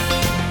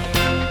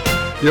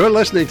You're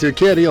listening to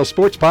KNEL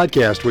Sports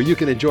Podcast, where you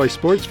can enjoy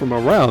sports from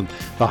around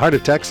the heart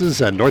of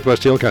Texas and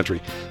Northwest Hill Country.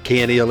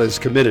 KNEL is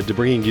committed to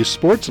bringing you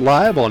sports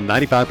live on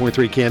 95.3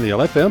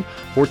 KNEL FM,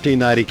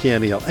 1490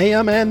 KNEL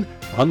AM, and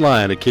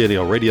online at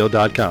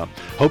KNELradio.com.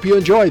 Hope you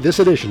enjoy this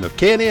edition of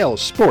KNEL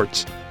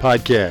Sports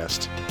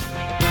Podcast.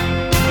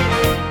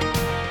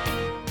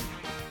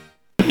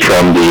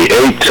 From the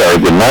 8th or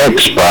the 9th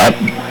spot,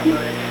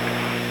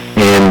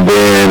 and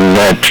then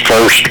at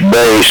first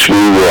base we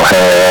will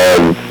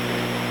have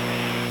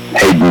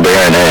Hayden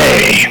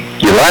Baronay.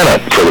 Your lineup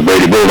for the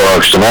Brady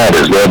Bulldogs tonight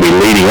is they'll be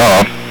leading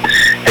off.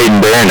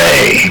 Hayden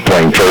Baronay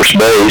playing first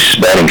base,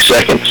 batting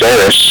second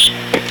Ferris.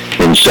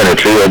 In center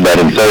field,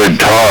 batting third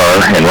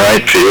Tar. In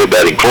right field,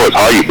 batting fourth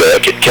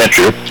Hoyubeck. At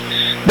catcher,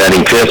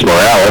 batting fifth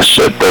Morales.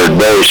 At third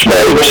base,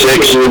 batting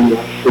sixth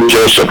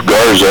Joseph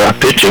Garza.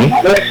 Pitching,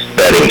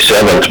 batting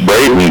seventh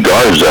Braden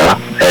Garza.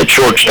 At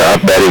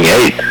shortstop, batting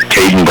eighth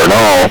Caden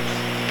Bernal.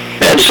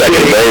 At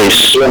second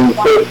base,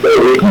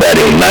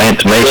 batting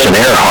ninth Mason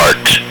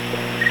Earhart.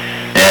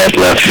 At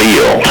left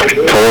field,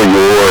 for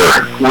your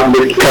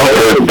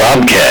Comfort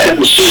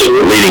Bobcats,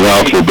 leading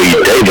off will be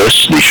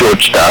Davis, the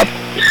shortstop.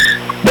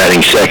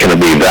 Batting second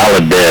will be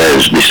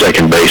Valadez, the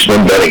second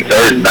baseman. Batting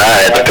third,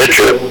 Nye, the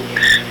pitcher.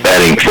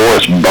 Batting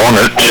fourth,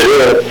 Bonert,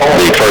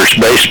 the first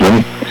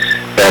baseman.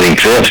 Batting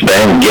fifth,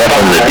 Van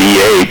Geffen, the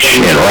DH.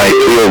 In right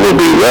field will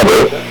be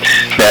Weber.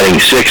 Batting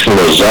sixth,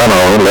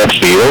 Lozano, left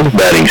field.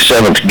 Batting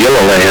seventh,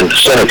 Gilliland,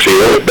 center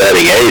field.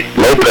 Batting eighth,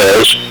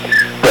 Lopez.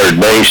 Third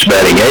base,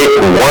 batting eighth,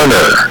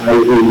 Warner.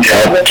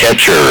 At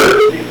catcher.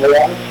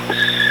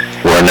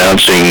 We're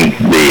announcing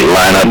the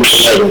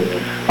lineups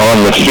on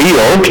the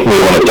field. We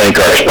want to thank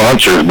our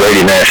sponsors,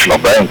 Brady National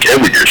Bank,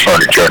 Everyyear's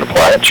Furniture and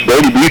Appliance,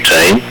 Brady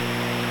Butane,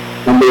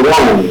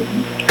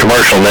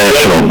 Commercial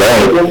National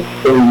Bank,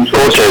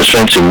 Cortez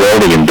Fencing,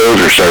 Welding, and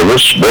Dozer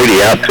Service,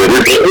 Brady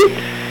Outfitters,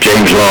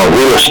 James Long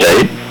Real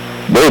Estate,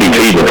 Brady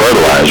Feed and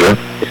Fertilizer,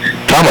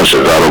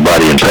 Thomas's Auto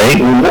Body and Paint,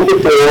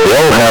 the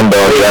Old Hound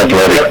Dogs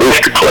Athletic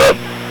Booster Club,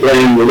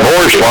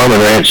 Moore's Farm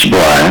and Ranch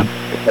Supply,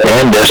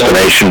 and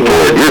Destination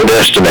Ford, your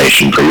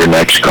destination for your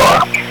next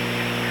car.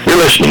 You're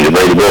listening to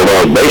Brady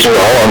Bulldog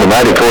Baseball on the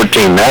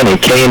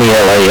 94.90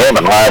 KNEL AM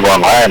and live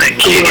online at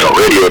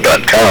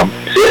KNELradio.com,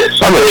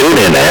 on the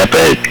TuneIn App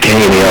at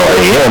KNEL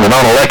AM, and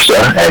on Alexa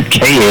at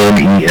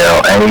KNEL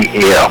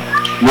AM.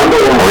 A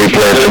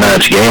replay of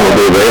tonight's game will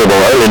be available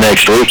early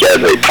next week as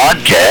a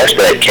podcast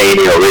at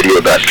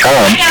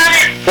KNELradio.com.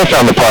 Click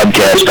on the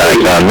podcast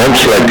icon, then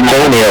select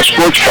KNEL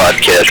Sports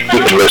Podcast.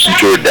 You can listen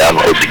to or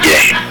download the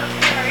game.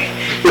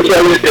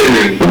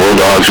 The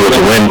Bulldogs with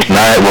a win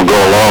tonight will go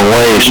a long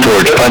ways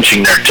towards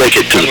punching their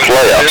ticket to the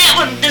playoffs. That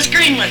one, this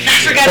green one. I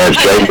forgot As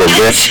to they put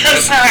will it. So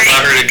sorry.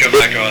 I heard it come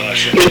back on.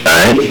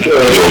 Tonight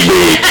will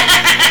be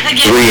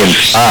 3 and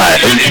 5.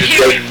 Will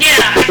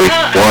be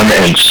 1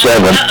 and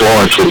 7.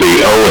 Florence will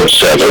be 0 and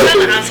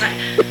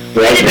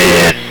 7.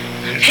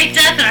 And picked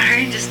up and I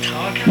heard him just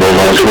talking.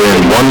 Bulldogs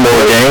win one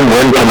more game,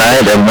 win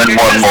tonight, and win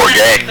one more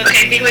game.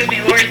 Okay, be with me,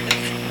 Lord.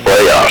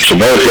 Playoffs. And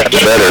those got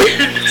better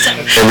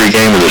every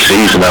game of the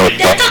season. I was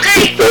That's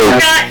okay.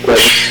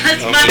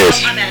 That's my fault.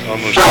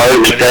 It's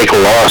hard to take a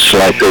loss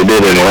like they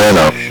did in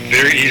Atlanta.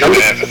 Very easy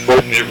to happen.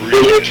 It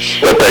really is.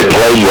 But they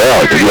played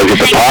well. If you look at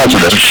the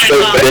positives,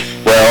 hit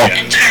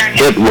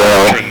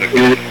well,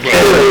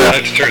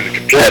 Let's turn the at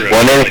computer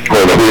one on. inning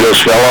where the wheels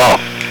fell off.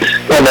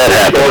 And that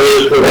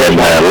happens. And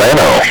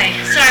Atlanta Okay,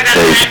 sorry about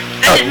that.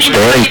 I didn't mean to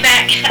call you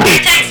back. I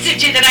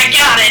texted you that I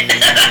got it.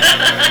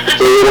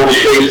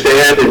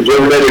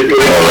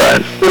 All right.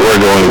 We're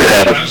going to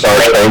have a Star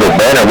Spangled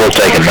Banner. We'll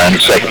take a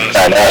 90-second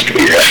time out to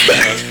be right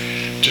back.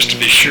 Just to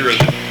be sure that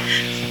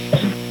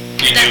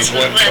you knew That's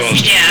what what it was,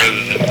 caused it yeah.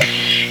 rather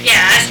than...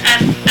 Yeah,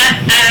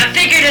 I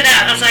figured it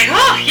out. I was like,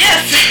 oh,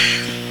 yes.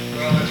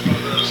 Well, that's one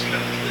of those kind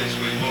of things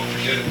where you won't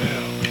forget it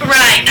now.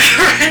 Right.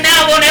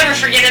 Now I won't ever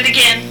forget it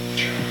again.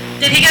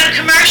 Did he go to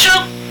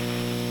commercial?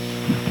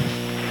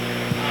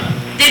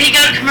 Did he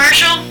go to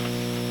commercial?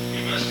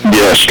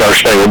 Yeah, Star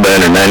Spangled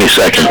Banner, 90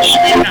 seconds.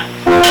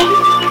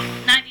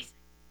 90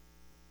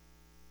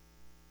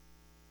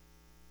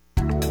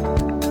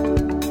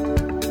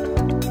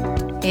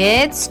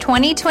 It's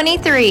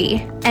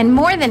 2023, and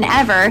more than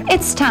ever,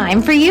 it's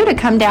time for you to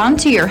come down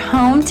to your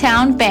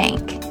hometown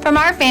bank. From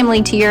our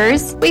family to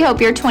yours, we hope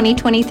your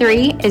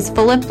 2023 is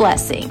full of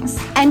blessings.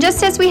 And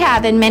just as we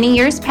have in many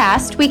years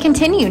past, we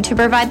continue to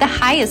provide the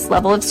highest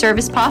level of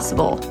service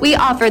possible. We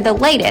offer the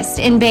latest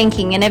in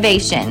banking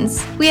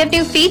innovations. We have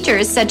new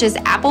features such as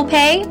Apple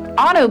Pay,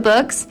 auto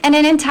books, and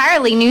an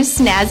entirely new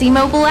snazzy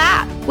mobile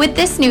app. With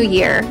this new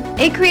year,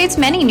 it creates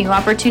many new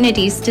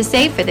opportunities to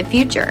save for the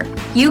future.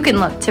 You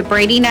can look to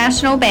Brady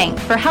National Bank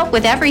for help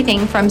with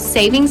everything from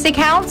savings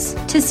accounts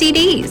to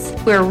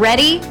CDs. We're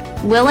ready,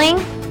 willing,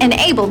 and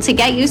able to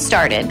get you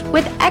started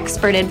with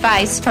expert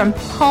advice from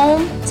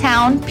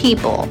hometown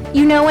people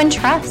you know and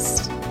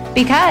trust.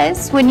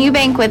 Because when you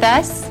bank with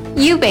us,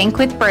 you bank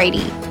with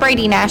Brady.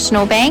 Brady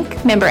National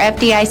Bank, member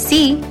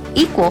FDIC,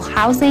 equal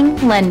housing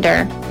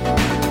lender.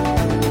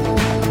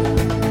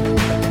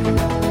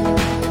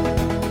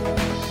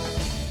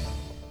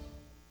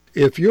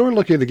 If you're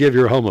looking to give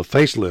your home a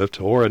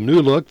facelift or a new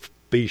look,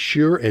 be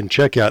sure and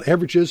check out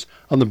Everages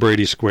on the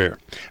Brady Square.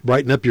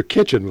 Brighten up your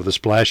kitchen with a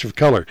splash of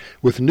color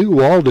with new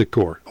wall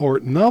decor or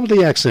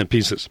novelty accent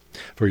pieces.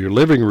 For your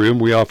living room,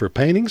 we offer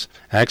paintings,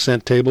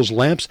 accent tables,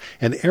 lamps,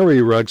 and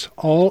area rugs,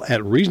 all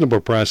at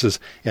reasonable prices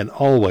and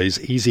always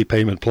easy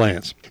payment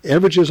plans.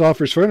 Everages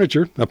offers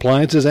furniture,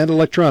 appliances, and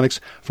electronics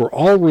for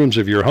all rooms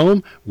of your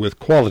home with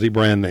quality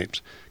brand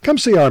names. Come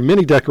see our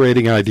many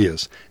decorating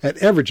ideas at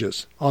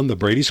Everages on the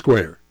Brady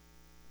Square.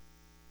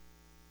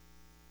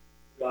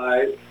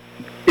 By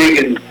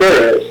Keegan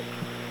Ferris,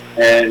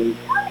 and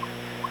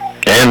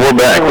we're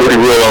back. Woody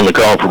Will on the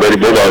call for Brady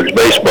Bulldogs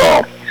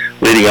baseball.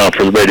 Leading off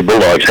for the Brady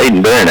Bulldogs,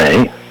 Hayden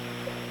Bernay.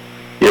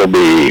 He'll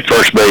be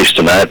first base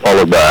tonight,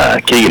 followed by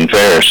Keegan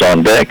Ferris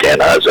on deck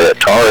and Isaiah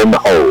Tarr in the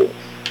hole.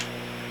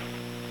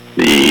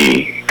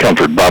 The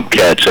Comfort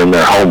Bobcats in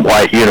their home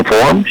white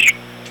uniforms.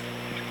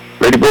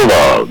 Brady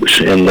Bulldogs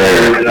in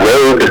their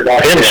road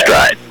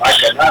pinstripes.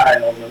 Micah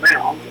Nye on the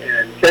mound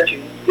and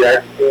catching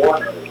Jack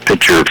Warner.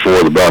 Pitcher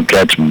for the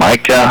Bobcats,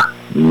 Micah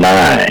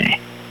Nye.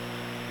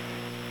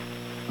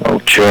 I'll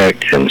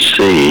check and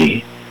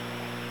see.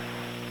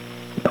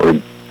 I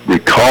would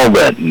recall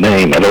that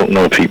name. I don't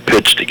know if he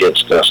pitched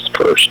against us the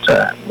first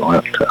time. We'll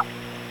have to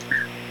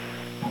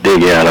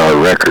dig out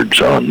our records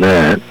on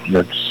that.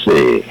 Let's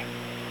see.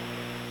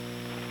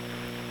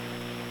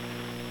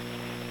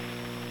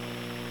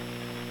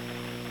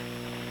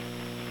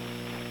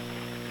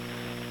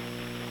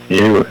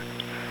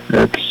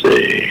 Let's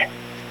see.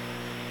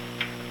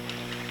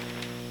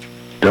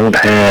 Don't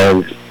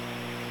have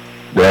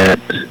that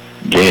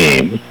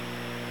game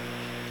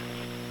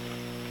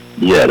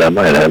yet. I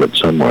might have it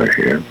somewhere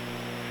here.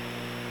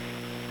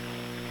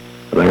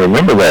 But I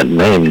remember that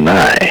name,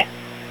 Nye.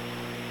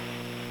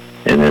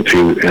 And if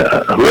you,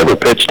 whoever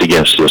pitched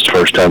against us the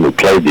first time we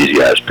played these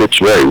guys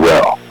pitched very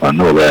well. I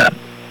know that.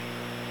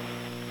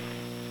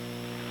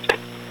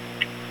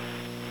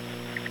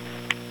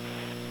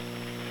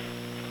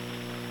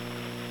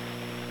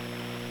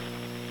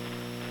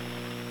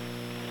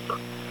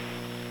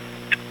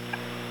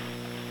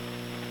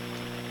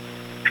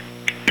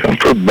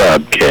 Comfort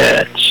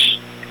Bobcats.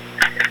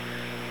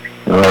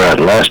 All right,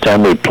 last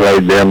time we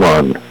played them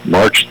on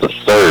March the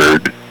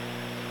 3rd,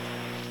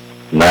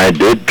 and I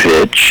did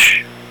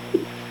pitch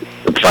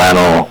the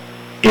final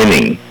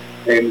inning.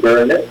 Hayden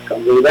Burnett,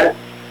 come do that.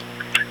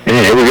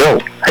 And here we go.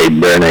 Hayden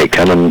Burnett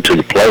coming to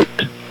the plate.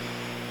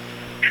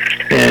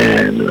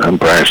 And the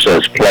umpire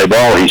says play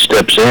ball. He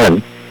steps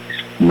in.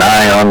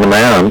 Nye on the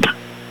mound.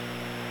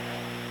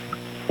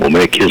 Will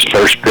make his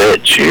first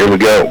pitch. Here we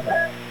go.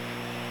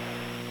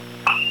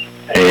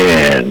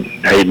 And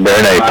Hayden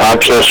Bernay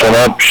pops this one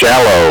up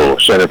shallow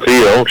center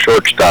field.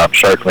 Shortstop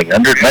circling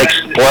under.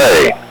 Makes the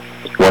play.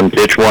 One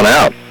pitch, one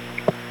out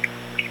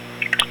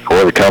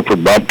for the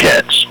Comfort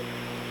Bobcats.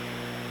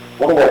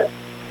 One away.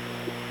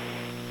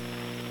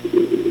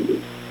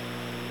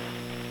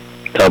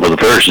 Top of the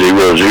first,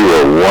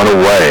 0-0, one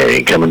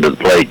away. Coming to the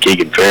plate,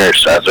 Keegan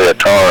Ferris, Isaiah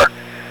Tarr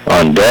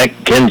on deck.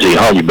 Kenzie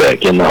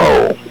Hollybeck in the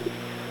hole.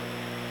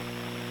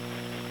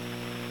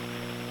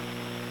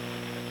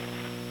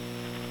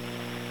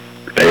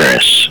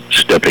 Ferris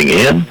stepping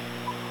in.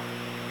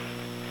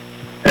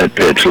 That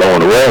pitch low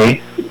and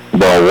away.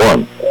 Ball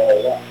one.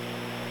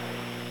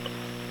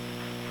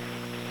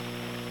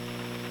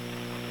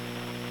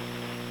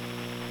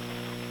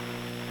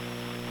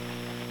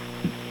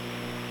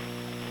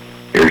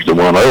 Here's the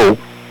 1-0.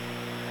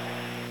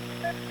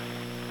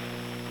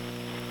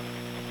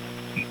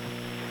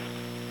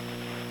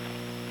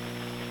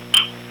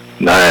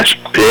 Nice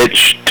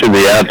pitch to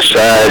the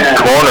outside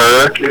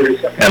corner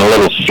and a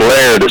little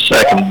flare to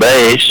second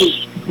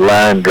base.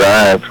 Line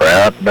drive for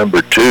out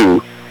number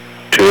 2.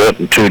 2 up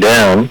and 2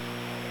 down.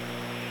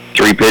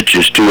 3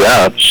 pitches, 2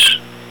 outs.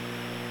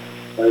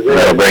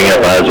 That'll bring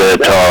up Isaiah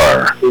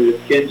Tarr.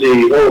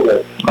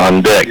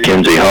 On deck,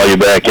 Kenzie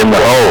Hollyback in the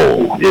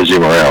hole. Izzy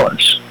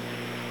Morales.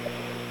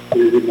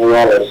 Izzy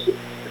Morales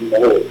in the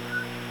hole.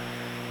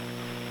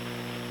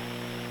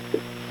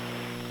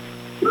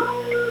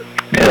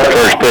 And the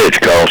first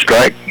pitch, call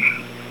strike.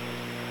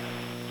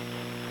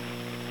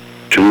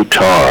 To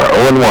Tarr.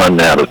 0-1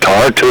 now to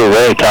Tarr. 2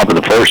 away, top of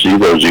the first,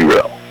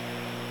 0-0.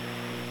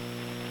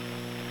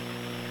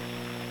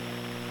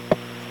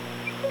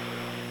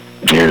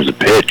 Here's a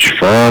pitch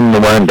from the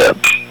windup.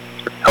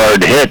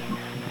 Hard to hit.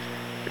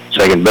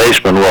 Second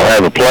baseman will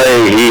have a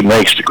play. He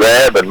makes the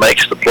grab and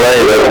makes the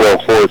play. That'll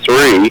go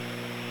 4-3.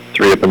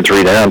 3 up and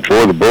 3 down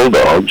for the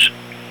Bulldogs.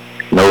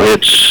 No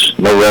hits,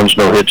 no runs,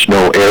 no hits,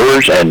 no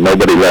errors, and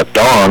nobody left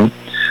on.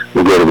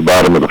 We'll go to the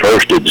bottom of the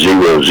first at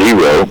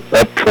 0-0.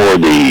 Up for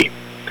the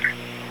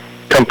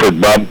Comfort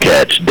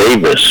Bobcats,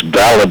 Davis,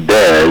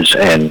 Valadez,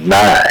 and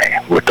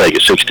Nye. We'll take a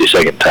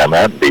 60-second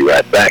timeout and be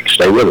right back.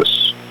 Stay with us.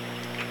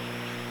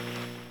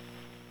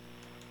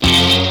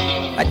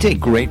 I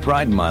take great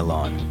pride in my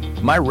lawn.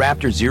 My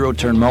Raptor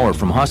zero-turn mower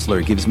from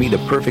Hustler gives me the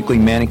perfectly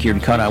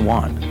manicured cut I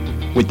want.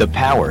 With the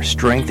power,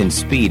 strength, and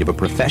speed of a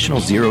professional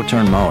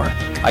zero-turn mower,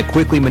 I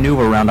quickly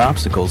maneuver around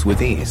obstacles with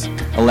ease,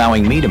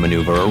 allowing me to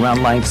maneuver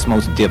around life's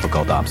most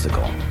difficult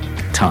obstacle,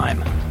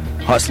 time.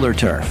 Hustler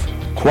Turf.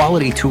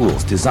 Quality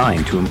tools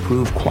designed to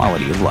improve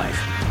quality of life.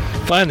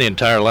 Find the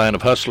entire line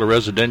of Hustler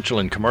residential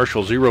and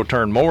commercial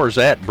zero-turn mowers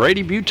at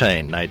Brady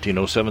Butane,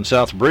 1907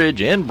 South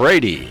Bridge in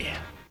Brady.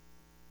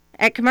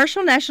 At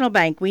Commercial National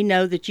Bank, we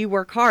know that you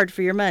work hard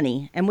for your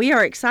money, and we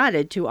are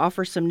excited to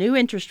offer some new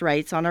interest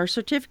rates on our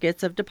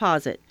certificates of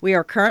deposit. We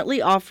are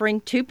currently offering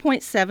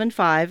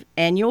 2.75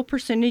 annual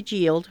percentage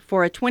yield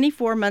for a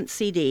 24-month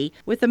CD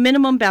with a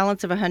minimum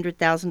balance of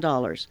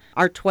 $100,000.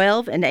 Our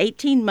 12 and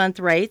 18-month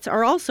rates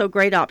are also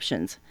great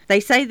options. They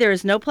say there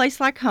is no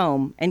place like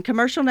home, and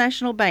Commercial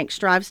National Bank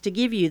strives to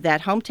give you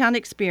that hometown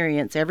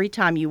experience every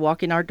time you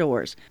walk in our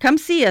doors. Come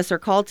see us or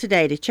call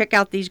today to check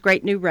out these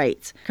great new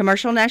rates.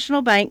 Commercial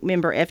National Bank,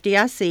 member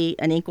FDIC,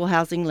 an equal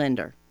housing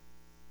lender.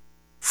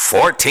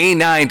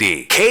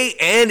 1490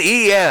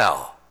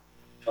 KNEL.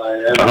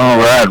 All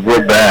right,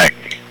 we're back.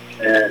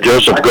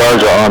 Joseph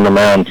Garza on the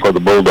mound for the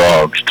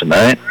Bulldogs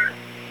tonight.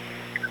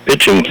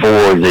 Pitching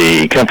for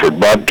the Comfort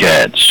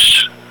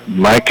Bobcats,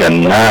 Micah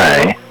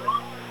Nye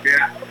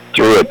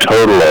threw a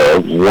total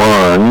of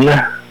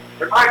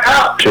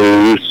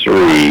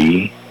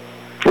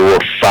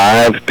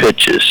 5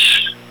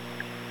 pitches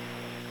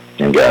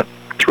and got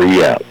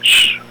 3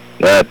 outs.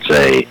 That's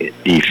what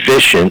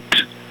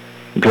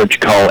you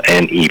call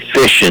an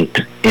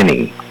efficient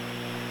inning.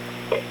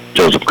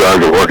 Joseph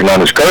Garza working on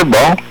his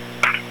curveball.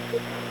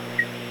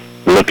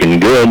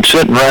 Looking good,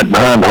 sitting right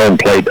behind home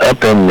plate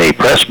up in the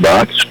press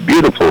box.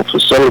 Beautiful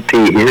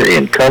facility here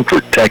in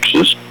Comfort,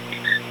 Texas.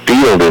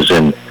 Field is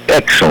in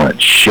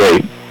excellent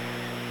shape.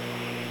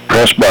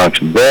 Press box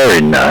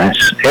very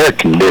nice. Air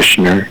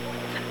conditioner.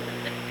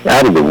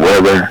 Out of the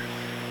weather.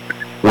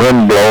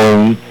 Wind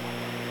blowing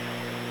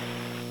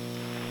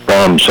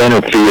from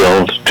center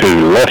field to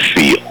left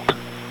field.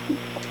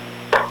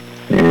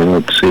 And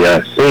let's see,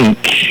 I think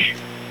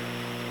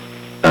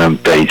I'm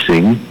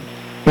facing.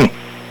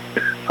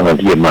 I'll have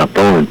to get my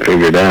phone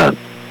figured out.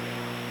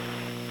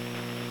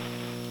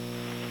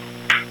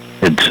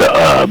 It's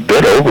a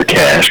bit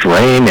overcast,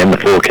 rain in the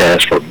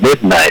forecast for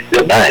midnight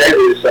tonight.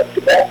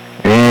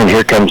 And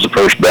here comes the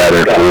first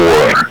batter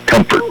for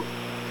Comfort.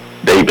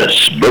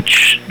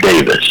 Butch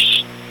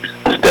Davis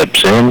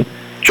steps in.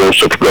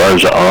 Joseph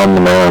Garza on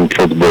the mound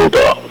for the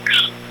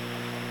Bulldogs.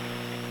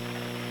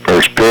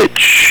 First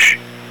pitch,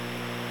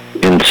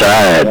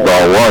 inside,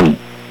 ball 1.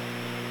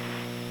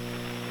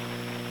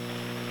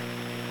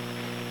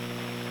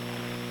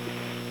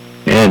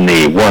 And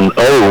the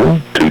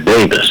 1-0 to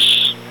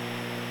Davis.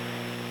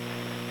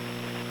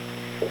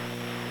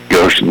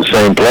 Goes to the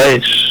same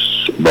place.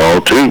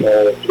 Ball 2.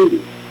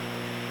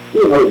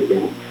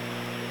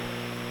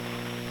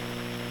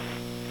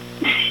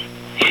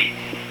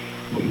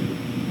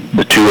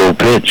 The 2-0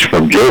 pitch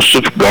from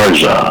Joseph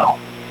Garza.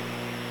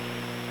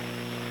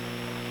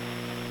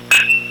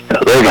 Now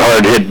there's a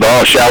hard hit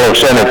ball, shallow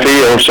center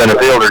field. Center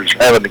fielder's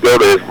having to go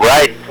to his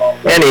right,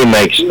 and he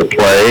makes the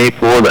play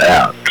for the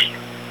out.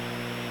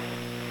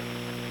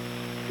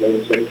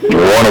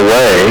 1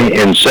 away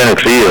in center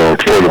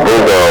field for the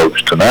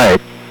Bulldogs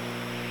tonight.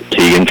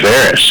 Tegan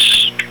Ferris.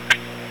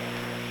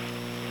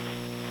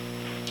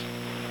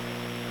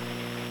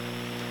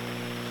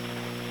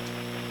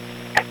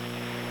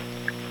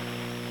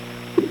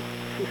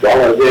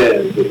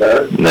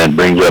 And that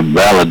brings up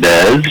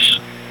Valadez,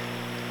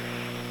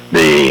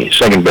 the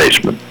second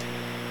baseman.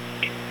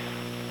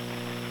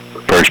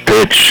 First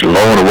pitch, low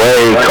and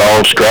away,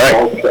 called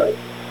strike.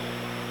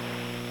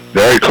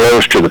 Very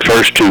close to the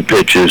first 2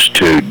 pitches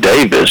to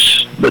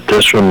Davis, but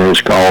this one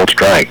is called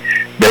strike.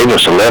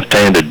 Davis, a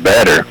left-handed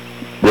batter.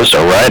 This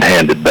a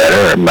right-handed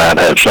batter. It might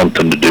have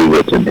something to do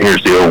with it.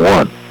 Here's the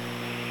 0-1.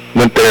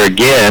 Went there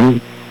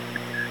again.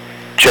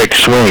 Check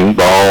swing,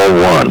 ball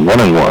 1.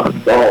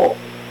 1-1. Ball.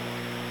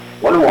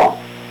 1-1.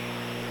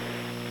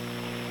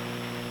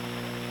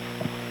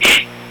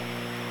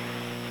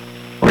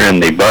 We're in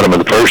the bottom of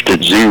the first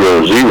at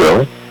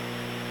 0-0.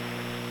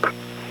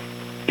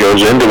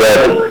 Goes into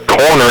that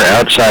corner,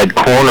 outside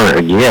corner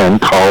again,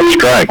 called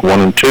strike,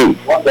 1-2.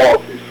 1 ball,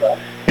 2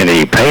 strikes. And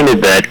he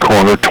painted that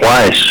corner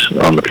twice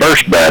on the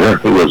first batter,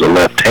 who was a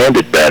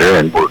left-handed batter,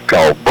 and were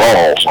called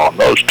balls on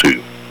those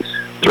 2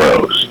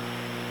 throws.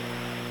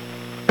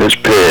 This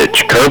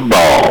pitch,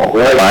 curveball,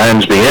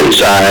 finds the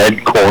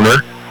inside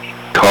corner,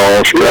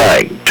 called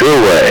strike, 2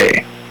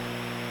 away.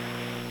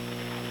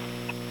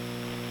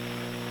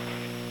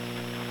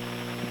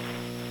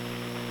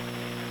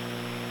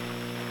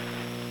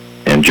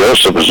 And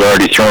Joseph has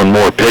already thrown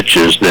more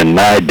pitches than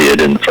Nye did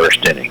in the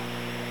first inning.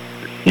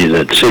 He's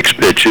at 6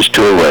 pitches,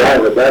 2 away.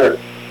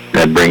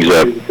 That brings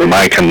up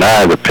Micah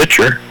Nye, the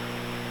pitcher.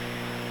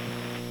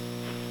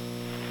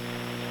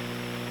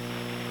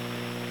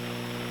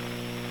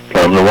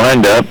 From the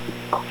windup,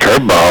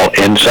 curveball,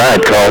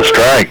 inside, called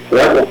strike.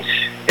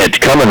 It's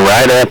coming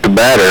right at the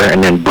batter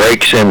and then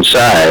breaks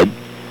inside.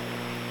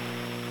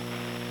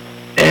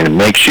 And it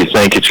makes you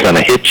think it's going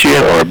to hit you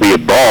or be a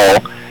ball,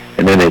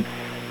 and then it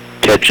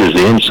catches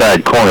the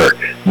inside corner,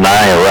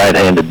 nigh a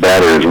right-handed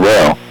batter as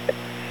well.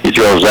 He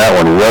throws that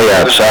one way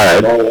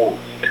outside,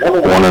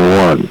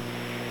 1-1.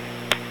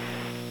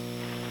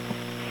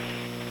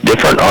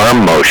 Different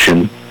arm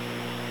motion,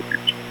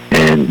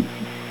 and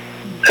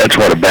that's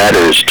what a batter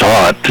is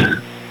taught.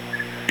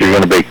 If you're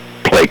going to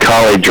play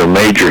college or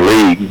major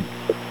league,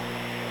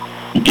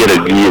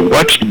 you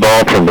watch the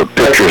ball from the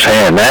pitcher's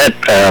hand. That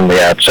found the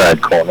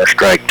outside corner,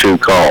 strike 2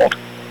 called.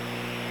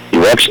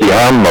 You watch the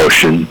arm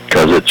motion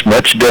because it's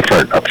much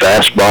different, a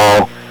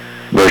fastball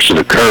versus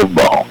a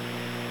curveball.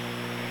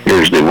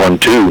 Here's the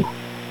 1-2.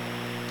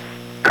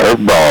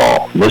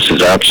 Curveball.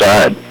 Misses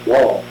outside.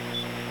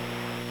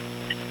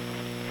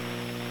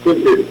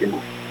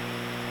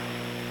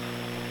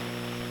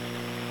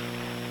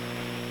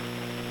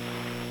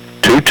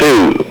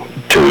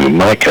 2-2 to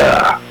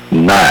Micah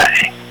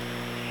Nye.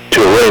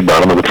 2 away,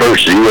 bottom of the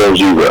first,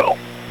 0-0.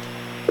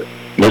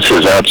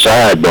 Misses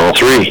outside, ball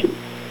 3.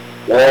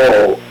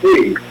 Ball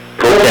 3.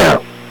 Full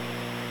count.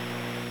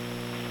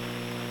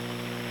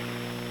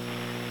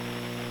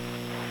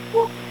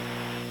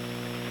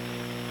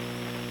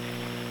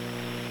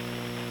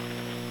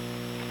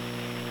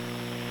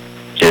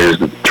 Here's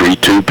the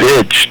 3-2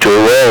 pitch, 2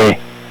 away.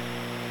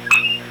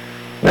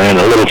 And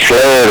a little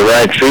flare to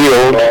right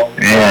field,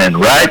 and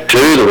right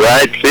to the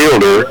right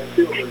fielder.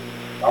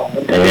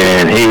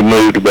 And he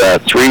moved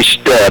about 3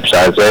 steps.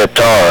 Isaiah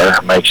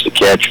Tarr makes the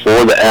catch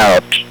for the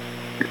out.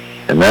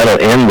 And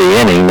that'll end the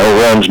inning. No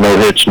runs, no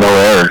hits, no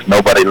errors.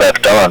 Nobody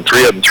left on.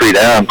 3 up and 3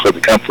 down for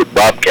the Comfort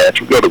Bobcats.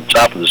 We go to the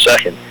top of the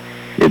second.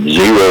 It's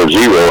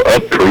 0-0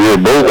 up for your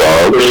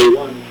Bulldogs.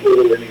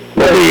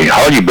 Will be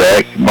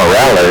Hollybeck,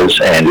 Morales,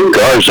 and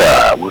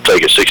Garza. We'll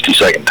take a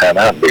 60-second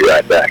timeout and be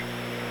right back.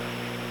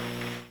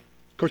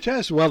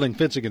 Cortez Welding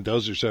Fencing and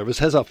Dozer Service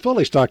has a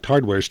fully stocked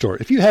hardware store.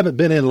 If you haven't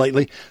been in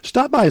lately,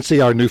 stop by and see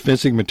our new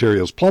fencing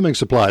materials, plumbing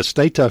supplies,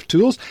 Stay Tough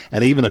tools,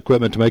 and even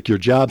equipment to make your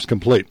jobs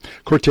complete.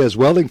 Cortez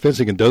Welding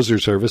Fencing and Dozer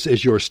Service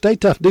is your Stay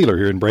Tough dealer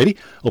here in Brady.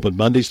 Open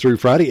Mondays through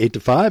Friday, 8 to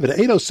 5 at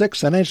 806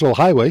 San Angelo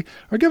Highway,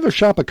 or give our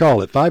shop a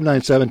call at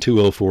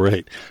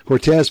 597-2048.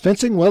 Cortez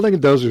Fencing, Welding,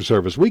 and Dozer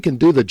Service. We can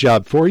do the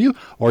job for you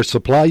or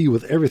supply you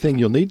with everything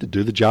you'll need to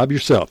do the job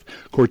yourself.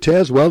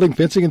 Cortez Welding,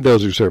 Fencing, and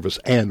Dozer Service,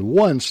 and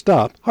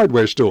one-stop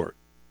hardware store.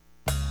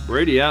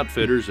 Brady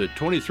Outfitters at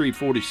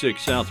 2346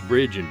 South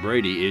Bridge in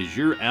Brady is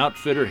your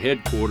outfitter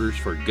headquarters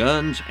for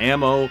guns,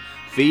 ammo,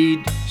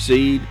 feed,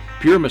 seed,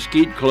 pure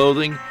mesquite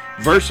clothing,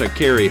 Versa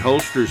carry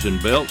holsters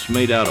and belts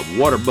made out of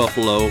water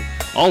buffalo,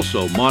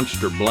 also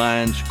monster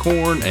blinds,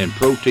 corn, and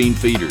protein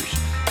feeders.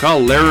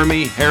 Call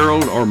Laramie,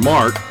 Harold, or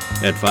Mark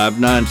at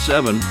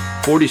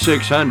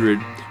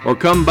 597-4600 or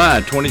come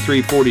by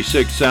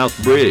 2346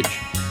 South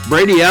Bridge.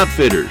 Brady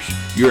Outfitters,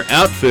 your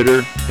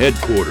outfitter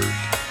headquarters.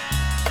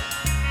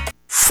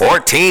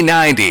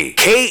 1490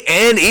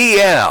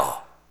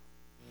 KNEL.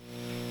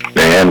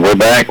 And we're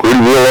back. Rudy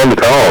Will on the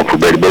call for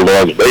Brady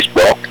Bulldogs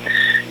baseball.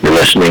 You're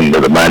listening to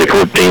the Mighty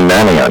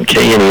 1490 on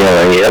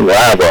KNEL AM,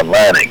 live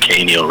online at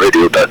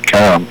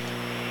KNELradio.com,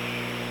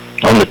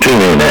 on the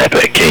TuneIn App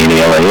at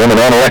KNEL AM, and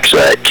on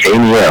Alexa at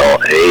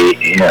KNEL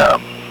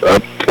AM.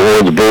 Up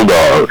for the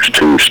Bulldogs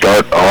to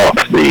start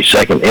off the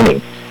second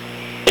inning.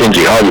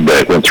 Kenzie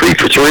Hollybeck went 3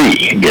 for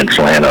 3 against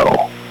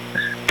Llano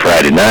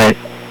Friday night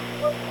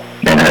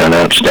and had an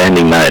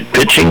outstanding night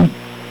pitching.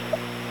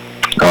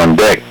 On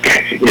deck,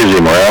 Izzy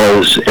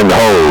Morales. In the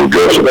hole,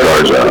 Joseph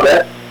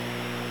Garza.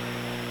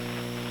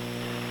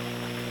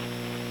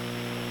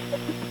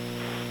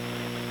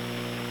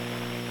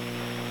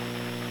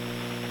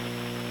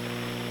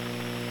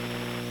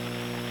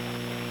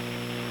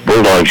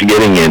 Bulldogs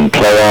getting in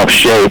playoff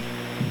shape,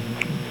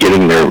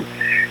 getting their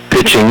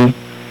pitching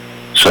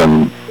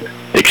some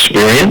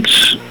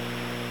experience,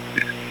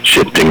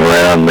 shifting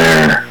around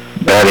their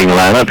batting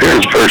lineup.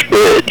 Here's first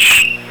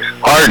pitch.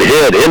 Hard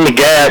hit in the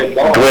gap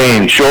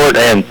between short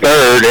and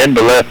third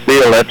into left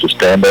field. That's a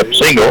stand-up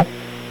single.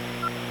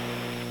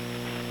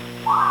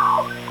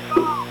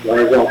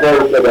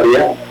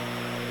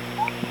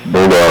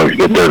 Bulldogs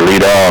get their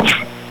leadoff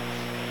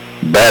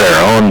batter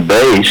on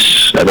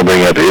base. That'll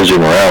bring up Izzy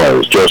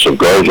Morales. Joseph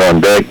Garza on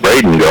deck.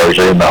 Braden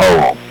Garza in the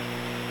hole.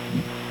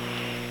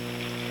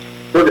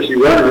 Courtesy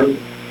runner.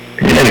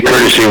 And a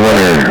courtesy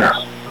winner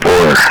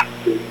for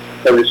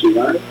Courtesy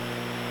runner.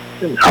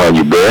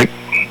 Hollybeck.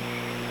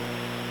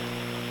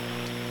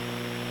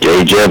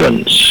 Gage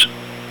Evans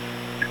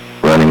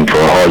running for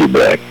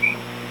Hollybeck.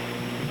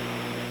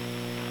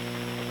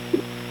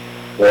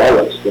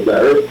 Wallace, the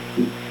batter,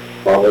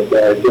 followed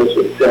by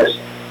Joseph Garza.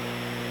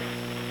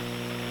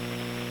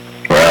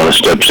 Morales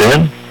steps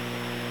in.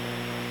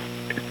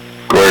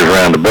 Squares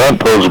around the bunt,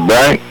 pulls it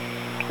back.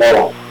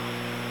 Ball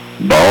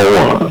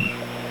 1.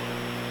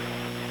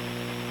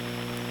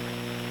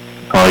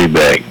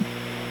 Hollybeck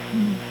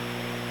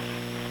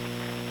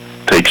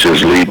takes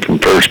his lead from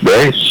first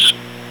base.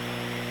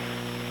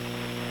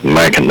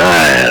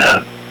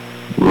 McAnaya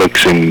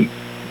looks him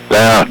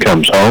down,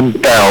 comes home,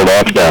 fouled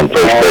off down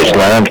first base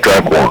line,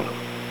 strike 1.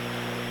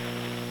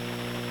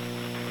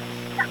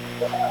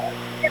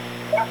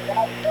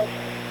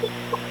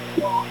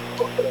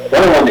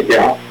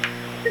 count.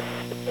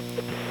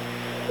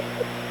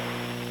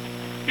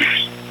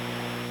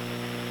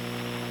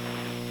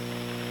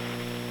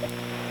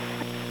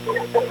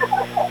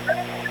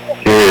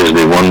 Here's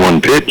the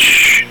 1-1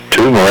 pitch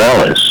to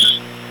Morales.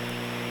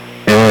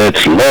 And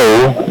it's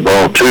low,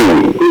 ball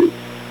 2.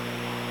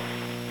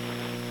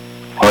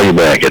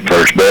 Back at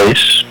first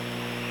base.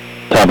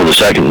 Top of the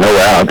second, no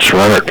outs,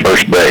 runner at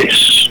first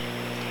base.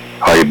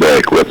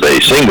 Back with a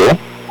single.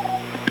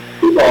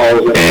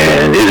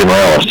 And Izzy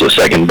Morales, the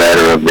second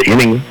batter of the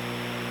inning,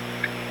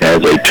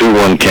 has a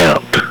 2-1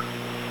 count.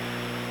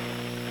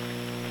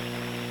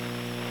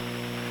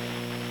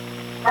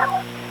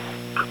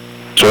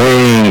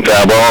 Swing,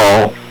 foul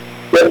ball.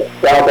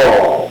 Foul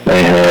ball.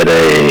 They had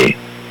a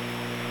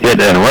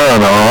hit and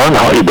run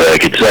on.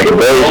 Back at second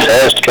base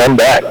has to come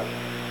back.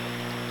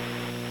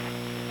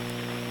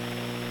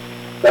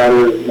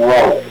 Batter is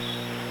Morales.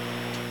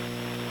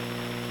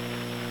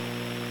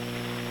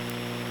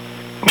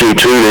 2-2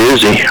 to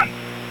Izzy.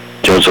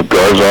 Joseph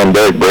Garza on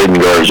deck, Braden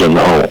Garza in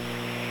the hole.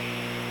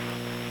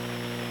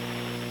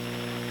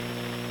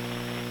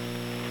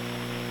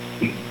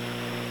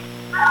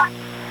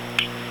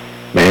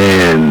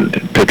 And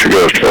pitcher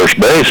goes to first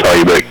base.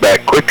 Holleyback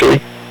back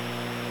quickly.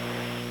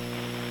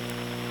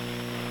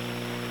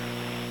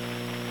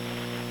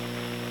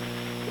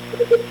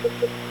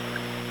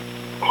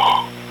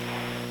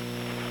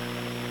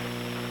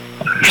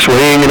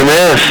 Swing and a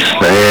miss,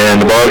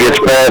 and the ball gets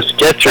past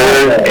catcher,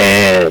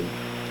 and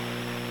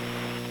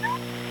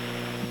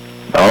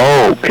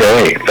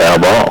okay, foul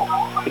ball.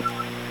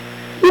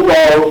 2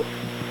 balls,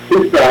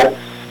 2 strikes.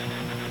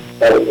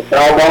 That was a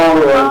foul ball and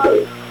a run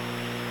base.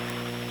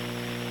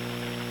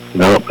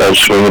 Nope, that was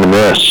swing and a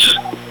miss,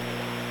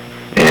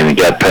 and he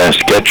got past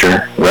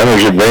catcher.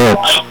 Runners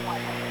advance.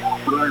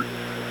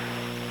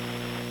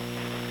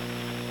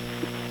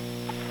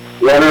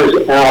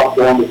 Runners out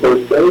on the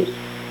first base.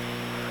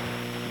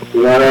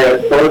 Runner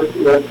at first,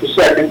 left to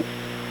second.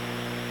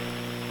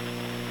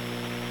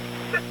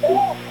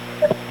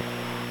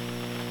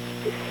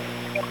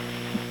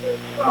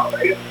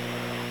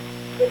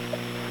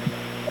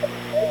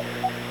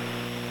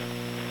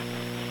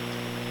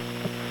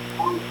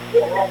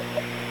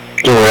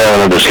 So we're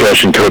having a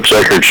discussion. Coach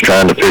Eckert's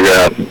trying to figure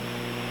out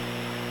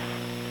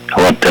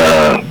what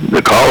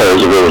the call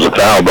is. If it was a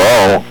foul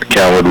ball, the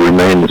count would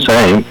remain the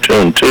same,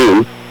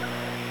 2-2.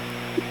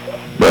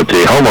 But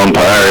the home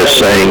umpire is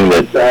saying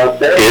that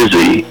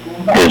Izzy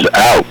is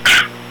out.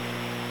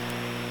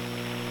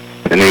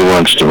 And he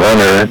wants the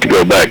runner to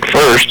go back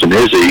first and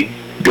Izzy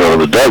go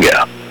to the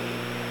dugout.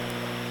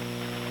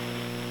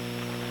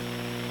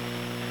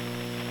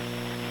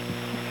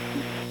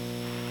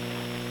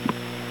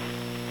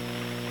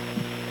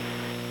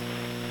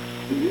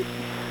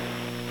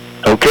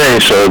 Okay,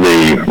 so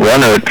the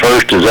runner at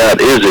first is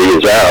out. Izzy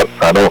is out.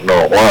 I don't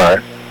know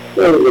why.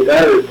 So the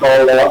batter is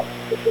called out,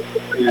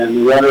 and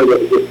the runner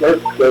that gets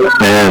first goes.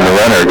 And the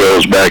runner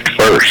goes back to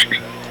first.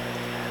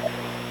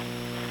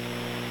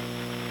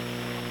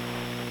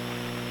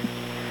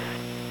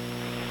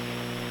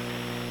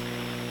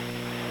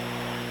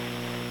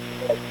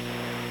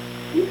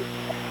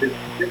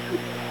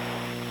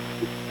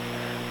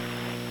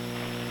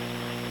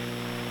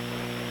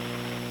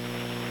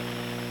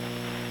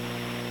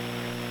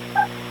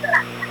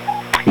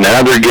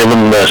 Now they're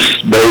giving the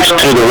base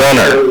to the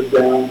runner.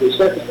 Down to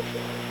second.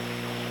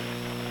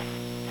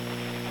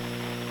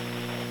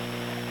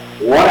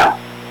 Wow.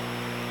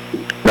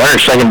 Runner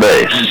second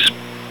base.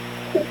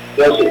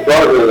 Joseph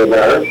Garza the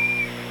batter.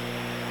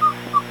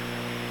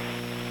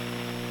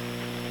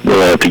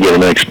 We'll have to get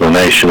an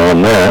explanation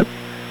on that.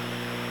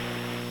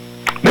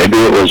 Maybe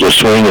it was a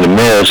swing and a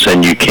miss,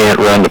 and you can't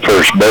run to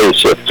first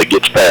base if it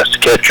gets past the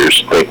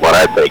catchers. Think what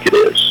I think it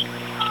is.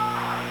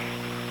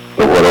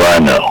 But what do I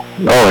know?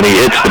 Oh, and he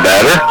hits the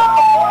batter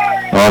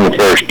on the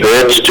first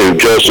pitch to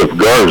Joseph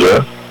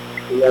Garza.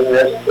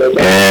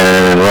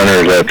 And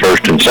runners at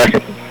first and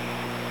second.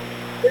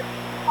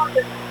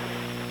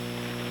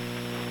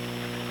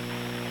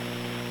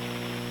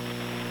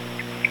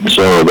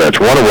 So that's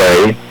one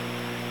away.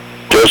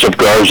 Joseph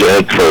Garza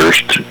at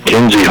first.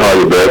 Kinsey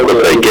Holleybeck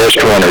with a guest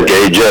runner,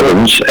 Gage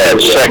Evans,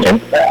 at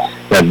second.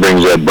 That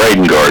brings up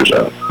Braden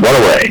Garza. One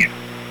away.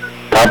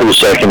 Top of the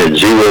second at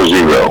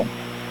 0-0.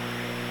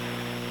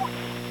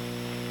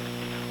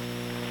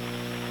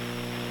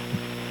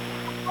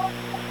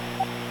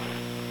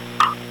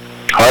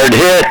 Hard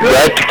hit,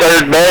 right to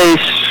third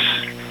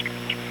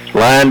base.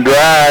 Line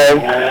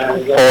drive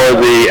for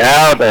the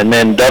out, and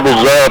then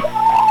doubles up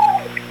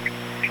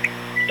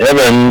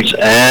Evans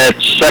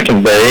at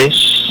second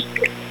base.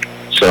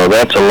 So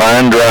that's a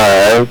line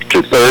drive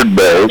to third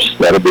base.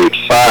 That'll be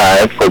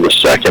 5 for the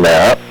second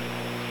out.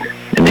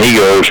 And he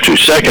goes to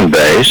second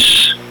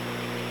base.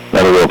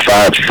 That'll go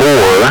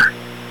 5-4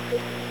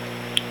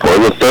 for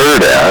the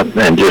third out.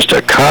 And just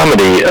a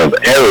comedy of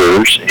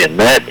errors in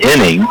that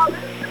inning.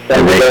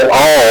 And they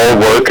all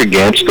work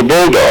against the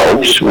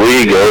Bulldogs.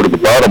 We go to the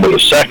bottom of the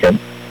second.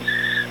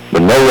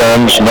 But no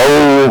runs,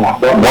 no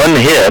one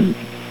hit.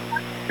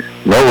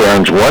 No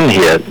runs, one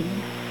hit.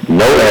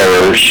 no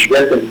errors,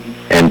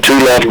 and 2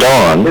 left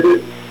on.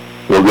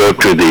 We'll go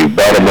to the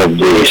bottom of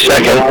the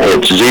second.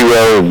 It's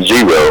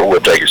 0-0.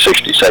 We'll take a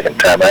 60-second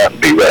timeout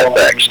and be right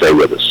back. Stay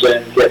with us.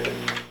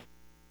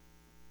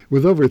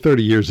 With over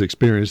 30 years'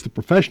 experience, the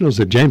professionals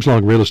at James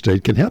Long Real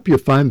Estate can help you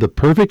find the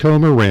perfect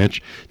home or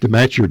ranch to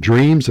match your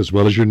dreams as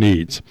well as your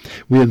needs.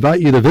 We invite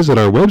you to visit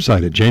our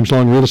website at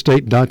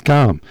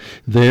jameslongrealestate.com.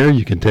 There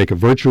you can take a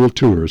virtual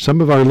tour of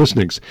some of our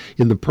listings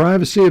in the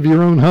privacy of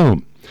your own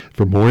home.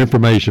 For more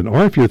information,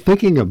 or if you're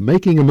thinking of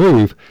making a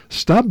move,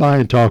 stop by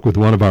and talk with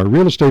one of our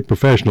real estate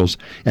professionals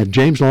at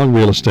James Long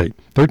Real Estate,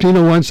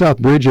 1301 South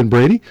Bridge in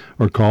Brady,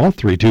 or call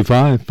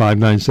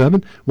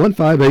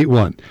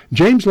 325-597-1581.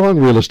 James Long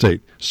Real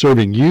Estate,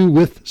 serving you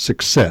with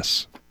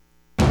success.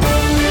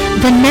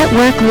 The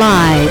Network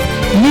Live.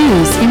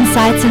 News,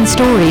 insights, and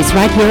stories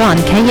right here on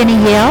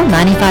KNEL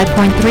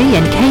 95.3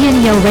 and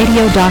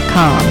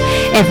KNELradio.com.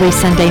 Every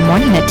Sunday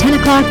morning at 10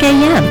 o'clock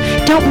a.m.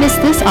 Don't miss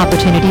this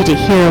opportunity to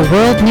hear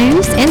world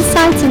news,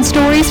 insights, and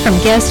stories from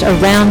guests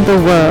around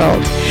the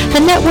world. The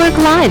Network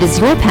Live is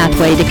your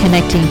pathway to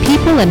connecting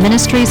people and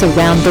ministries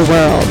around the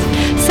world.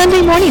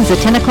 Sunday mornings at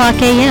 10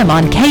 o'clock a.m.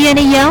 on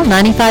KNEL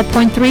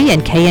 95.3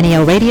 and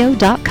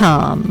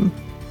KNELradio.com.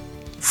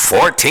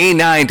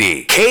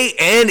 1490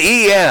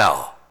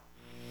 KNEL.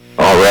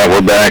 All right,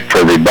 we're back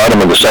for the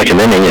bottom of the second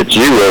inning. It's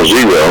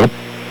 0-0.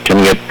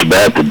 Coming up to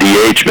bat, the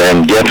DH,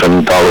 Van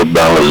Geffen, followed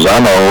by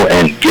Lozano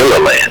and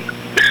Gilliland.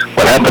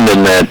 What happened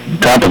in that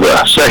top of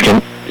the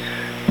second,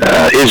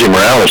 Izzy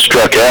Morales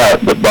struck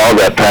out. The ball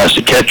got past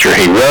the catcher.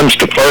 He runs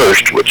to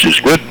first, which is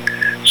good,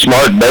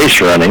 smart base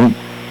running.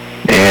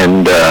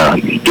 And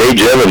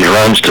Gage Evans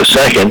runs to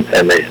second,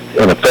 and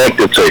in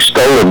effect, it's a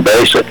stolen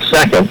base at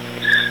second.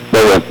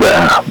 But with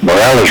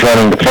Morales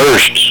running to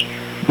first,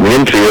 the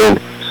infield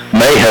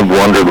may have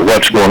wondered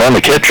what's going on.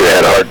 The catcher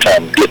had a hard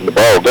time getting the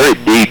ball. Very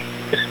deep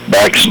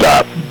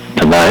backstop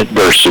tonight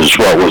versus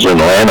what was in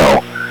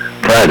Llano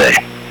Friday.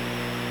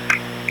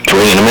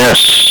 Swing and a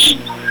miss.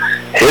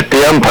 Hit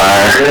the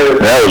umpire.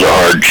 That was a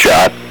hard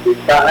shot.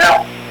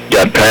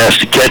 Got past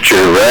the catcher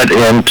right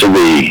into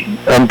the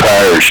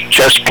umpire's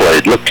chest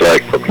plate, looked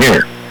like from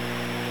here.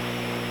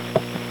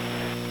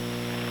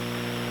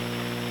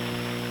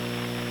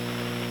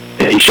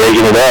 He's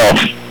shaking it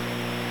off.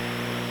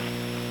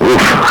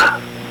 Oof.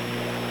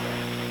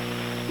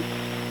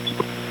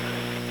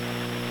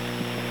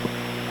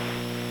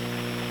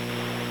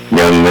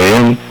 Young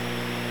man,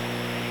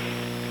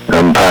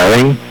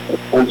 umpiring,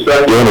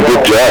 doing a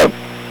good job.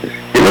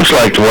 It looks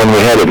like the one we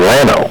had at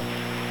Llano.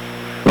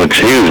 Looks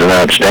he was an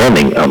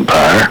outstanding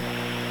umpire.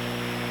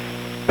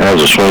 That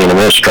was a swing and a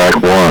miss, strike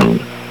one.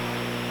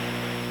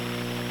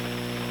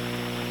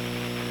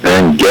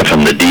 Van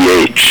Geffen, the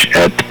DH,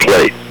 at the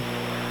plate.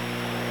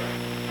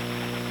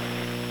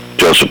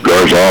 Joseph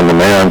Garza on the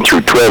mound,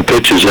 threw 12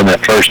 pitches in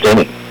that first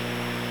inning.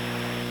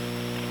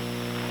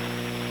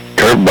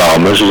 Curveball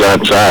misses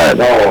outside.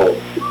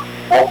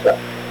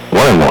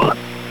 1-1.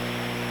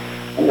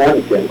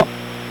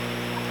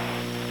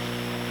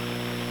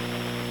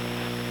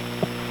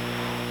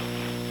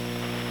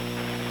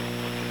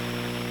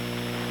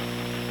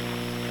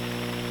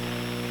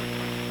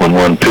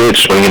 One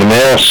pitch, swing and a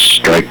miss,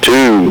 strike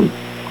two.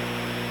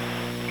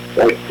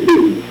 Strike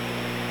two.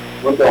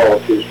 1 ball,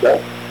 2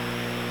 strikes.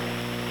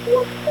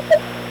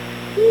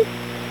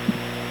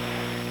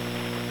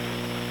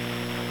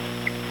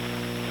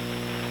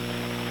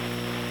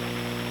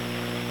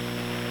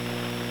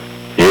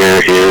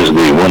 Here is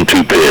the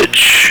 1-2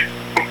 pitch.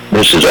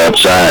 This is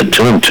outside,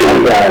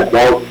 2-2.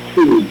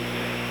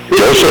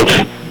 Joseph,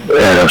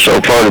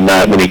 so far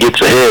tonight, when he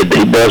gets ahead,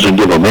 he doesn't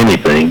give them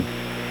anything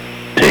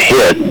to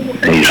hit.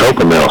 He's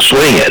hoping they'll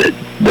swing at it.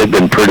 They've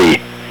been pretty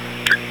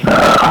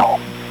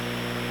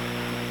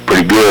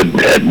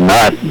good at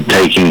not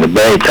taking the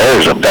bait.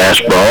 There's a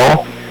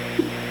fastball.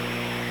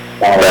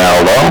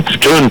 Fouled off,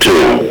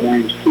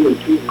 2-2.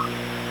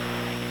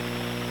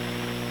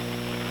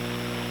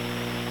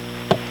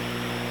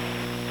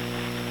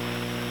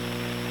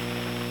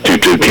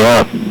 2-2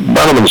 count.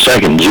 Bottom of the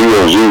second,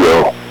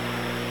 0-0.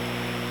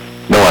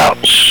 No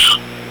outs.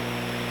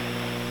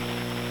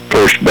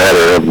 First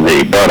batter of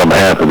the bottom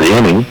half of the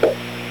inning.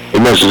 He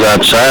misses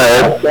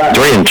outside,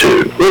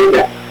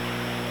 3-2.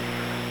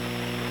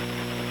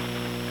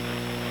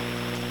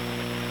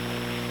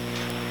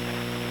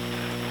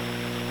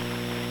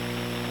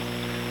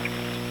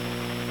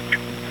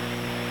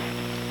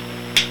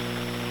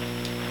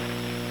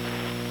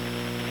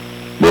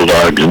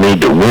 Bulldogs need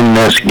to win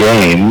this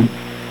game,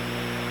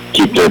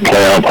 keep their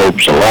playoff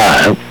hopes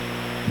alive.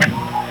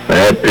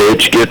 That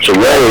pitch gets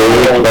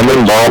away,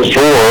 coming ball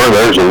 4,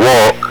 there's a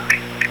walk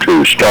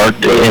to start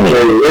the inning.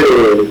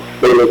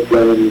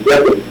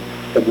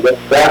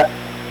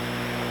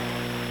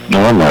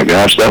 Oh my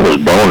gosh, that was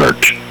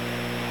Bonert.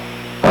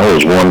 That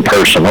was one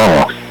person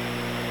off.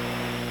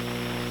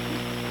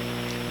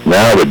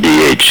 Now the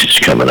DH is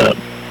coming up.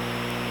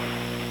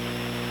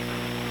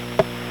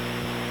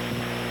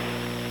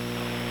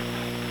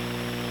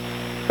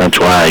 That's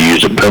why I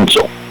use a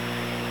pencil.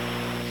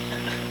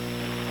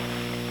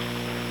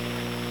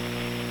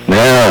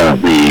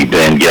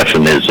 Van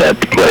Geffen is at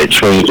the plate.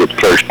 Swings at the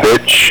first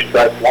pitch.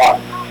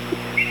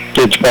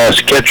 Gets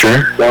past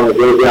catcher.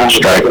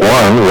 Strike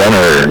one.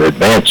 Runner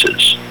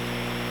advances.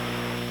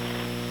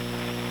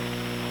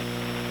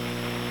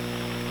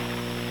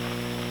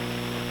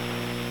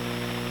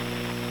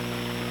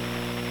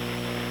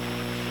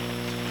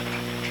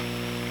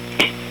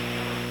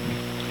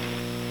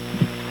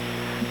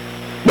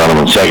 Bottom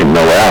and second,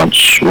 no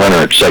outs. Runner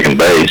at second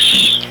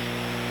base.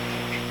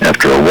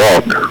 After a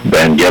walk,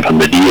 Van Geffen,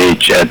 the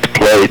DH, at the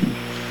plate.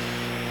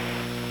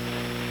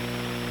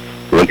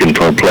 Looking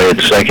for a play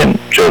at second.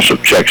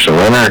 Joseph checks the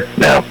runner.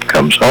 Now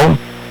comes home.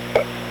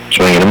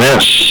 Swing and a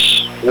miss.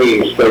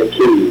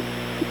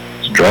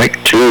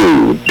 Strike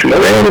two to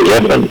Van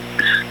Geffen.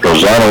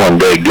 Rosano and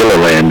Day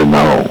Gilliland in the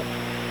hole.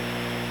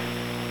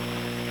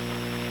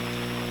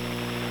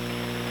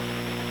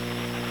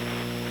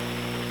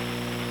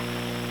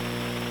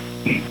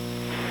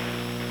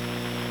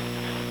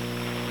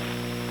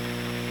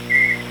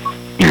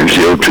 Here's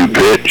the 0-2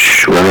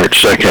 pitch. Runner at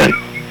second.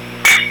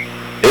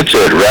 Hits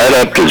it right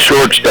up to the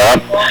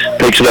shortstop.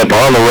 Picks it up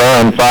on the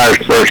run. Fires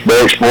to first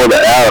base for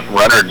the out.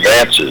 Runner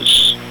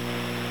advances.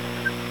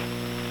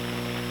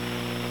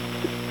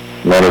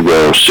 Runner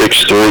goes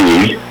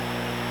 6-3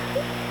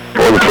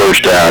 for the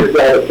first out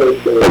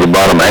for the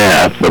bottom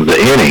half of the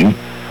inning.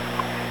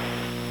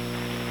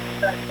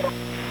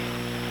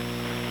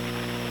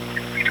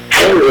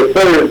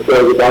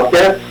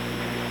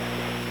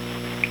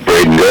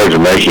 Braden Garza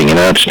making an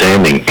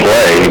outstanding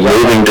play.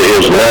 Moving to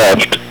his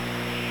left.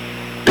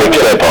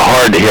 Picks up a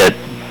hard hit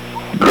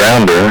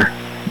grounder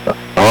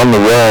on the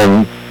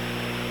run.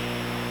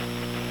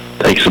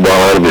 Takes the ball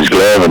out of his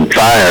glove and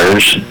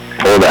fires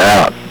for the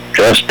out.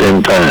 Just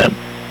in time.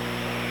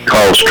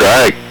 Call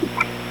strike.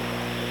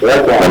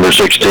 Number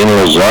 16,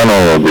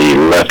 Lozano, the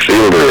left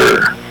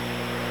fielder.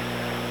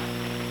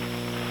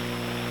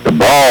 The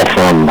ball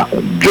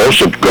from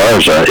Joseph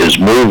Garza is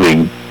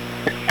moving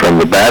from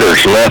the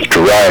batter's left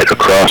to right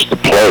across the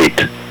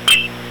plate.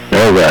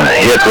 There's a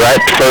hit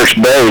right to first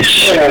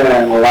base.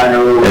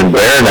 And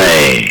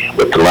Bernay,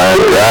 with the line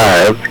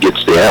drive,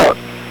 gets the out.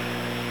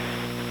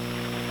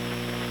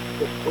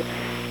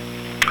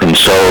 And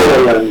so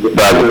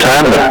by the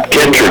time the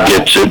catcher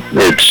gets it,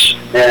 it's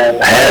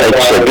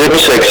a good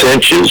 6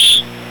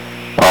 inches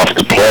off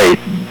the plate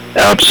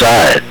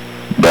outside.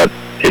 But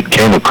it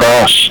came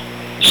across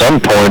some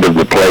point of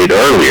the plate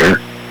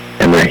earlier,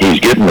 and he's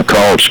getting the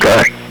called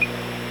strike.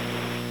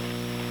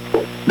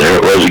 There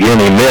it was again.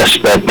 He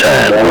missed that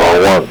time.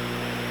 Ball one.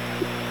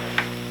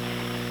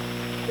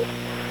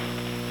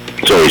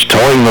 So he's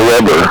towing the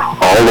rubber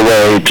all the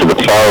way to the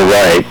far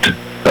right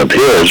of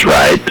his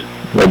right.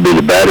 That'd be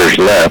the batter's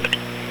left.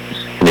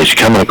 And he's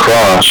coming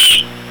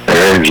across.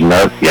 There's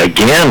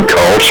again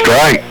called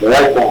strike.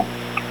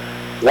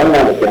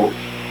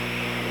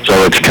 So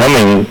it's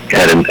coming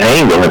at an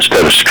angle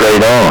instead of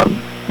straight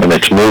on. When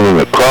it's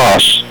moving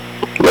across,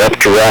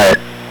 left to right,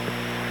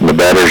 in the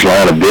batter's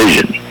line of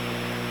vision.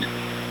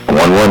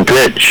 1-1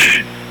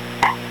 pitch.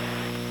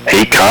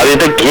 He caught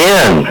it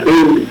again.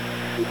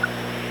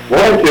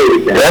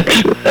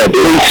 That's at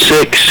least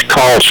 6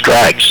 call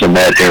strikes in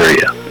that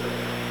area.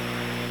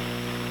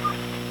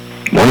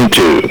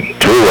 1-2,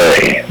 2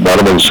 away,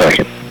 bottom of the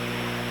second.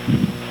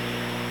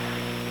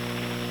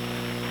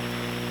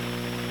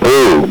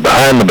 Ooh,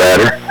 behind the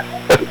batter.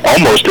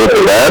 Almost hit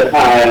the bat.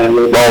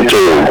 Ball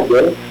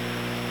 2.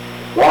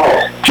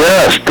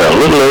 Just a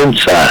little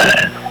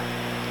inside.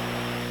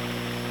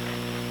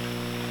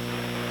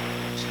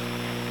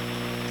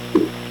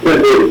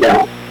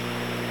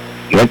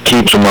 That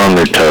keeps them on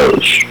their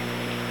toes.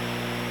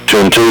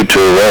 2-2, 2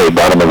 away,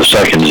 bottom of the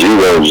second,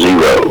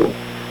 0-0.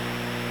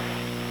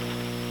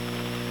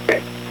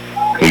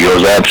 He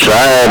goes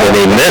outside and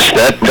he missed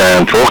that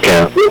time, full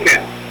count.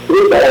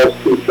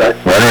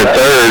 Runner at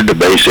third, the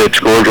base hit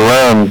scores a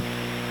run.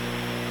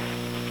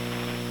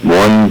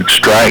 1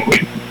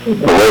 strike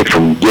away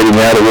from getting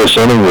out of this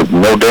inning with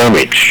no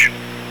damage.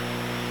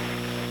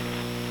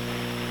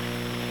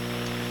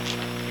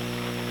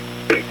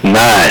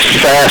 Nice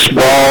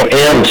fastball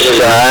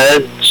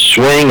inside,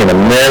 swing and a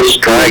miss,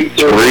 strike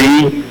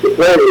 3.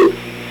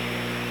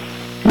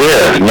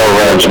 Yeah, no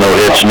runs, no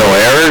hits, no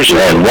errors,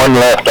 and 1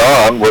 left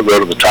on. We'll go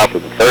to the top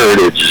of the third.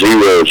 It's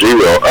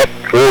 0-0 up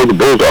for the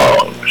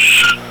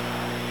Bulldogs.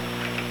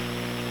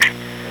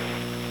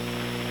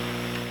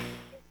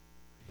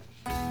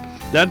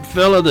 That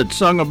fella that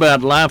sung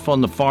about life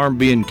on the farm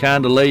being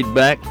kind of laid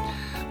back,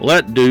 well,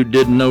 that dude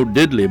didn't know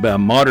diddly about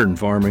modern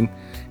farming.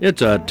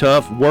 It's a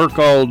tough work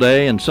all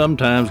day and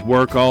sometimes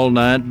work all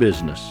night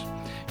business.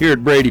 Here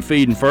at Brady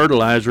Feed and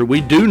Fertilizer,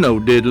 we do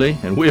know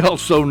diddly and we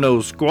also know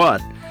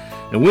squat.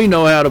 And we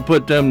know how to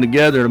put them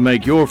together to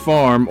make your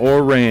farm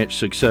or ranch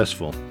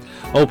successful.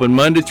 Open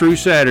Monday through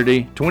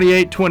Saturday,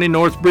 2820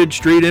 North Bridge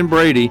Street in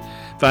Brady.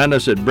 Find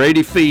us at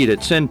Brady Feed at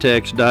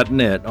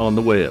Syntex.net on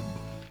the web.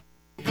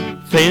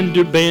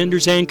 Fender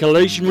benders and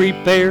collision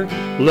repair,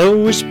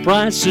 lowest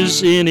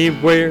prices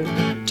anywhere.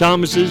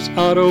 Thomas's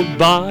Auto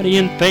Body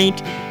and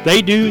Paint,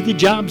 they do the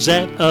jobs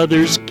that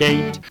others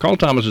can't. Call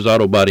Thomas's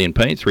Auto Body and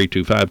Paint,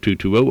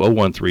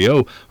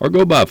 325-220-0130, or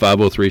go by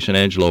 503 San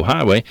Angelo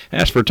Highway.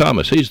 Ask for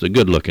Thomas. He's the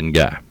good-looking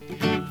guy.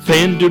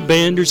 Fender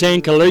benders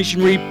and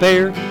collision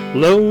repair,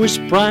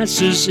 lowest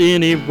prices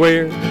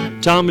anywhere.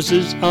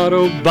 Thomas's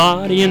Auto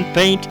Body and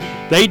Paint,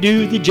 they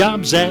do the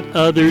jobs that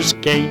others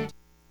can't.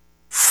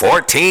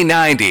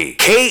 1490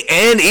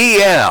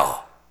 KNEL.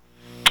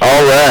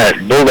 All right,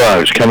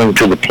 Bulldogs coming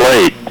to the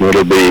plate.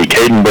 It'll be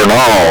Caden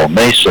Bernal,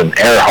 Mason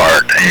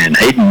Earhart, and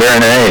Hayden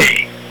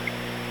Bernay.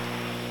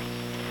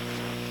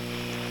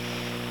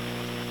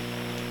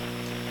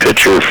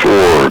 Pitcher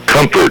for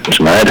Comfort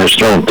tonight has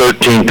thrown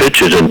 13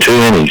 pitches in 2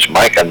 innings.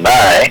 Micah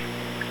Nye.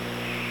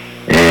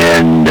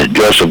 And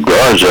Joseph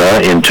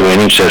Garza in 2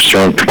 innings has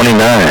thrown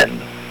 29.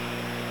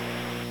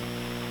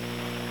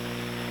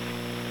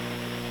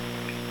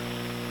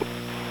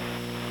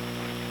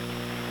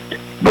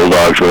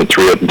 Bulldogs went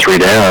 3 up and 3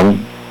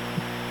 down.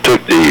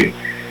 Took the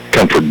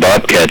Comfort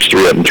Bobcats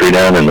 3 up and 3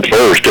 down in the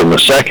first. In the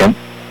second,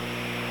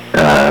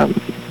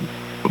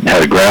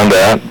 had a ground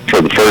out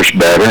for the first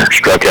batter,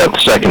 struck out the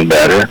second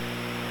batter.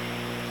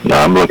 No,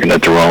 I'm looking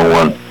at the wrong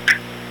one.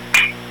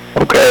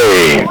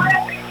 Okay,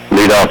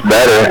 leadoff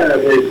batter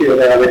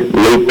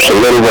loops a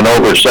little one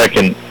over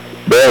second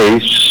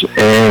base,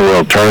 and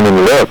will turn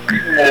and look.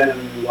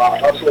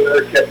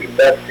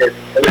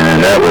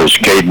 And that was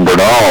Caden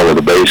Bernal with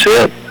a base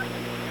hit.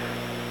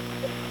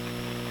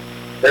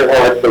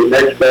 Earhart for the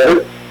next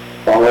batter,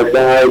 followed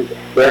by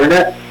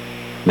Bernadette.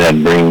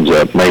 That brings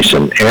up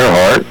Mason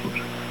Earhart,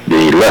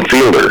 the left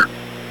fielder.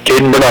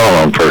 Caden Bernal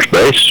on first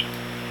base.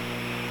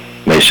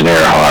 Mason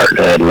Earhart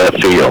at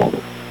left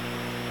field.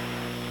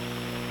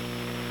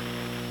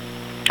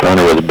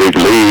 Runner with a big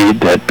lead.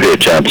 That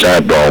pitch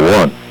outside, ball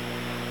 1.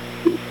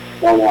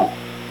 1-1.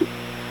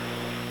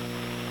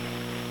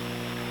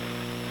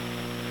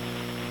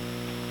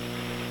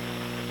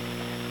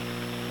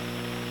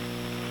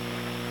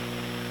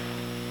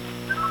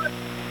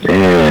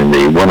 And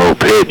the 1-0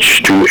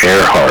 pitch to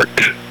Earhart.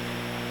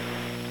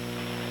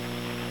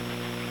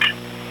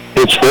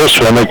 It's this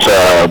one. It's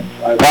a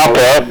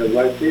pop-up.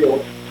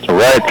 It's a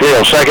right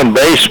field. Second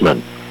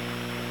baseman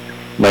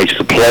makes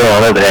the play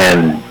on it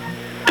and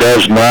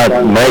does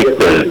not make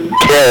the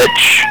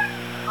catch.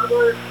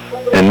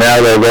 And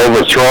now they've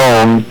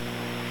overthrown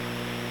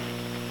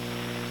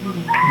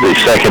the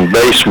second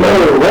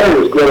baseman.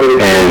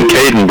 And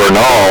Caden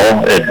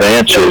Bernal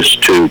advances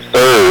to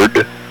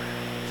third.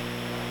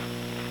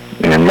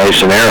 And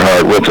Mason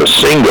Earhart with a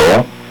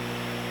single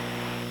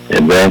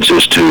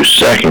advances to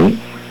second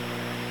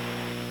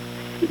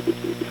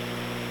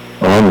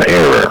on the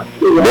error.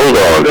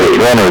 Bulldogs with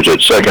runners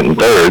at second and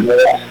third.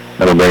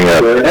 That'll bring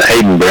up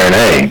Hayden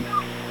Bernay.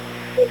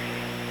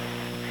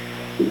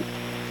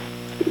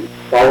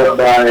 Followed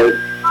by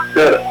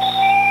Phillips.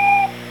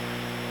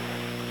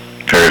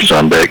 Ferris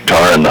on deck,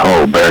 Tar in the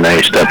hole.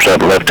 Bernay steps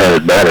up,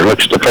 left-handed batter.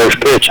 Looks at the first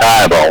pitch,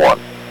 high, ball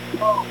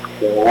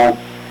 1.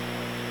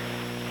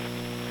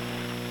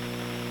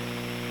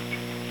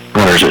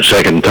 Runners at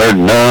second and third,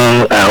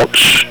 no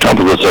outs. Top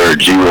of the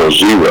third,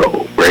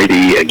 0-0.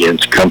 Brady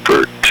against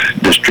Comfort.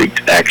 District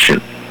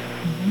action.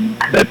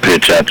 That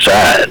pitch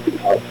outside.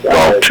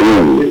 Ball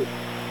 2.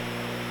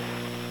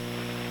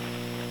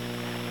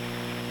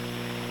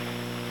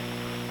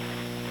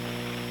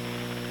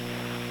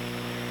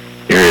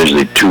 Here is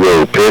the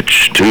 2-0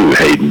 pitch to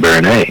Hayden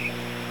Bernay.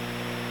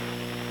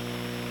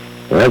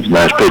 Well, that's a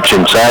nice pitch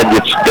inside.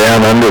 Gets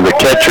down under the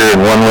catcher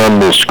and 1 run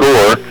to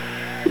score.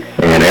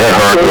 And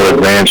Earhart will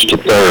advance to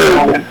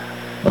third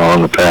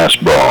on the pass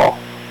ball.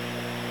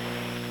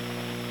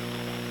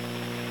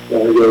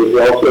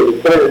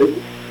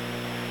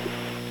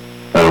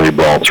 That'll be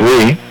ball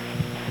 3.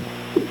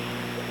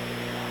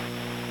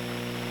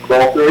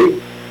 Ball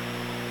 3.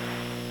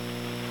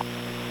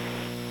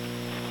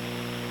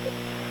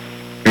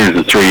 Here's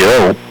the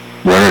 3-0.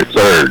 Runner at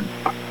third.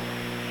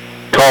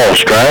 Tall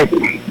strike.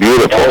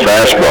 Beautiful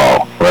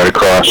fastball right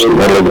across the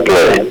middle of the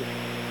plate.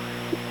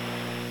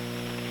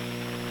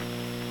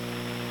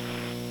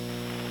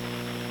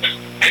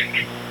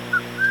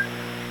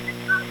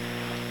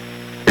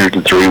 Here's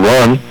the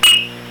 3-1.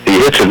 He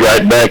hits it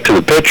right back to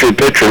the pitcher.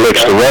 Pitcher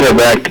looks the runner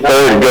back to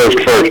third and goes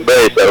to first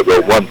base. That'll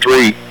go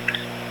 1-3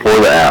 for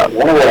the out.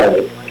 1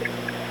 away.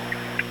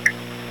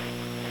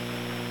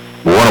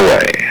 1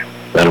 away.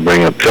 That'll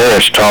bring up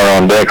Ferris, Tar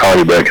on deck,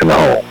 Holly back in the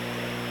hole.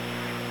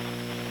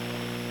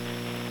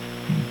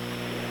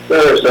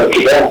 Ferris up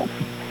to bat.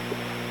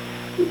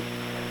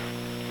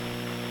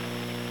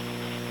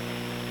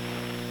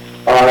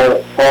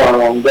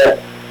 Tar on deck.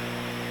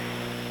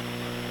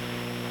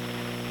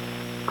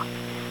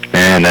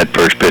 And that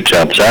first pitch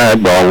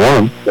outside, ball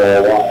 1.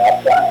 Ball 1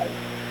 outside.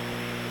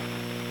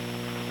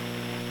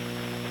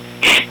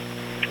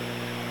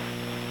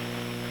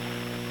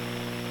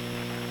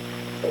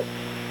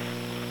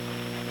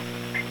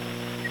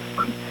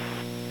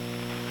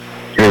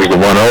 Here's the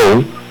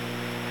 1-0.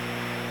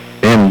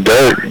 In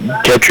third.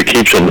 Catcher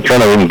keeps in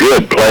front of him.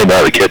 Good play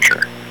by the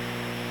catcher.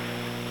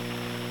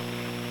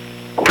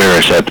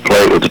 Ferris at the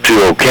plate with the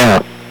 2-0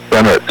 count.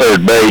 Runner at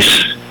third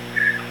base.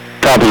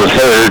 Top of the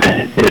third,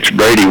 it's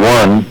Brady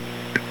 1,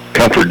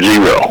 Comfort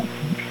 0.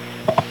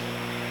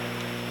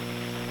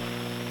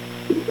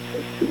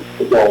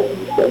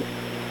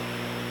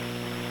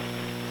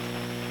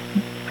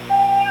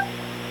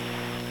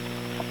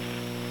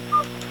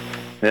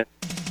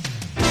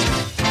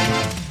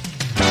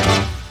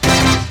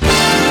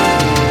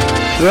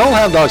 The Old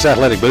Hound Dogs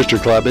Athletic Booster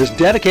Club is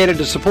dedicated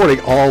to supporting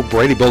all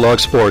Brady Bulldog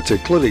sports,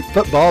 including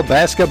football,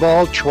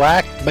 basketball,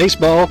 track,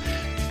 baseball,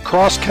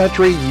 cross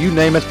country, you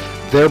name it,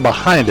 they're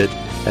behind it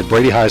at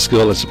Brady High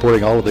School and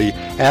supporting all of the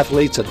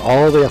athletes and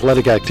all the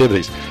athletic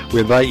activities. We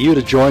invite you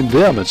to join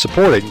them in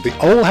supporting the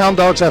Old Hound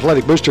Dogs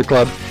Athletic Booster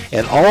Club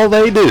and all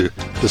they do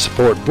to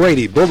support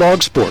Brady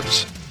Bulldog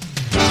sports.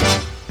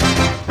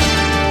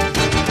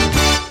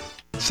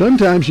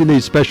 Sometimes you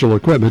need special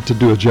equipment to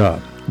do a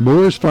job.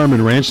 Moore's Farm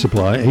and Ranch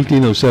Supply,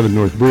 1807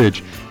 North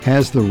Bridge,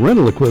 has the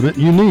rental equipment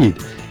you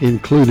need,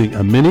 including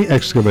a mini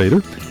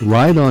excavator,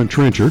 ride-on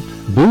trencher,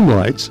 boom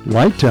lights,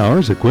 light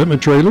towers,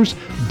 equipment trailers,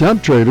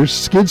 dump trailers,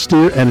 skid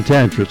steer, and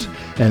attachments.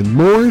 And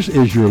Moore's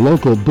is your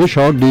local bush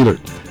hog dealer.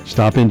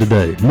 Stop in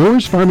today.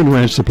 Moore's Farm and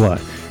Ranch Supply,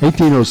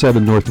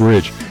 1807 North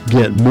Bridge.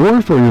 Get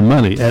more for your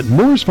money at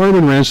Moore's Farm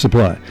and Ranch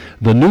Supply,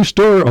 the new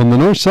store on the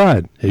north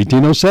side,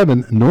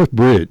 1807 North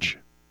Bridge.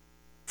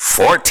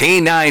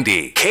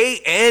 1490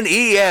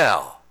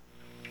 KNEL.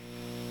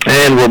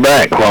 And we're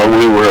back. While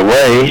we were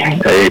away,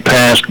 a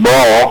passed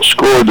ball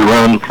scored the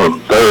run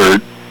from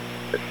third.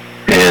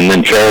 And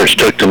then Ferris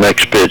took the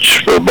next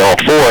pitch for ball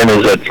 4 and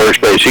is at first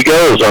base. He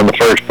goes on the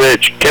first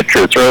pitch.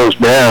 Catcher throws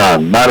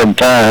down. Not in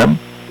time.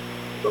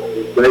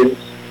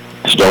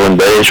 Stolen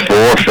base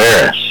for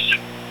Ferris.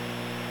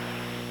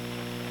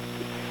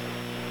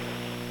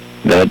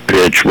 That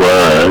pitch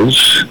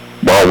was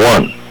ball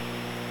 1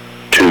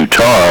 to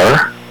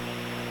Tar.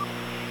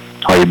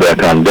 Holly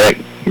back on deck.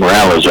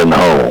 Morales in the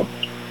hole.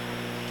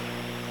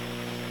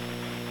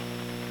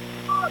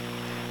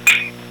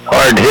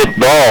 Hard hit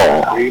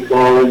ball.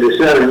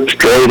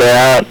 Straight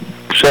out.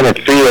 Center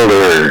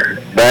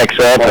fielder backs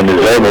up and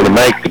is able to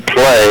make the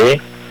play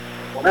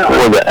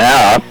for the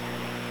out.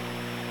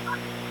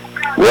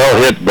 Well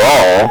hit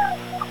ball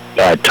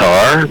by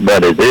Tar,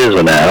 but it is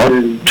an out.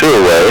 2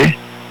 away.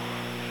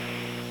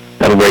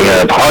 That'll bring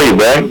up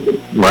Hollybeck.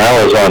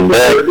 Morales on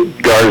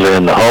deck. Garza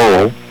in the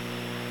hole.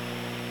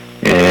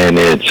 And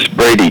it's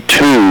Brady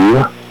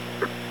 2,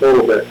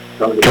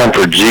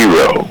 Comfort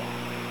 0.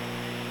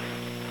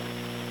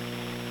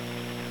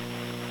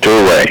 2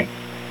 away.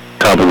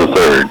 Top of the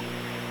third.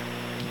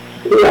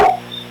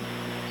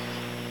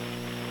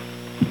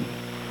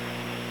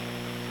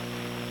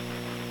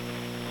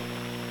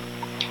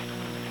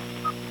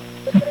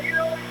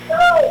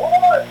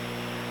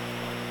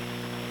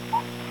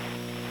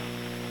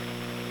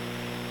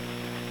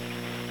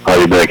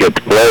 Hollybeck at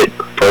the plate.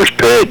 First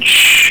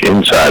pitch,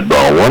 inside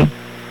ball 1.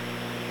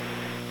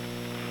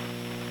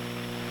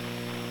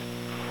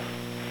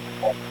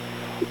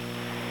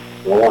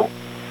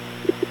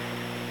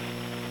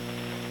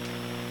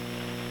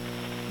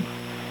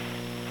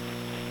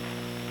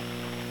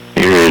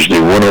 Here is the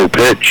 1-0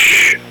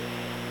 pitch.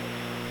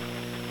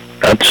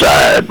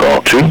 Outside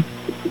ball 2.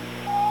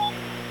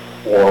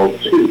 Ball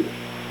 2.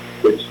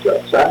 Pitch to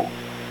outside.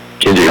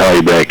 Kenzie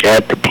Hollybeck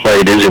at the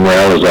plate. Izzy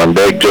Morales on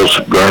deck.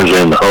 Joseph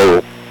Garza in the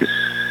hole.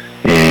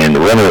 And the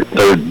runner at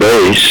third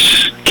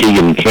base,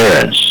 Keegan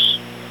Ferris.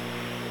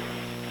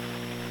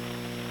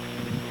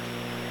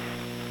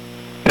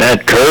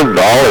 That curve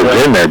ball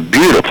is in there.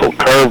 Beautiful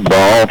curve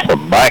ball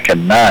from Micah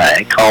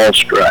Nye. Call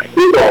strike.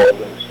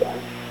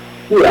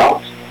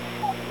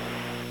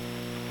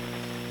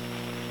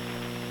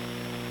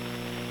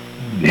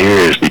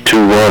 Here's the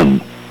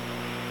 2-1.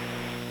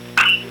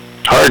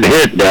 Hard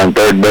hit down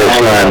third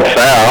baseline,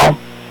 foul.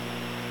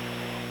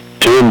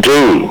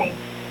 2-2.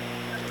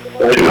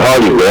 To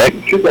Hollybeck.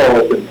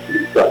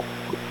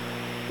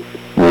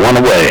 1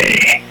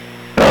 away.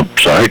 Oh,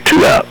 sorry,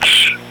 2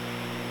 outs.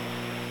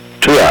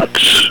 2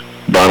 outs.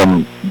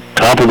 Bottom,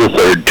 top of the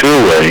third, 2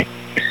 away.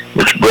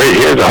 It's Brady.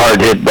 Here's a hard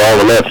hit ball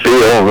to left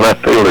field.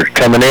 Left fielder's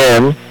coming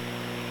in.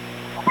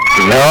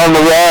 Now on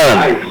the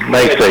run.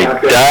 Makes a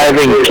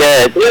diving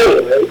catch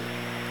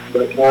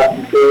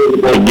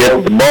to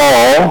get the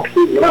ball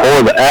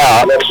for the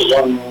out.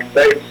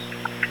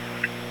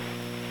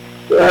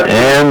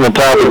 And the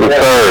top of the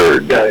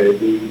third.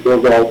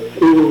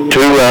 2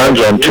 runs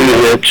on 2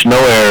 hits, no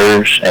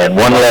errors, and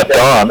 1 left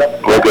on.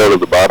 We'll go to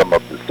the bottom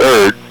of the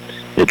third.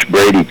 It's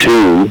Brady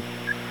 2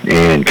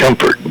 and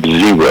Comfort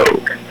 0.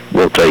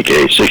 We'll take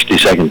a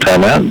 60-second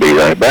timeout and be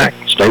right back.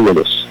 Stay with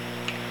us.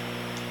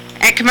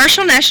 At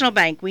Commercial National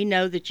Bank, we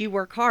know that you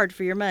work hard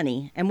for your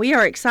money, and we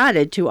are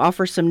excited to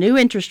offer some new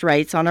interest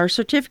rates on our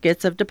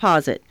certificates of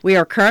deposit. We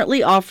are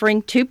currently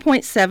offering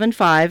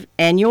 2.75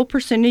 annual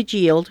percentage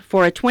yield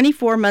for a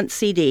 24-month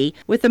CD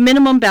with a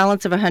minimum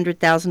balance of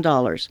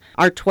 $100,000.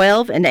 Our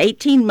 12 and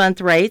 18-month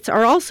rates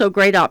are also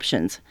great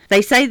options.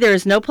 They say there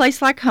is no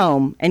place like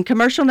home, and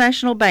Commercial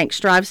National Bank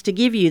strives to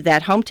give you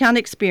that hometown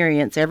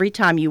experience every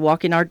time you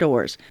walk in our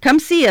doors. Come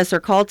see us or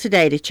call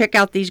today to check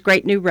out these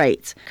great new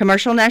rates.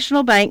 Commercial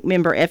National Bank,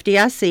 member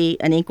FDIC,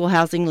 an equal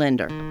housing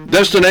lender.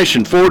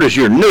 Destination Ford is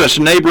your newest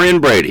neighbor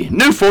in Brady.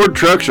 New Ford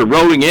trucks are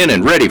rolling in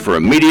and ready for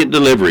immediate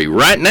delivery.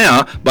 Right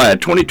now, buy a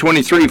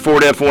 2023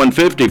 Ford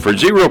F-150 for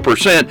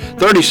 0%,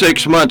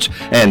 36 months,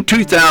 and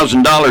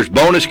 $2,000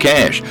 bonus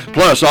cash.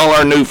 Plus, all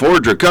our new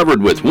Fords are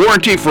covered with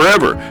warranty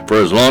forever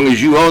for as long as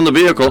you own the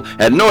vehicle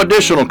at no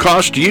additional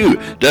cost to you.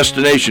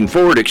 Destination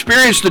Ford.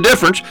 Experience the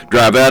difference.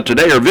 Drive out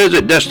today or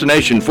visit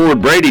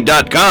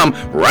DestinationFordBrady.com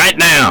right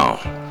now.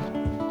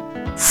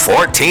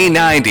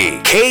 1490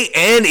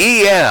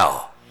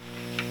 KNEL.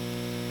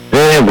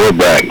 And we're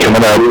back.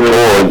 Coming up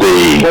for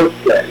the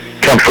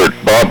Comfort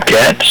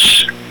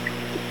Bobcats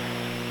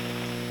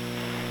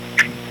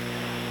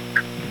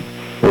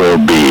will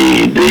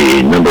be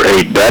the number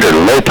 8 batter,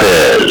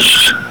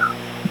 Lopez,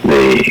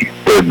 the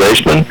third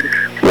baseman,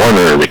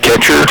 Warner, the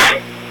catcher,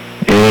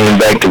 and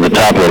back to the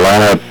top of the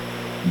lineup,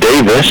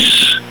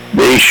 Davis,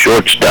 the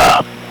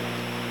shortstop.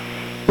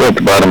 We're at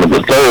the bottom of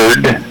the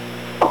third.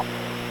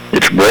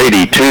 It's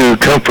Brady 2,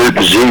 Comfort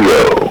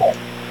 0.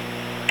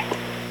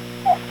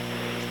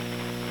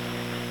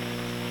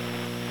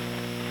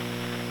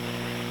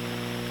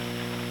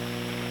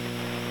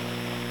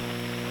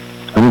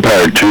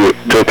 Umpire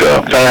took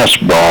a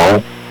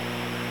fastball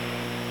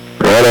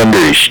right under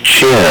his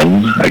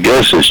chin. I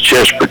guess his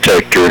chest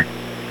protector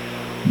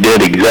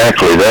did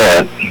exactly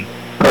that,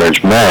 or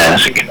his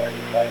mask.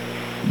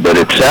 But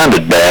it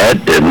sounded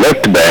bad. It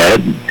looked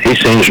bad. He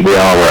seems to be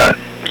all right.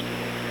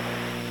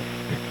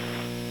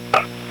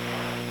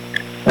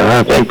 And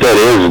I think that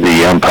is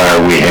the umpire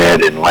we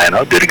had in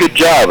Llano. Did a good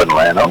job in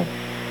Llano.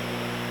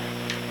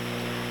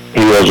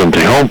 He wasn't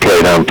the home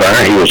plate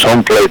umpire. He was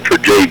home plate for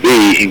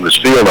JV. He was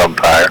field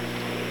umpire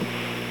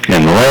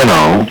in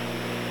Llano,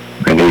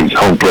 and he's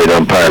home plate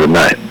umpire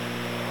tonight.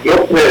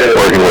 Working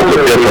with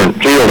a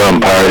different field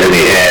umpire than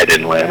he had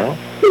in Llano.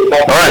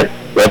 All right,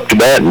 up to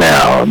bat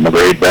now. Number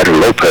 8 batter,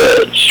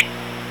 Lopez.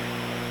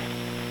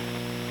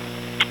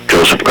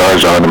 Joseph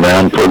Garza on the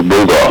mound for the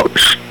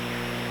Bulldogs.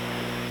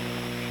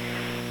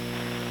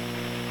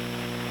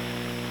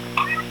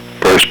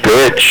 First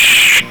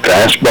pitch,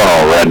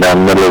 fastball right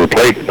down the middle of the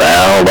plate,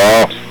 fouled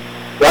off.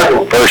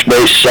 First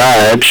base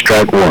side,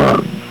 strike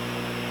one.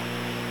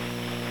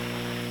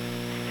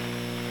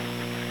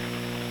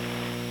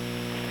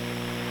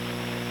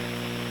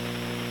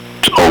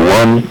 It's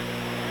 0-1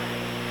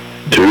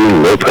 to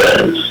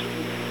Lopez.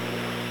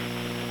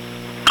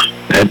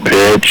 That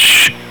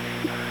pitch,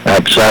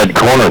 outside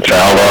corner,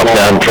 fouled off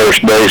down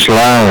first base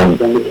line.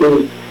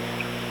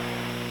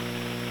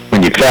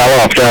 When you foul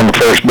off down the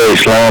first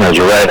base line as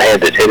a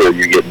right-handed hitter,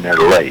 you're getting there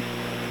late.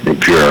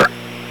 If you're,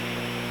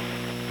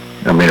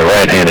 a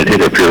right-handed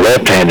hitter, if you're a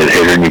left-handed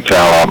hitter and you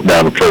foul off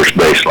down the first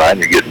base line,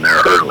 you're getting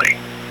there early.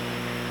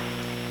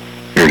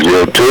 Here's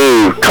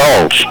 0-2,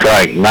 called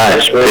strike,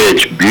 nice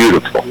pitch,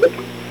 beautiful.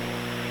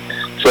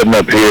 Sitting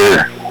up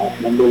here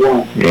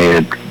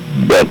and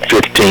about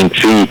 15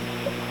 feet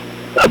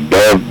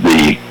above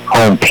the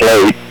home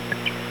plate,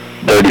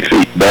 30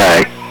 feet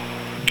back.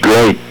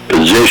 Great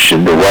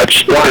position to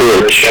watch the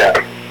pitch,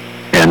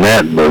 and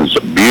that was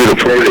a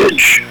beautiful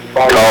pitch.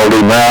 Called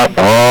him out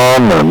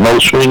on the no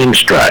swinging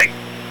strike.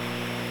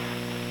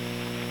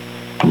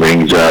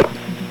 Brings up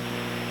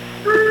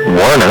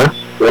Warner.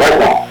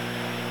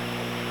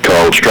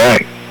 Called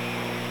strike.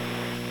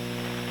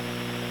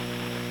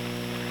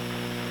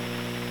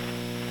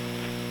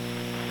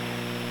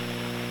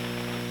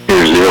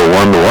 Here's the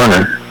 0-1 to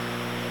Warner.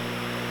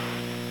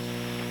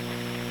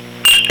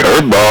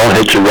 Curveball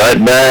hits it right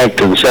back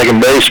to the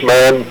second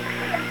baseman.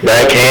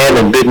 Backhand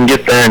and didn't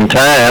get there in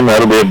time.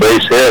 That'll be a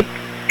base hit.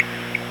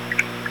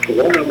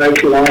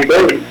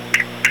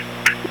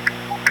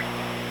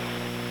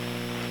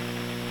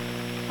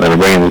 That'll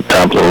bring the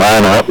top of the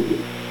lineup.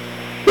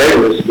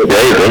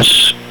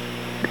 Davis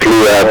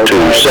flew out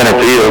to center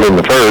field in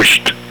the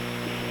first.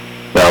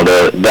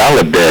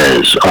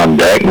 Valadez on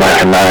deck,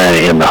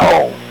 McIntyre in the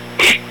hole.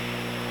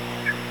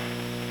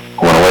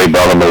 One away,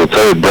 bottom of the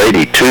third.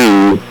 Brady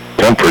 2,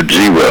 Comfort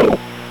 0.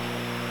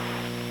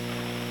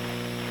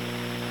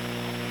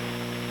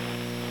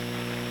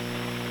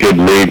 Good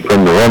lead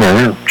from the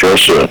runner.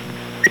 Joseph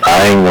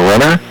eyeing the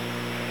runner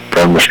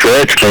from the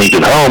stretch, brings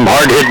it home.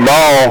 Hard hit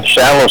ball,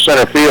 shallow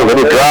center field.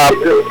 It'll drop.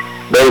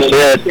 Base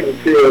hit.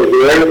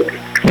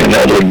 And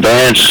that'll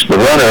advance the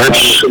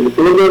runners.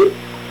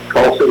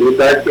 Calls it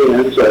back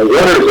in. So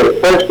runners are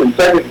first and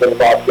second for the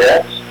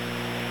Bobcats.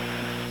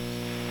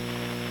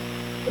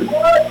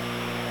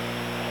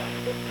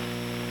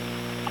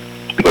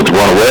 With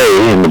one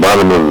away in the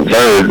bottom of the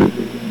third,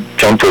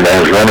 Comfort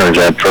has runners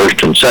at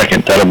first and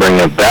second. That'll bring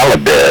up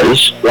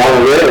Valadez.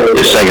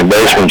 His second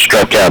baseman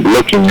struck out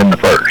looking in the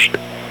first.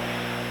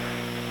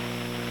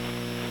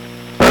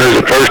 Runners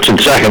at first and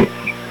second.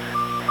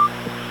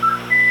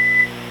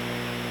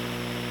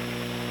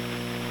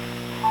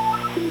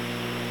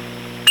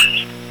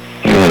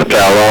 And a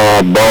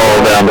foul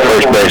ball down down the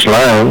first base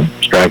line,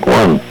 strike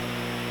one.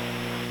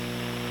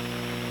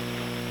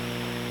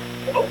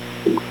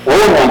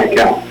 4-1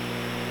 count.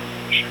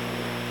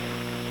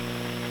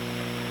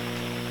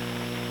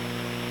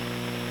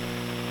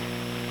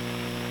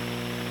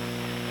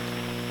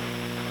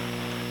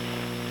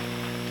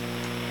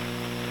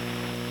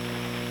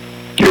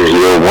 Here's the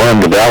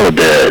 0-1 to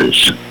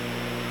Valadez.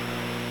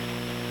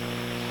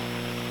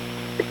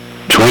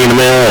 Swing and a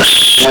miss.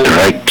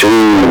 Strike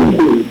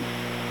two.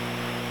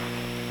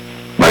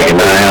 Making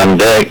an eye on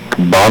deck.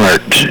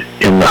 Bonnert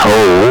in the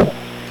hole.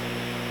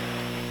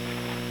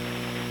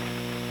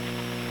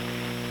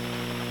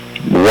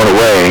 One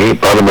away.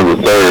 Bottom of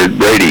the third.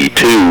 Brady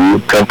 2.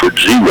 Comfort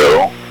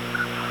 0.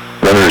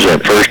 Runners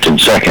at first and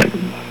second.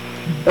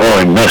 Oh,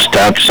 he missed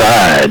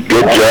outside.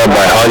 Good job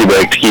by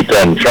Hollybeck to keep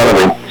that in front of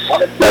him.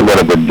 That would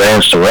have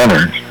advanced the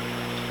runners.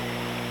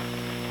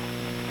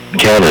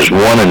 Count is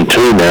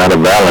 1-2 now to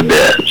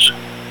Valadez.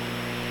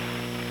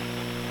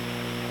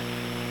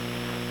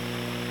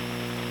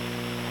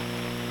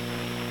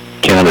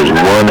 Count is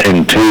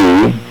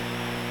 1-2.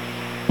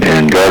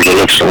 And Garza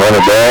looks the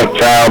runner back.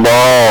 Foul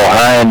ball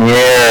high in the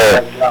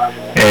air.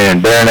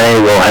 And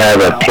Bernay will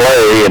have a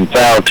play in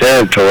foul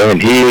territory,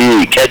 and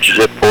he catches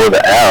it for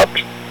the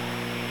out.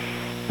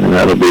 And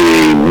that'll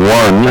be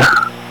 1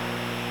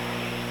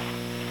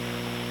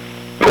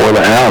 for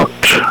the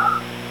out.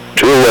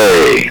 2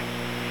 away.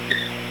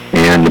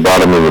 And the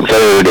bottom of the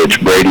third, it's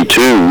Brady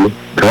 2,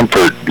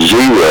 Comfort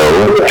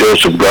 0.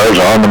 Joseph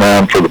Garza on the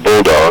mound for the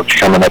Bulldogs,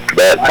 coming up to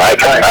bat,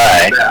 Mike and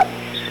I.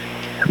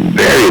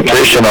 Very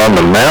efficient on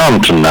the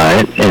mound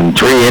tonight. In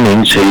 3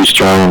 innings, he's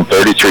thrown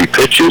 33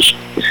 pitches.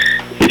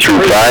 He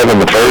threw 5 in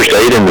the first,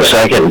 8 in the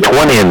second, and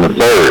 20 in the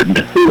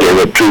third. Gave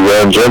up 2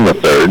 runs in the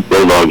third.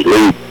 Bulldogs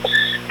lead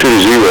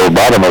 2-0,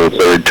 bottom of the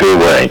third, 2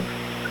 away.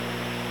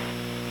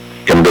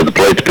 Coming to the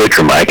plate, the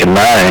pitcher, Mike and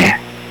I.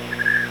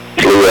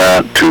 Flew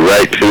out to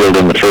right field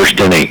in the first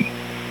inning.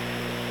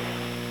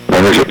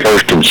 Runners at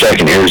first and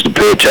second. Here's the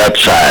pitch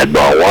outside.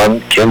 Ball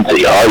 1,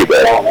 Kinsey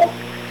Hollybeck.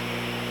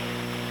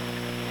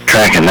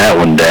 Tracking that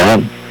one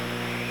down.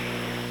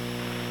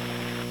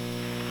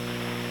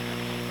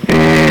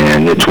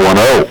 And it's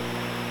 1-0.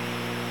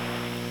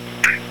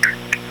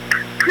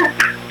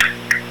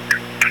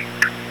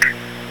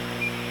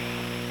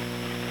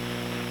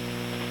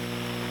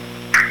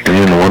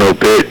 And the 1-0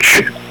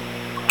 pitch.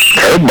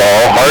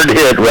 Curveball, hard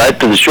hit right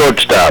to the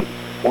shortstop.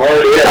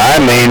 I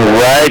mean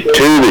right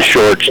to the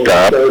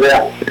shortstop.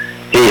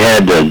 He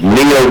had to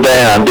kneel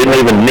down, didn't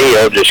even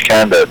kneel, just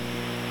kind of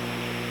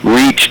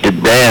reached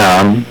it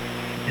down,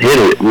 hit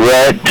it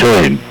right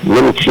to him.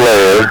 Little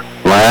flare,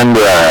 line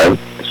drive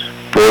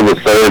for the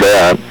third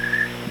out.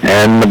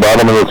 And the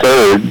bottom of the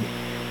third,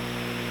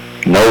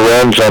 no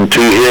runs on 2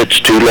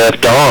 hits, 2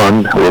 left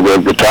on. We'll go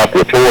to the top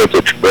of the fourth.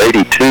 It's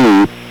Brady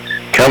 2,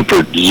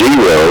 Comfort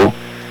 0.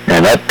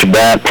 And up to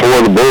bat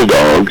for the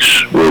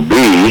Bulldogs will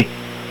be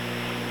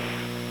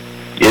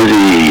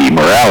Izzy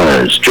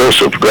Morales,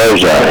 Joseph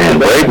Garza, and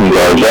Braden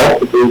Garza.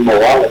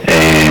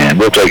 And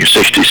we'll take a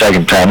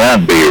 60-second timeout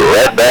and be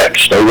right back.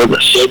 Stay with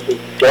us.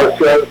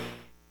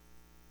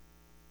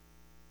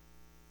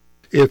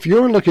 If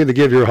you're looking to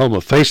give your home a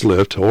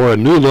facelift or a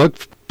new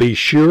look, be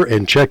sure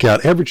and check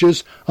out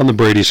Everages on the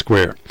Brady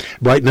Square.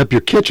 Brighten up your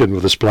kitchen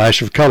with a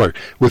splash of color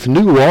with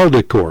new wall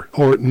decor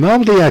or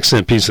novelty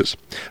accent pieces.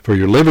 For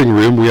your living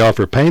room, we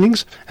offer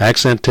paintings,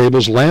 accent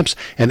tables, lamps,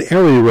 and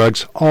area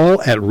rugs,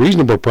 all at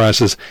reasonable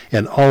prices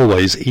and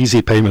always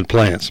easy payment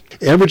plans.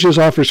 Everages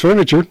offers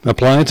furniture,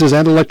 appliances,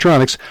 and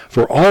electronics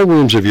for all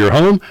rooms of your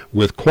home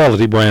with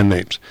quality brand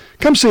names.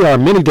 Come see our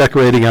many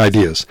decorating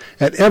ideas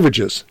at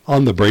Everages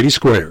on the Brady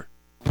Square.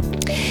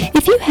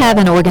 If you have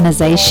an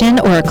organization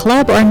or a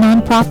club or a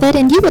nonprofit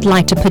and you would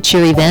like to put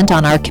your event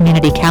on our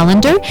community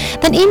calendar,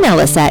 then email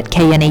us at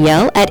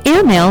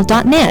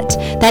knel@airmail.net.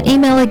 That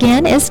email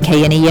again is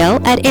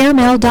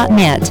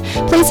knel@airmail.net.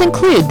 Please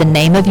include the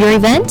name of your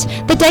event,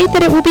 the date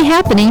that it will be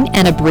happening,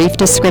 and a brief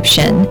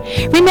description.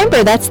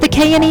 Remember, that's the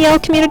KNEL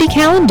community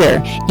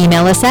calendar.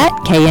 Email us at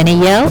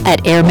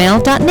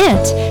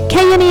knel@airmail.net.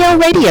 KNEL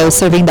Radio,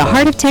 serving the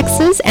heart of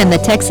Texas and the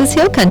Texas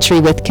Hill Country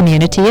with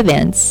community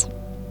events.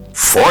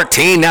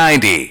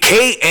 1490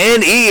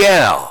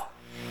 KNEL.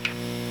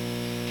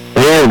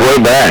 And we're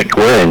back.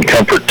 We're in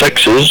Comfort,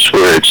 Texas,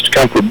 where it's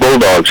Comfort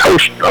Bulldogs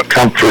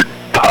Comfort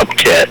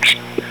Bobcats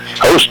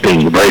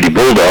hosting the Brady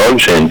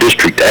Bulldogs in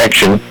district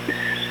action.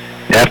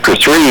 After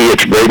 3,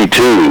 it's Brady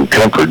 2,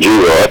 Comfort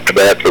 0, up to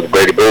bat for the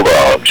Brady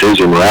Bulldogs.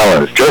 Izzy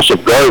Morales,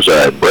 Joseph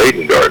Garza, and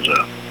Braden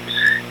Garza.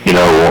 You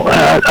know,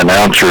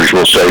 announcers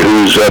will say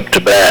who's up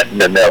to bat,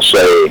 and then they'll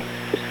say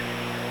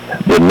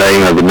the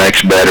name of the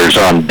next batter's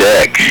on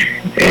deck,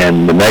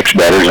 and the next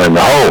batter's in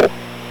the hole.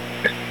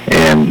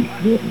 And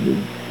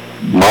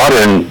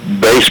modern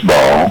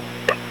baseball,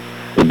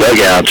 the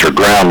dugouts are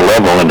ground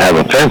level and have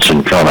a fence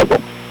in front of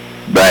them.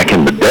 Back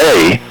in the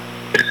day,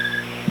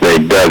 they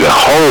dug a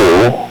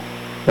hole,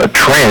 a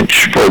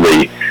trench for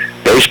the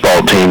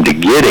baseball team to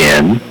get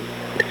in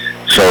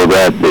so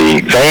that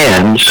the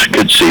fans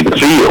could see the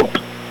field.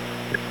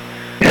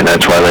 And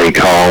that's why they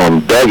call them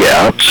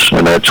dugouts,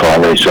 and that's why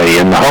they say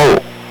in the hole.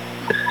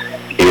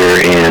 Here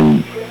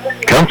in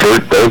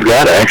Comfort, they've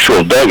got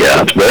actual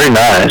dugouts, very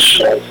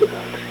nice,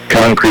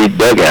 concrete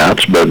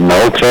dugouts, but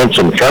no fence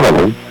in front of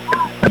them.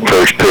 At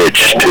first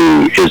pitch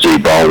to Izzy,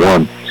 ball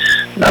one.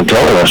 I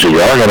told him, I said,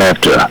 y'all are going to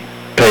have to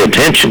pay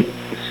attention.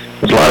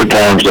 Because a lot of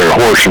times they're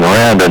horsing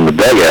around in the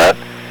dugout,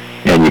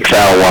 and you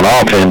foul one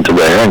off into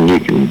there, and you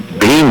can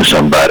beam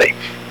somebody.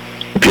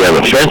 If you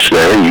have a fence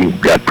there,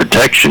 you've got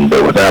protection,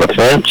 but without a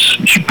fence,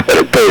 you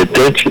better pay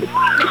attention.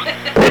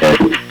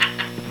 And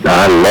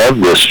I love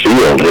this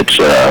field. It's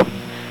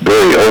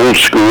very old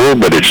school,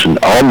 but it's an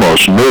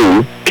almost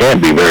new.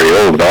 Can't be very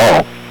old at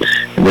all.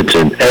 And it's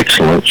in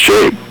excellent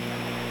shape.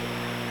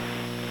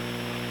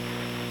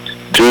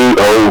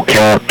 2-0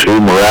 count to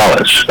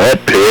Morales.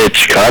 That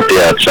pitch caught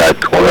the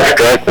outside corner,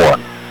 strike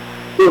one.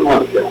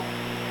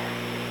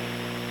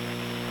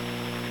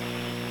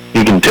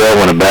 You can tell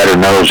when a batter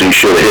knows he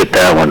should have hit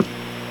that one.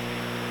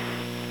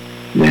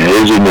 Yeah,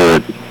 Izzy knew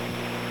it.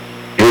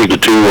 Here's the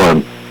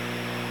 2-1.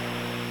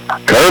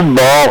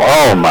 Curveball,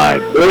 oh my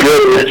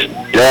goodness.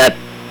 That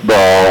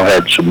ball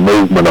had some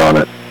movement on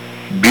it.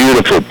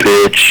 Beautiful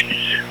pitch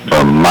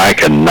from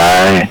Micah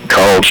Nye.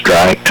 Called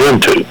strike,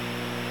 2-2.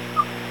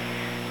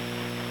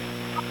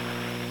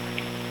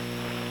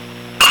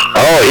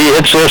 Oh, he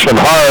hits this one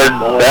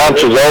hard.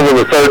 Bounces over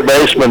the third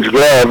baseman's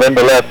glove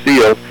into left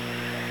field.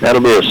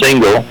 That'll be a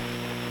single.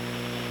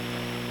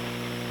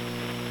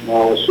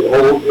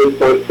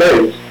 First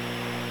base.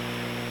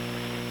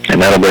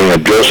 And that'll bring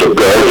up Joseph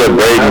Garza,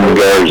 Braden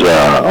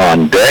Garza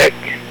on deck,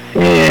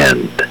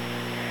 and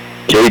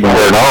Caden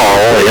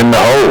Bernal in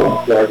the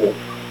hole.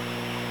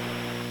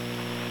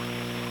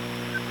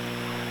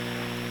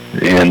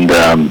 And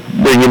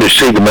when you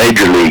see the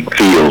major league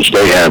fields,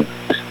 they have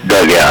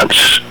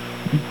dugouts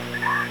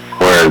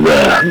where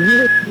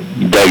the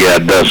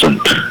dugout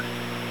doesn't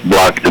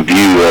block the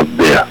view of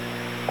the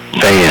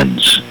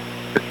fans.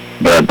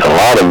 But a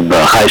lot of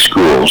high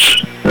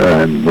schools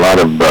and a lot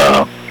of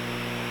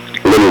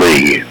Little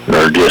League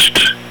are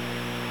just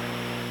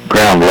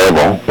ground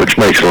level, which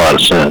makes a lot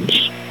of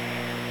sense.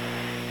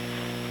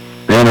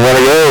 And when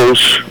it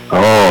goes,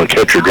 oh, the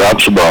catcher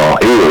drops the ball.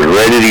 He was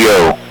ready to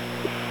go.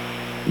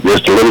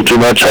 Just a little too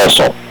much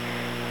hustle.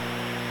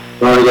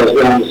 Runner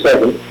goes down to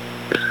second.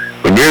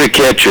 When you're the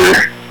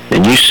catcher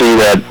and you see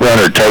that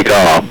runner take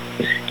off,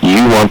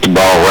 you want the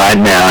ball right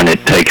now, and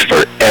it takes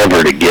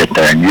forever to get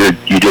there. And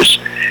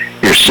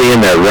you're seeing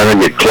that runner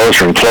get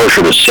closer and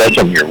closer to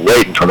second. You're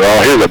waiting for the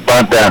ball. Here's a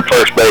bunt down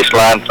first base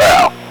line,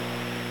 foul.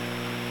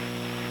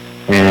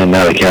 And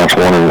now the count's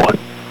 1-1.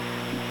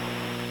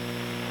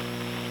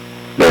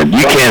 But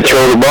you can't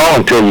throw the ball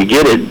until you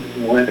get it.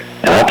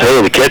 And I'll tell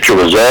you, the catcher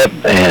was up,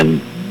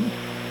 and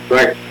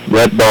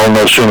that ball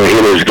no sooner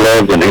hit his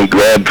glove than he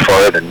grabbed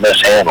for it and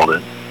mishandled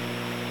it.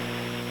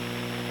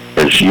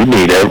 Because you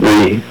need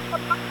every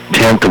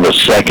tenth of a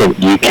second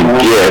you can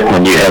get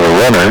when you have a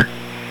runner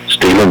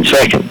stealing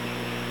second.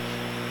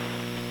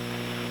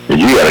 And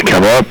you got to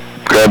come up,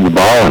 grab the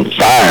ball, and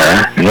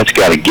fire, and it's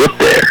got to get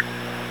there.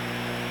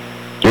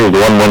 Here's the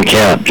 1-1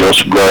 count.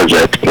 Joseph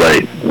Garza at the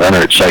plate. Runner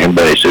at second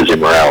base, Izzy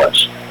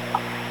Morales.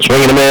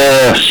 Swing and a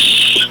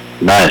miss.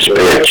 Nice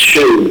pitch.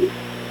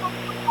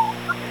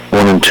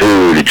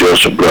 1-2 to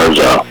Joseph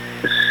Garza.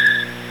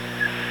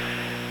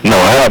 No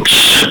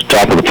outs.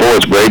 Top of the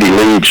fourth, Brady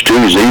leads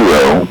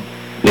 2-0.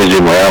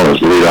 Izzy Morales,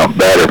 the leadoff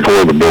batter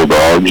for the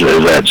Bulldogs,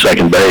 is at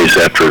second base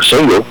after a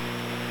single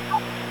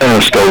and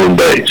a stolen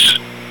base.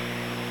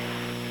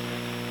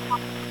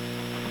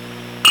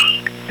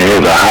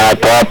 Here's a high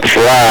pop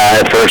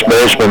fly. First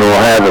baseman will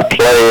have a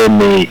play in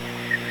the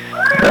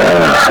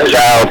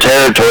foul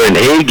territory, and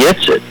he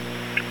gets it.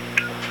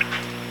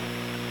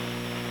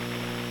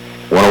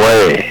 One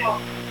away.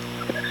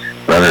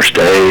 Runner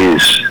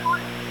stays.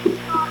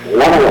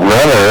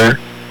 Runner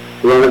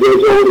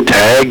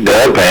tagged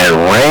up and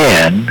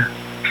ran.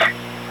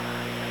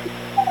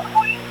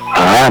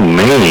 I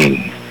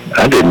mean,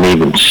 I didn't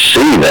even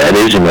see that.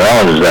 Izzy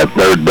Morales is at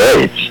third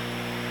base.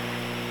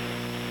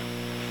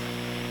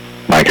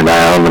 Mike and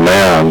I on the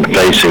mound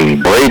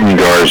facing Braden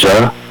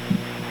Garza.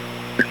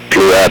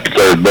 Flew out to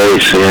third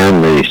base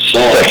in the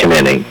second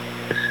inning.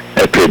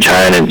 That pitch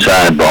high and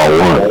inside, ball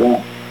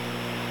one.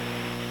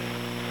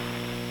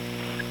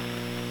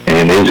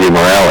 And Izzy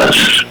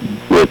Morales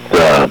with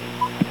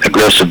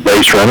aggressive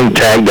base running,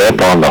 tagged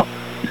up on the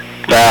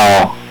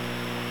foul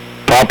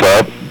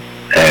pop-up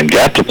and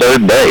got to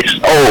third base.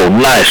 Oh,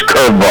 nice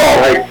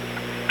curveball.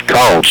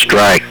 Called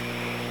strike.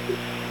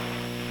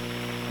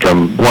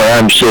 From where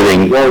I'm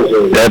sitting,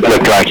 that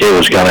looked like it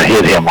was going to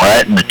hit him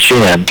right in the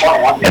chin,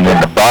 and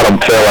then the bottom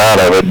fell out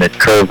of it, and it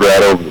curved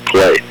right over the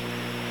plate.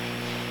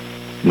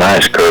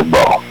 Nice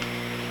curveball.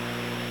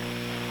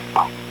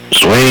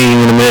 Swing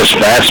and a miss,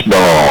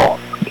 fastball.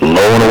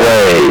 Low and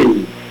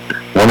away.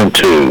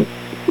 1-2.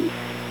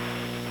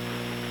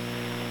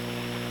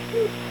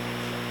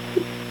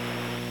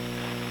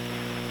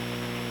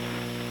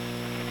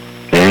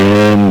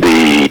 And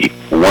the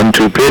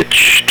 1-2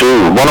 pitch to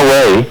 1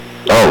 away.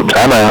 Oh,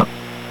 timeout.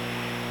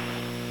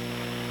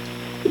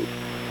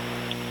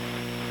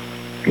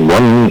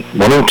 One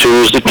and two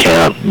is the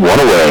count. One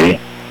away.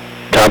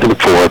 Top of the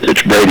fourth.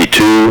 It's Brady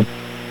 2,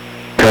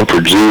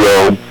 Comfort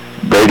 0.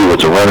 Brady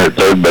with a runner at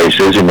third base.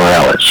 Izzy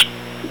Morales.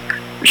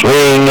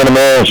 Swing and a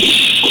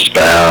miss.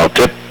 Foul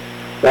tip.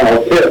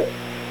 Foul tip.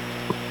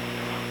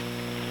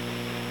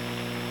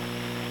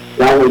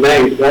 Now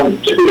remains 1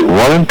 and 2.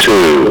 1 and 2.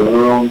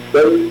 We're on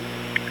third.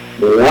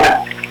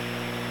 Relax.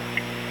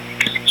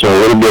 So a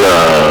little bit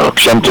of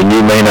something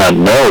you may not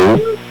know.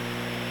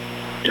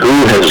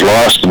 Who has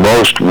lost the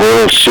most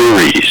World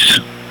Series?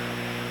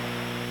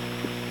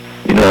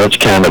 You know, it's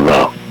kind of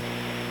a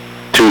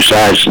two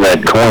sides to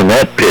that coin.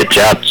 That pitch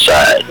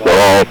outside.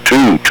 Ball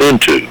 2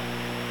 and 2.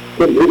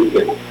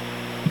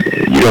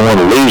 You don't want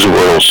to lose a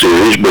World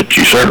Series, but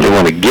you certainly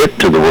want to get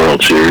to the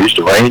World Series.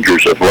 The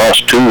Rangers have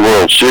lost 2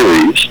 World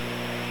Series.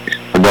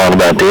 They've gone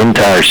about the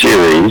entire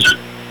series.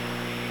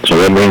 So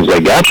that means they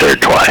got there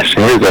twice.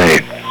 Here's a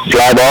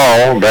fly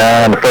ball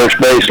down the first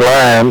base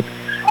line.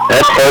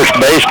 That first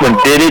baseman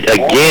did it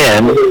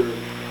again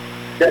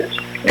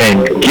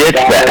and gets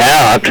the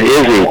out.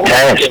 Izzy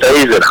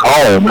stays at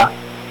home.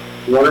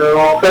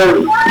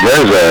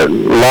 There's a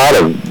lot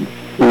of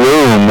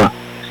room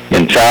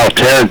in foul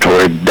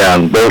territory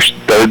down both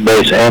third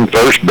base and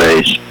first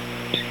base.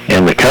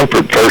 And the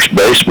Comfort first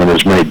baseman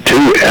has made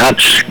 2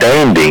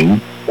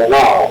 outstanding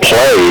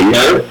plays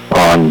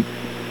on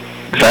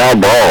foul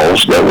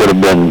balls that would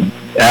have been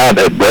out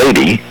at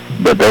Brady,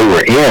 but they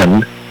were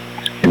in,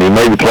 and he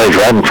made the plays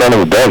right in front of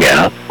the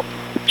dugout.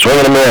 Swing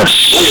and a miss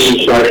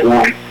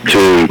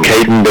to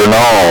Caden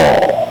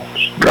Bernal.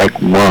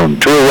 Strike 1,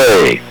 2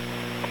 away.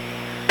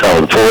 Top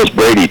of the fourth,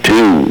 Brady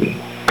 2,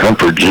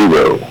 Comfort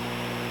 0.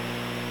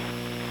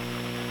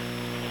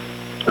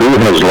 Who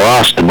has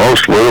lost the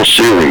most World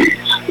Series?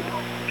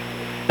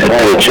 That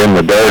pitch in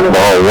the dirt,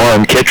 ball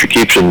 1. Catcher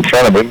keeps it in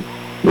front of him.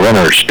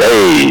 Runner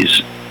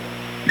stays.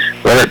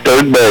 Runner at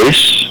third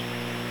base.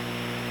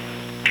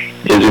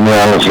 Izzy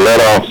Morales led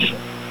off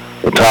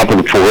the top of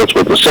the fourth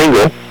with a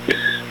single.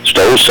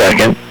 Stole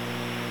second.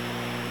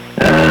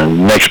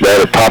 And next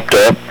batter popped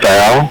up,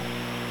 foul.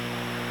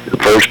 The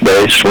first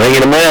base, swing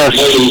and a miss.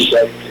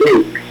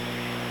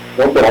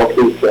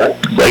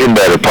 Second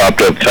batter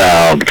popped up,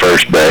 foul to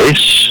first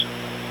base.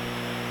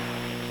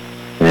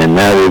 And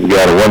now we've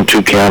got a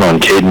 1-2 count on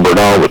Caden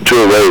Bernal with 2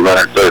 away,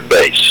 runner at third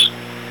base.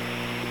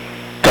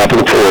 Top of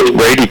the fourth,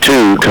 Brady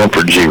 2,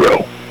 Comfort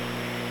 0.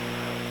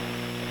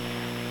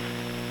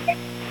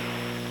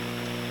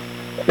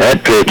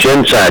 That pitch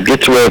inside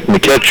gets away from the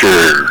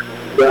catcher.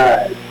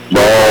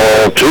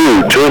 Ball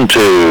 2, 2 and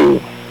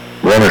 2.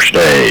 Runner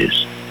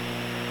stays.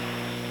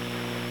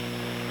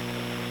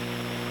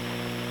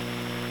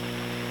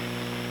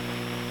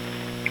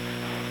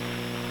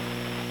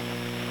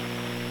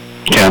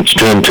 Counts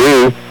 2 and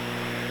 2.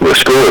 The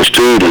score is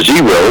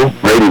 2-0.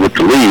 Brady with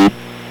the lead.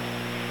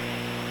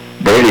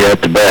 Brady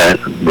at the bat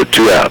with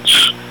 2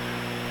 outs.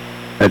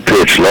 That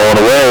pitch low and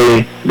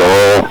away.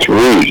 Ball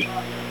 3.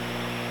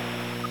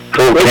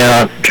 Full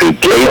count to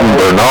Caden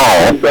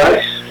Bernal,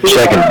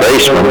 second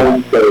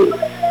baseman.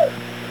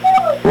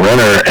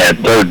 Runner at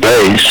third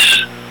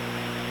base.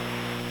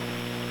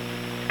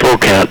 Full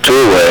count 2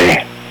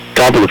 away.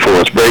 Top of the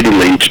fourth, Brady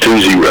leads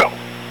 2-0.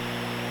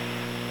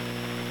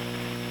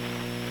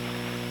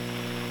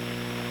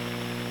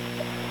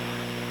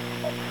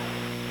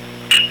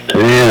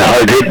 And a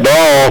hard hit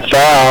ball,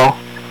 foul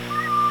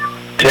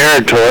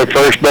territory.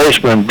 First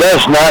baseman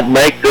does not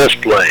make this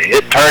play.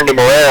 It turned him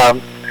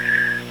around.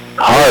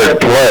 Hard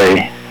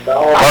play.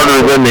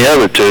 Harder than the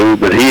other 2,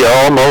 but he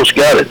almost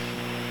got it.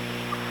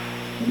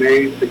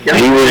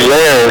 He was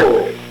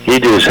there. He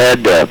just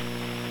had to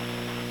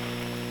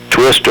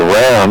twist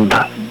around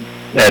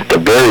at the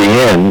very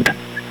end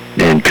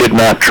and could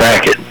not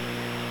track it.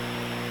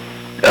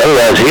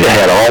 Otherwise, he'd have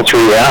had all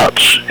 3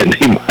 outs, and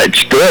he might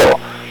still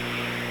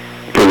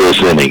for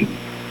this inning.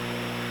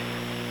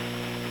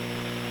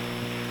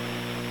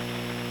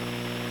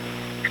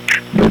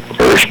 The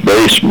first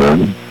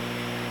baseman,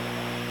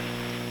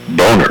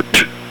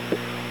 Bonert.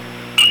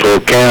 Full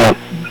count.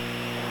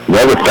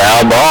 Another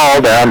foul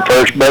ball down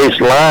first base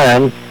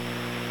line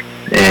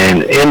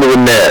and into the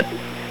net.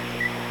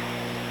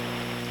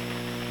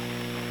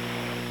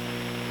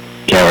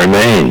 Count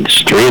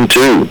remains 3 and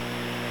 2.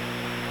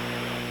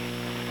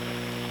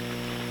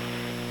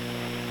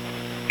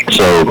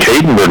 So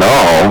Caden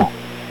Bernal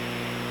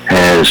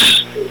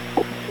has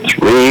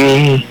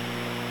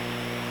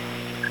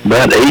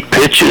about 8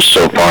 pitches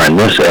so far in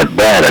this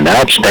at-bat. An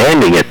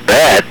outstanding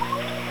at-bat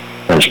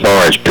as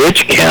far as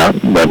pitch count,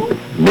 but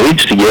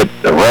needs to get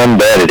the run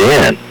batted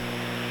in.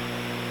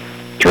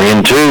 3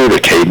 and 2 to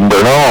Caden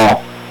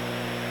Bernal.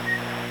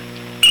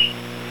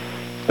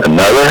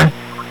 Another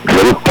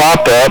little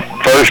pop-up,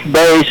 first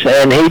base,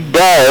 and he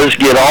does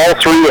get all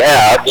 3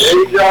 outs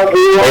in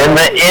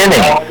the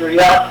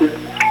inning.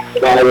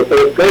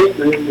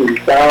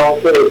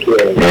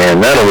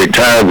 And that'll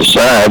retire the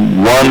side.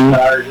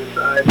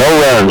 No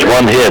runs,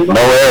 1 hit,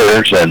 no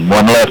errors, and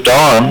 1 left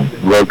on.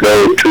 We'll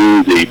go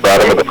to the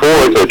bottom of the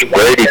fourth. It's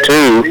Brady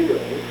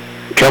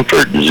 2,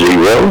 Comfort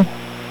 0.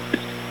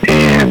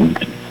 And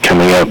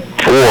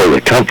for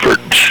the Comfort.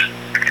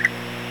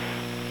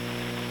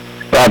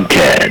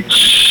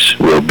 Bobcats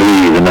will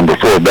be the number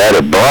 4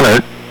 batter,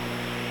 Bonner,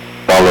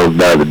 followed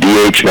by the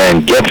DH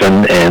Van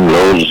Geffen and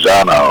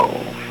Lozano.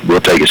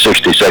 We'll take a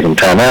 60-second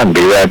timeout and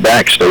be right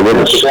back. Stay with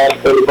us.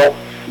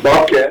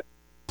 Bobcat.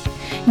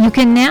 You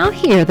can now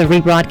hear the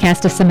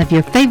rebroadcast of some of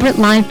your favorite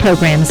live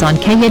programs on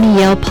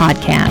KNEL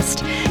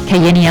Podcast.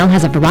 KNEL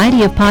has a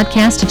variety of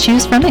podcasts to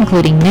choose from,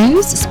 including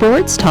news,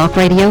 sports, talk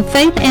radio,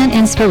 faith, and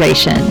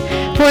inspiration.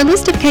 For a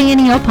list of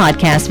KNEL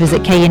podcasts,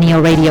 visit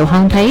KNEL Radio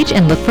homepage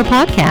and look for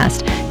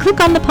podcast.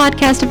 Click on the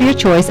podcast of your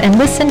choice and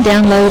listen,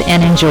 download,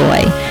 and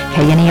enjoy.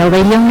 KNEL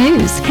Radio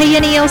News,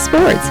 KNEL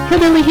Sports,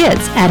 Hillbilly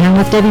Hits, At Home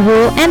with Debbie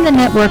Rule, and the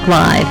Network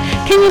Live.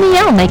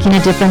 KNEL, making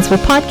a difference with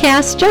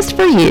podcasts just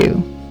for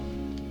you.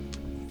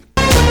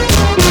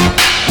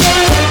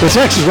 The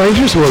Texas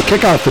Rangers will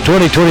kick off the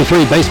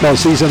 2023 baseball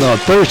season on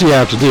Thursday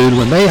afternoon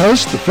when they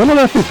host the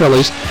Philadelphia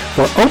Phillies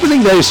for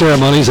opening day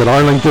ceremonies at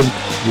Arlington.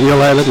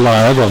 We'll have it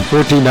live on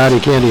 1490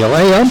 KNEL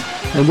AM,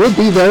 and we'll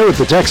be there with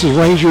the Texas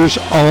Rangers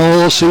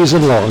all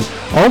season long.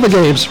 All the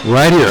games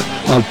right here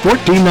on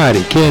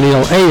 1490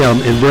 KNEL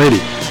AM in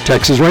Brady.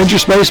 Texas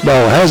Rangers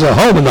baseball has a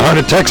home in the heart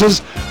of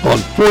Texas on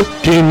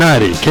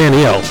 1490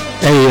 KNEL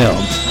AM.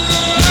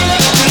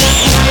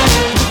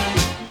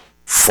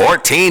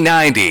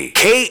 1490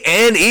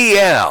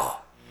 KNEL.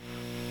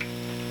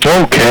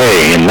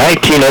 Okay, in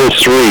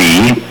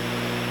 1903,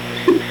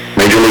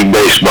 Major League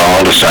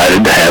Baseball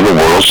decided to have a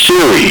World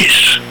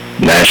Series,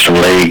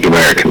 National League,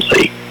 American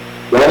League.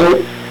 In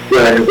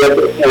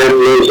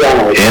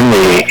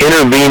the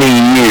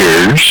intervening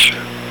years,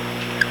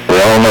 we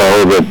all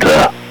know that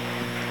the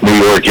New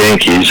York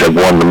Yankees have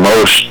won the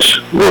most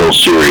World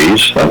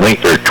Series. I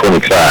think they're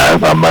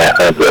 25. I might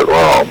have that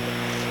wrong.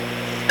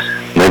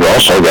 They've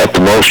also got the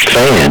most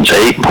fans,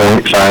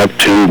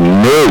 8.52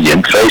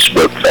 million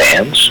Facebook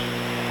fans.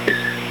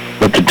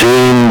 But the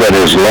team that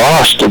has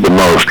lost the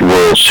most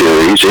World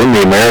Series in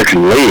the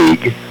American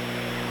League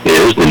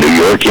is the New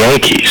York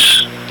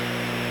Yankees.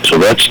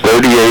 So that's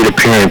 38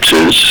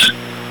 appearances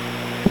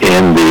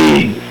in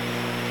the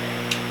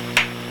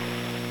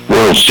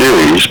World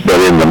Series. But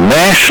in the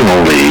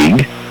National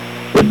League,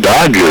 the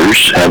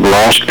Dodgers have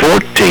lost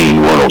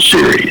 14 World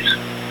Series.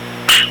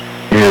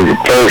 Here's the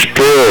first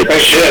pitch.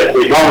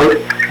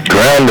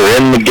 Grounder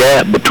in the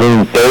gap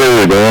between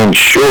third and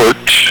short.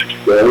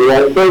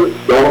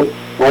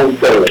 On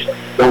third.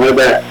 Don't let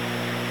that.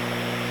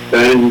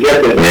 And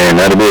get it. And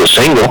that'll be a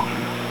single.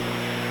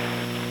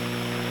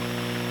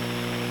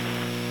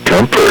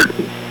 Comfort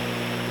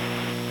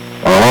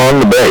on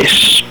the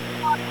base.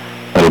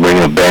 That'll bring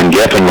up Van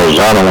Geffen,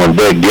 Lozano, and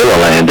Doug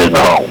Gilliland in the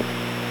home.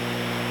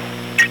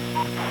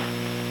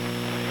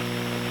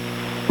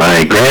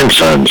 My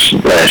grandsons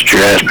last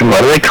year asked me,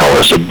 why do they call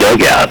us a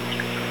dugout?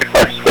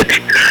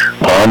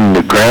 On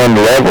the ground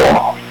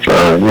level.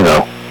 So, you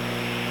know,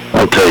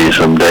 I'll tell you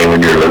someday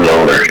when you're a little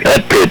older.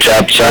 That pitch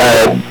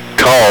outside,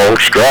 call,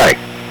 strike.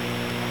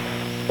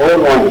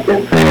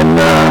 And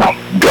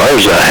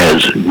Garza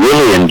has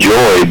really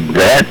enjoyed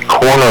that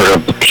corner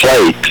of the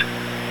plate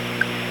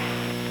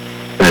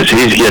as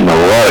he's getting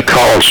a lot of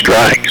called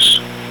strikes.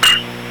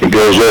 He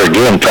goes there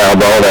again, foul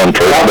ball down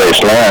first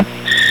base line.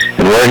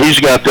 And where he's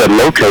got that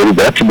located,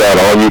 that's about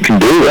all you can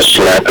do is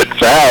slap it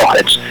foul.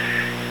 It's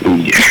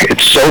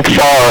so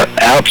far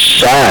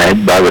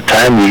outside by the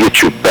time you get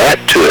your bat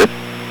to it,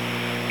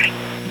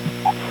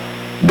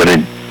 but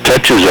it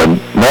touches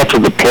enough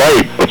of the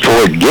plate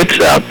before it gets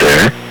out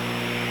there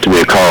to be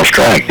a call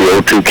strike.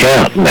 The 0-2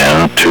 count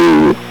now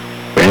to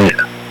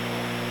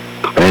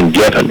Van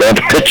Geffen.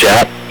 That pitch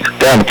out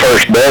down to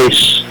first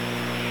base.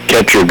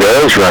 Catcher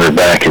goes, runner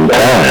back in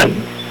time.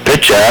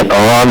 Pitch out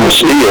on the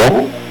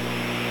steal.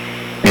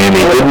 And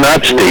he did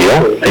not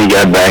steal. He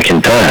got back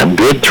in time.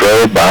 Good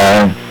throw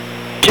by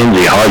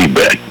Kinsey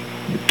Hardybeck.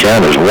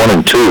 Count is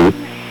 1-2.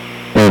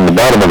 In the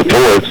bottom of the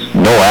fourth,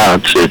 no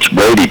outs. It's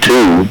Brady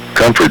 2,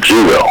 Comfort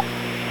 0.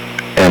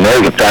 And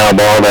there's a foul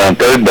ball down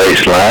third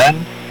base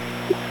line.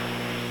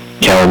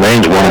 Count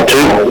remains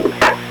 1-2.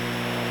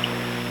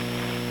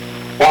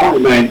 Count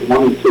remains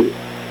 1-2.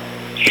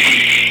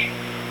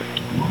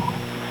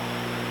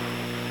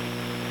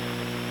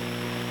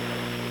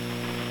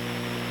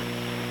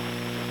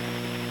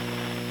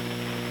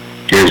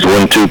 Here's the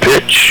 1-2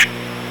 pitch.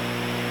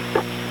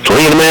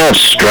 Swing and a miss.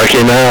 Struck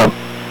him out.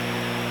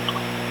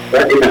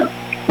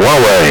 One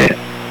away.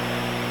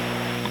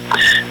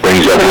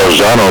 Brings up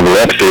Lozano, the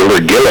left fielder,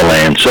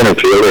 Gilliland, center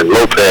fielder, and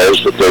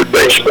Lopez, the third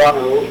baseman.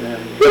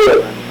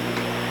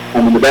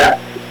 On the bat.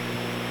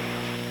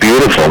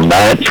 Beautiful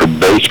night for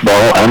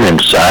baseball. I'm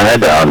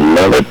inside. I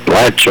love it.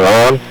 Lights are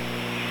on.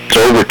 It's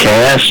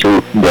overcast.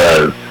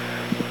 The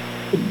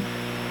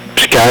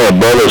sky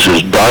above us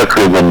is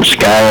darker than the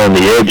sky on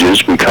the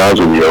edges because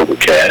of the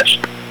overcast.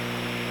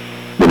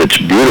 But it's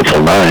a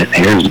beautiful night.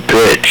 Here's the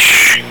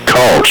pitch.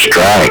 Called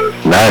strike.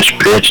 Nice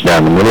pitch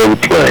down the middle of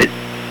the plate.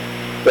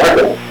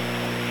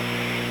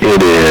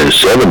 It is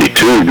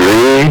 72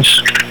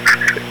 degrees.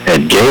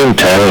 At game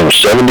time, it was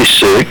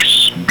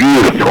 76.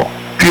 Beautiful,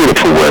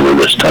 beautiful weather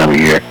this time of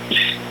year.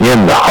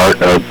 in the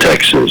heart of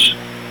Texas.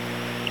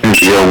 Here's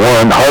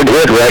 0-1. Hard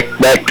hit right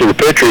back to the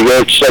pitcher. He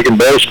goes to second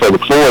base for the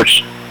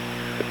force.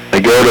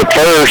 They go to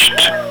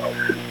first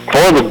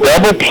for the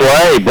double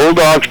play.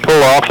 Bulldogs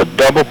pull off a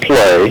double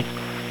play.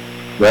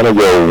 That'll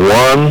go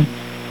 1-6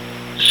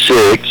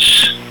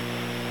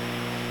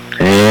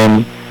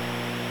 and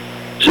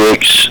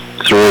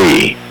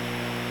 6-3.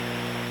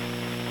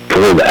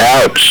 For the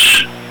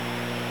outs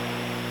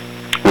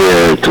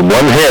with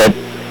one hit,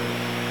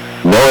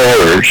 no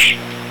errors,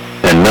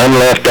 and none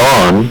left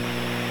on.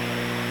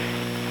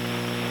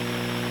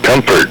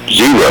 Comfort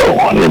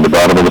 0 in the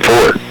bottom of the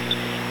fourth.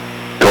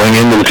 Going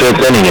into the fifth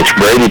inning, it's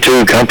Brady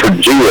 2,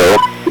 Comfort 0.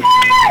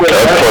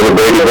 Up for the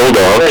Brady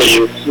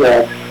Bulldogs.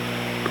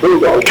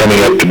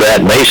 Coming up to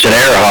bat, Mason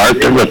Earhart.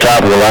 To the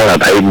top of the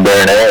lineup, Hayden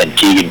Barnett and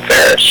Keegan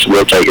Ferris.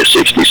 We'll take a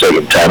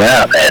 60-second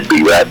timeout and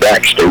be right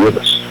back. Stay with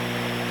us.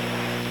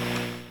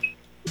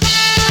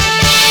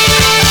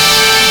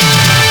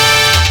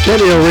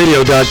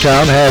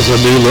 KNELradio.com has a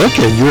new look,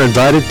 and you're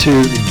invited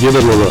to give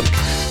it a look.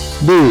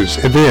 News,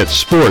 events,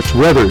 sports,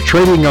 weather,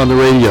 trading on the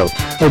radio,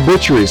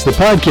 obituaries, the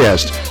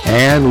podcast,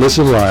 and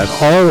listen live,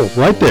 all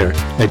right there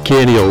at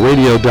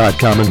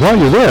KNELradio.com. And while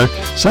you're there,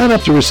 sign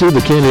up to receive the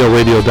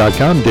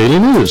KNELradio.com daily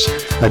news,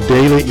 a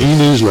daily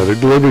e-newsletter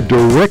delivered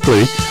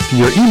directly to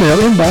your email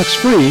inbox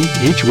free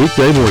each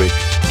weekday morning.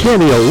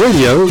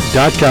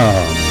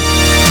 KNELradio.com.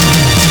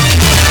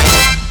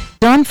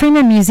 Don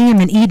Freeman Museum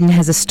in Eden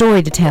has a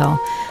story to tell.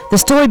 The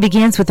story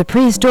begins with the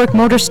prehistoric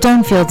mortar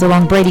stone fields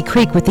along Brady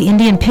Creek with the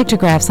Indian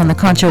pictographs on the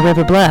Concho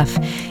River Bluff.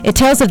 It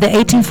tells of the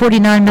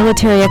 1849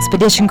 military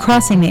expedition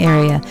crossing the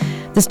area.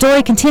 The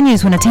story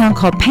continues when a town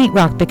called Paint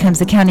Rock becomes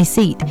the county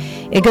seat.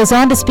 It goes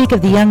on to speak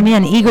of the young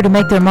men eager to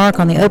make their mark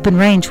on the open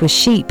range with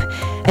sheep.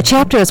 A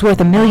chapter is worth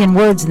 1,000,000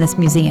 words in this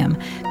museum.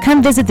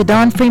 Come visit the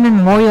Don Freeman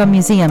Memorial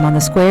Museum on the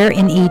square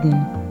in Eden.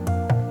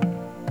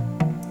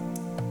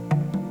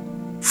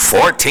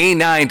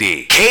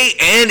 1490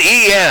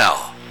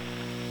 KNEL.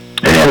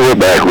 And we're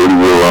back. Woody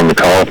Will on the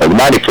call for the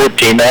mighty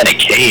 1490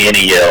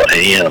 KNEL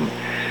AM.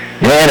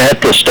 And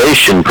at the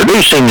station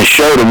producing the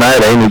show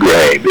tonight, Amy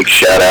Gray. Big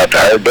shout out to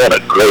her. Done a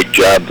great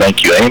job.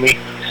 Thank you, Amy.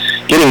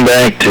 Getting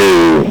back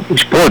to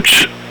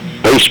sports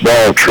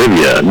baseball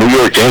trivia. New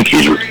York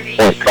Yankees with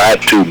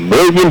 1.52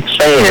 million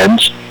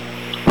fans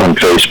on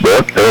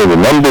Facebook. They're the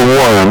number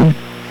one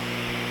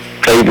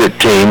favorite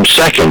team.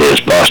 Second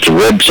is Boston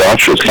Red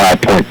Sox with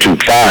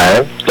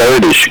 5.25.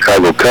 Third is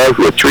Chicago Cubs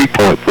with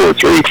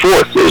 3.43.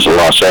 Fourth is the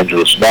Los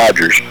Angeles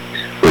Dodgers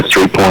with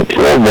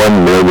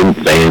 3.41 million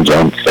fans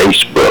on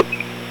Facebook.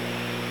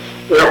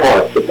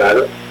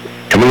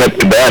 Coming up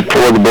to bat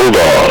for the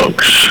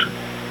Bulldogs,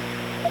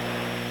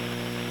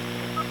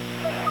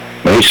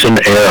 Mason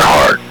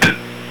Earhart.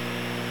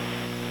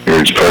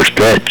 Here's first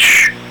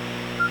pitch.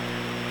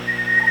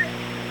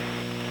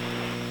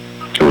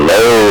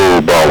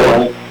 Low ball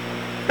one.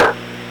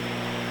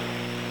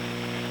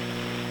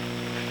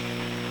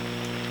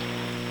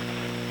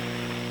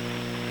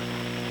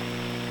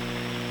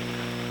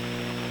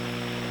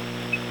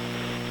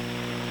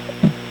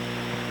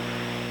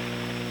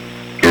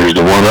 Here's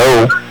the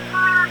 1-0.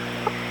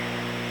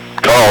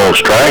 Call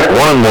strike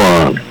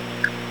 1-1.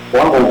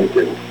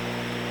 1-1.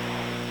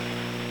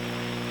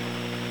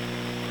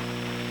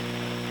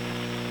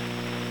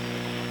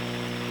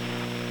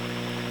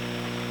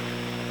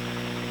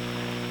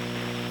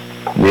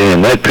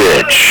 And that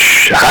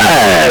pitch,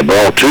 high,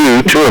 ball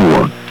 2,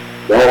 2-1.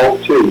 Ball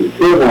 2,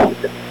 2-1.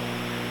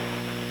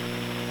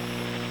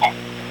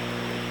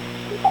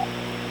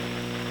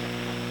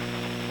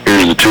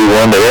 Here's the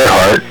 2-1 to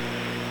Earhart.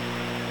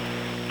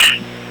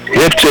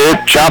 Hits it,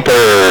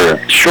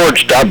 chopper,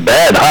 shortstop,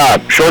 bad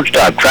hop.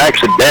 Shortstop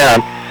tracks it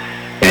down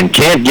and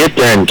can't get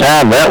there in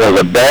time. That was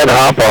a bad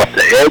hop off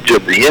the edge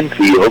of the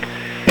infield,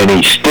 and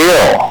he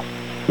still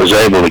was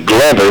able to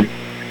glove it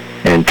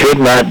and could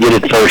not get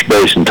it first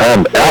base in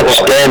time.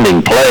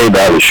 Outstanding play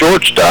by the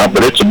shortstop,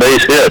 but it's a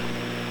base hit.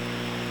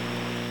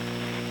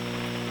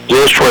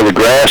 Just where the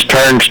grass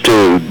turns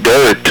to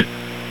dirt,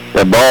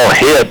 the ball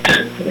hit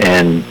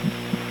and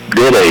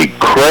did a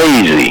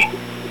crazy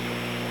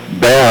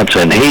bounce,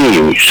 and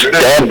he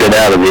stabbed it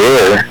out of the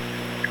air,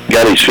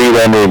 got his feet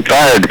under him,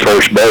 fired to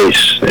first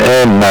base,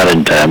 and not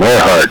in time.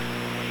 Earhart,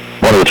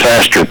 one of the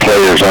faster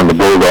players on the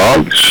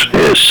Bulldogs,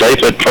 is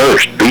safe at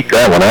first, beat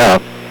that one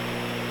out.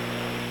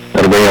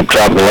 That'll bring up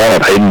top of the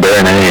lineup, Hayden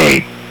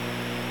Barnett.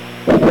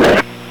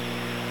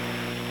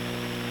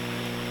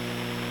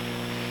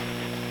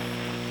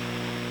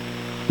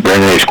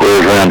 Barnett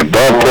squares around the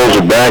bunt, pulls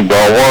it back,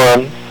 ball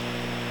 1.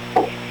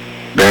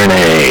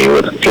 Barnett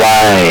with a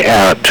fly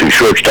out to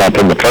shortstop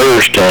in the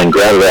first and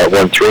grounded out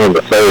 1-3 in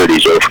the third.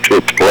 He's over 2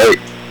 at the plate.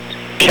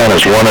 Count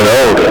is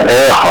 1-0 to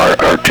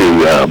Earhart, or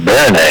to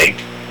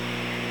Barnett.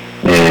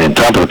 And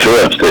top of the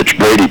fifth, it's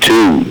Brady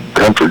 2,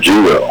 Comfort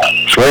 0.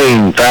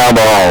 Swing, foul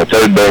ball,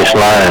 third base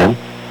line.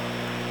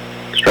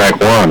 Strike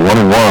 1,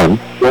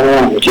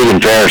 1-1. Keegan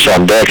Ferris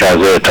on deck,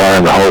 Isaiah Tarr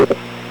in the hole.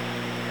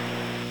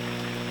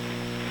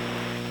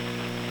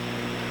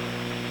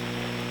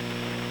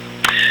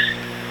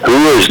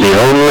 Who is is the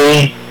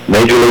only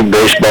Major League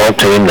Baseball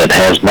team that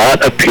has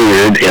not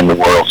appeared in the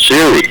World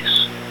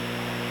Series.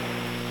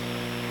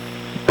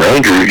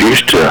 Rangers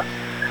used to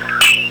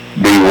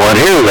be one.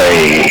 Here's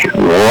a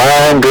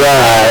line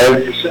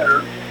drive.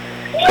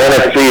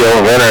 Center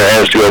field. Runner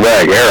has to go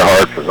back.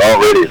 Earhart was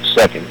already at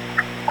second.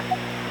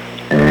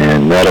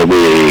 And that'll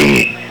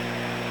be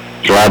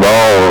a fly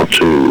ball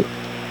to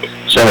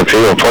center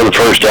field for the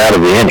first out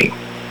of the inning.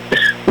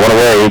 One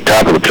away,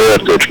 top of the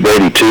fifth. It's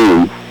Brady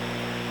 2.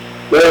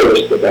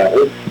 There's the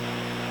batter.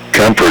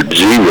 Comfort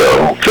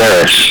 0.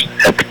 Ferris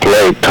at the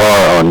plate.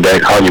 Tar on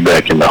deck.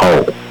 Holleyback in the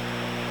hole.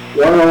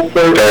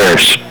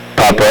 Ferris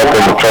pop up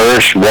in the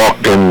first.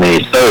 Walked in the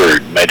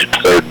third. Made it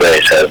to third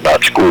base. Has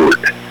not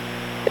scored.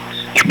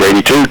 It's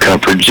Brady 2.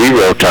 Comfort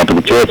 0. Top of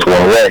the fifth.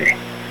 One away.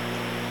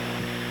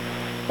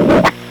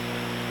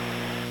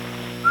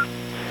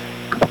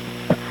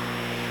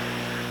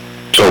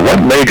 So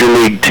what Major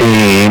League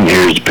team,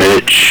 here's the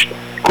pitch,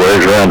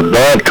 squares around the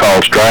bunt,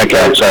 called strike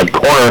outside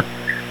corner,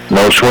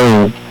 no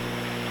swing,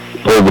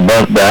 pull the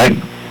bunt back,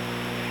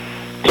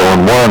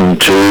 throwing 1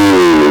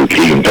 to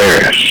Keegan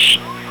Ferris.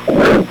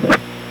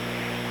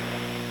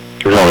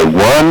 There's only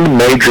one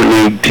Major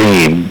League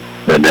team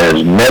that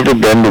has never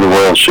been to the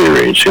World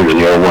Series. Here's the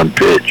 0-1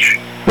 pitch.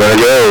 There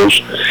it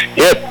goes.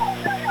 Hit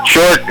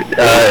short,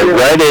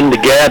 right in the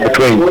gap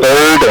between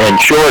third and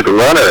short.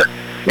 Runner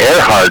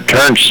Earhart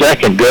turns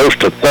second, goes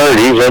to third.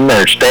 He's in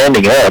there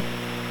standing up.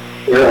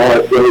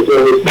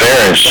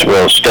 Ferris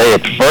will stay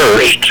at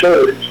first.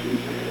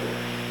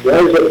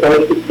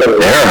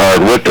 Earhart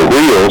with the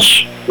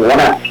wheels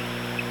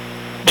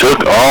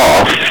took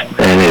off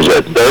and is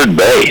at third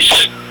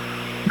base.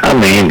 I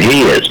mean,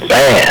 he is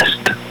fast.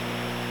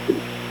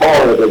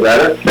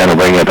 That'll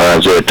bring up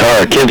Isaiah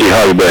Tar. Kenzie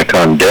Holleyback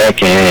on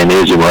deck and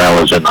Izzy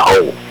Morales in the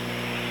hole.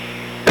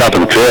 Top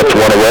of the fifth,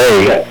 one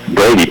away.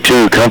 Brady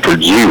 2,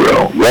 Comfort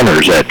 0.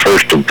 Runners at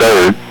first and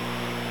third.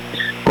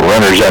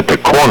 Runners at the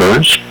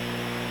corners.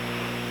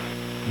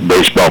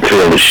 Baseball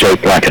field is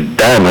shaped like a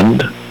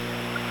diamond.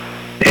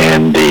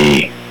 And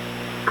the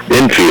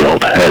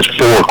infield has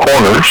 4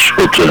 corners.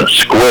 It's a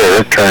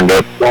square turned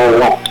up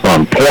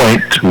on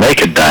point to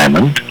make a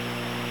diamond.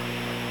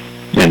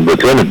 And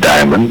within a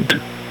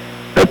diamond,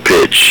 a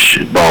pitch,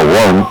 ball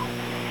 1.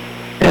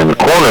 And the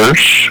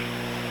corners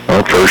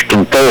are first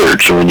and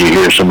third. So when you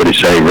hear somebody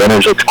say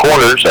runners at the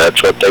corners,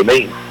 that's what they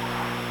mean.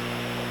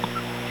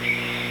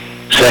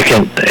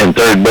 Second and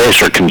third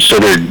base are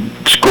considered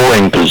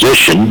scoring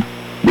position.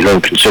 You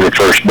don't consider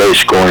first base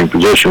scoring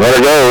position. There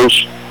it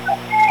goes.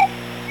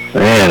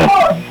 And a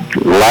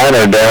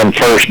liner down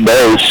first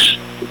base.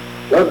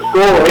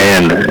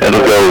 And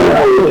it'll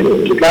go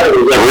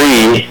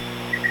 3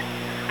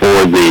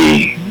 for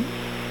the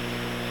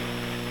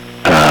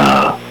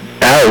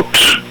out.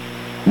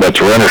 But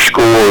the runner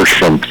scores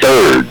from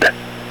third.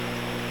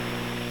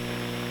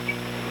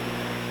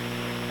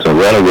 So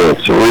that'll go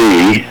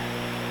 3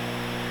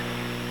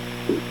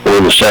 for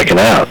the second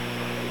out.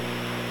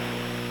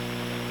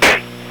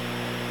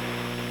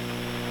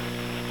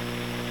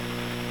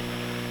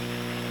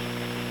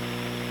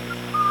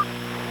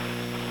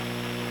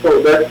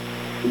 So that's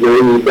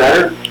the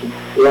batter.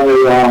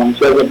 Runner on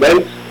second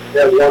base.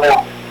 Has 1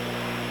 out.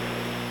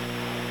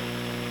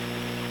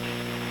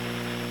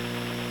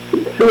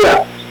 2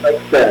 outs.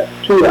 Like that,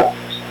 2 outs.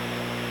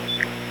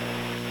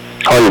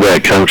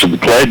 Holleyback comes to the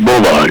plate.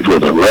 Bulldogs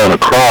with a run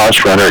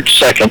across. Runner at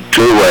second,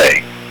 2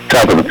 away.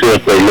 Top of the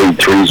fifth, they lead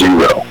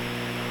 3-0.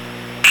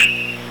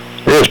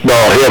 This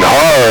ball hit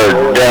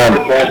hard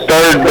down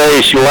third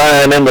base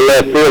line into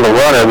left field. The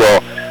runner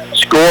will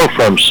score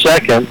from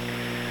second,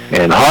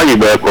 and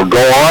Holleyback will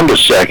go on to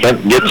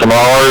second, get some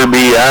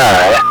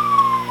RBI.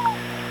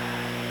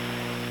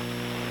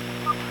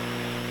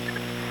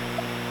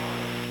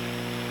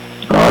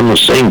 On the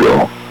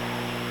single.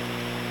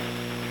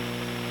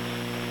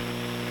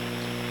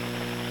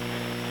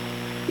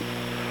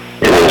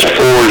 It is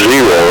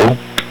 4-0.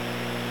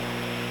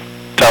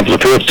 Top of the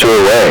fifth, 2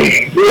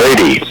 away.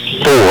 Brady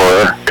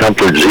 4,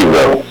 Comfort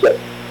 0.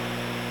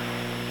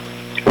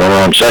 Runner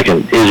on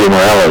second, Izzy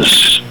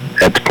Morales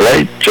at the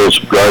plate.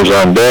 Joseph Garza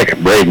on deck.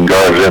 Braden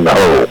Garza in the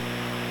hole.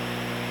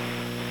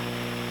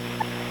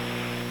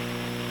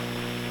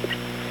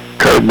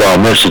 Curveball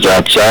misses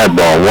outside,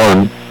 ball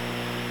 1.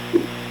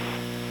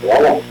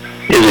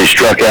 Izzy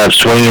struck out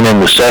swinging in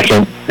the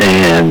second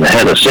and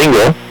had a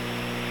single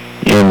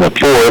in the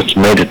fourth.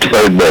 Made it to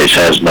third base.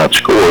 Has not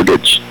scored.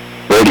 It's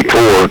Brady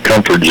 4,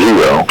 Comfort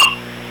 0.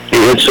 He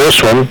hits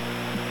this one.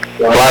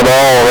 Fly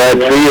ball right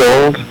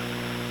field.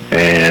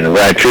 And the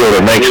right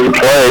fielder makes the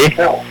play.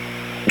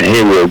 And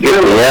he will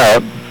get the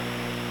out.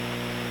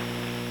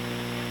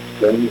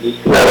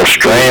 That'll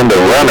strand the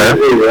runner.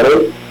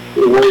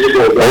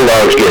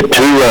 Bulldogs get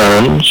 2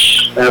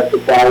 runs. After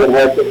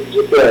 5.5 innings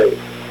of play.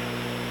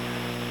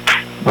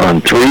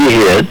 On 3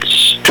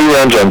 hits, 2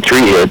 runs on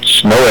 3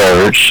 hits, no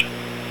errors,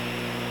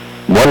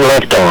 1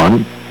 left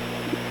on,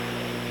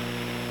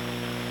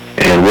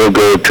 and we'll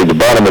go to the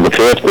bottom of the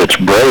fifth. It's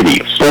Brady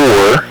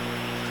 4,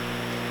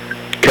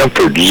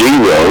 Comfort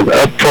 0.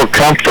 Up for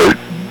Comfort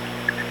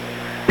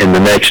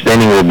And the next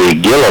inning will be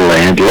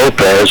Gilliland,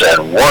 Lopez,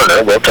 and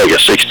Warner. We'll take a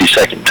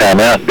 60-second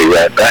timeout and be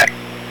right back.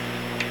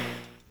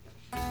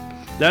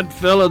 That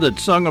fella that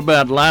sung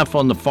about life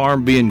on the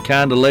farm being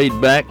kind of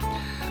laid back,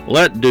 well,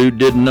 that dude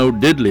didn't know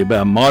diddly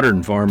about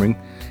modern farming.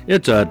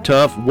 It's a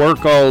tough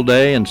work all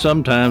day and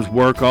sometimes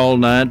work all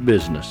night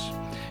business.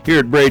 Here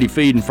at Brady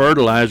Feed and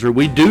Fertilizer,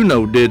 we do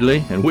know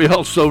diddly, and we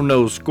also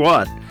know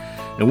squat.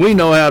 And we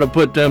know how to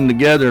put them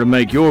together to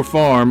make your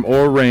farm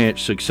or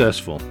ranch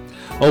successful.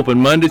 Open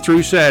Monday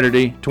through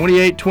Saturday,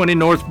 2820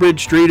 North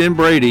Bridge Street in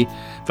Brady.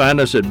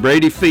 Find us at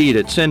bradyfeed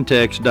at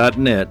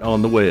syntex.net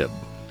on the web.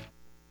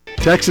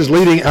 Texas'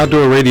 leading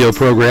outdoor radio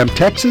program,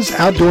 Texas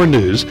Outdoor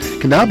News,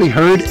 can now be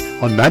heard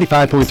on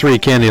 95.3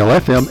 KNEL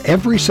FM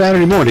every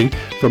Saturday morning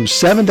from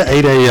 7 to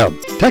 8 a.m.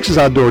 Texas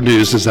Outdoor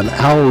News is an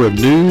hour of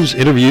news,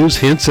 interviews,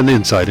 hints, and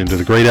insight into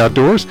the great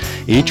outdoors.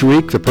 Each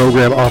week, the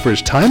program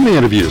offers timely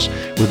interviews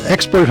with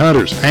expert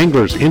hunters,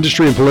 anglers,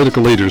 industry, and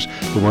political leaders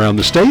from around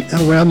the state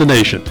and around the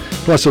nation,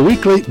 plus a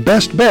weekly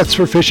best bets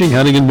for fishing,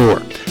 hunting, and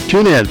more.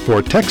 Tune in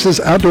for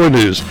Texas Outdoor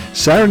News,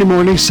 Saturday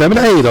morning, 7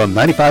 to 8 on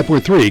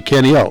 95.3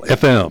 KNEL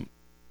FM.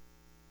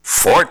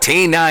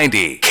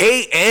 1490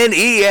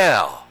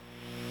 KNEL.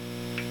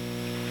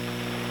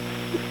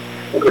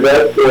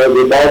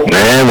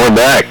 And we're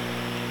back.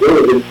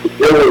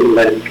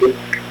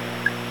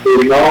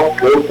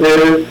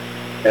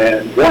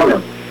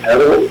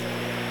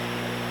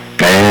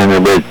 And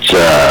it's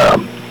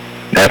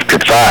after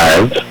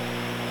 5,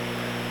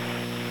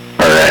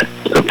 or at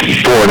the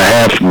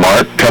 4.5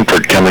 mark,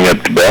 Comfort coming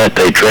up to bat.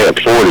 They trail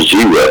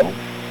 4-0.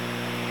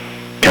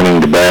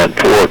 Coming to bat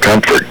for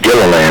Comfort,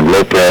 Gilliland,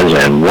 Lopez,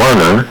 and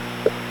Warner.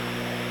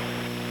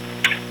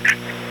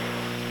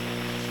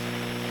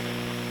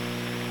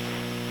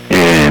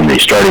 And the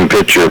starting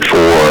pitcher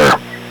for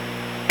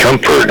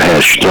Comfort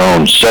has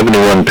thrown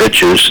 71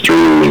 pitches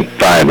through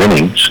 5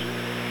 innings.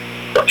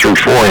 Through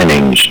 4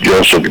 innings,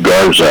 Joseph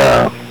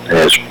Garza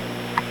has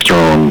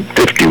thrown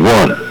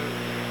 51.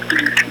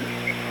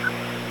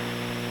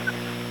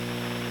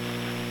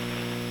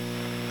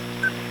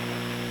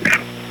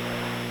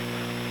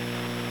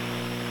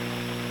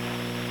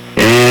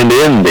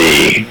 In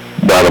the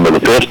bottom of the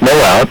 5th, no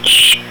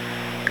outs.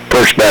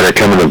 First batter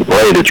coming to the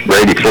plate, it's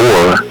Brady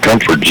 4,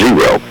 Comfort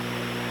 0.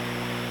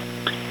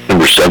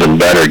 Number 7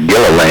 batter,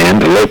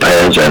 Gilliland,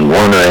 Lopez, and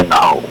Warner in the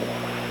hole.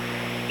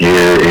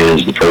 Here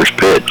is the first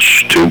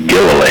pitch to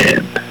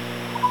Gilliland.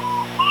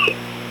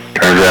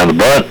 Turns around the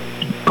bunt,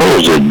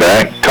 pulls it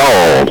back,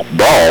 called,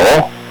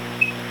 ball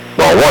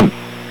 1.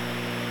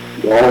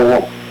 Ball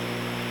 1.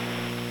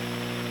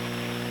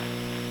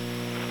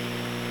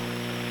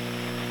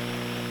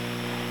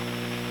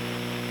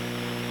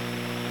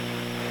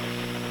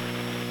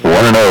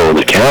 1-0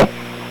 the count.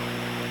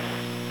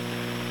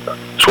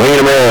 Swing and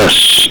a miss.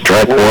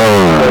 Strike 1.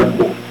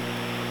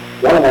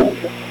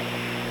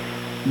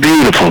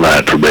 Beautiful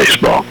night for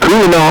baseball.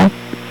 Cool on.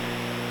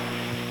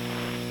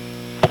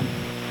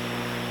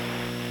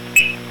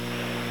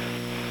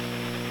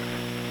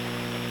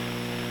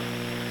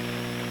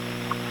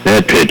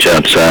 That pitch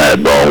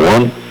outside. Ball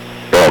 1.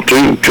 Ball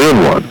 2.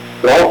 2-1.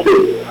 Ball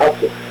 2.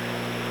 Okay.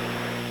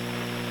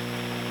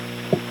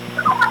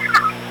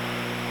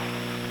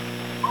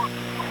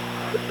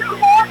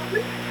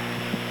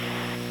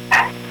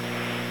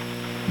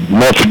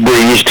 Enough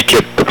breeze to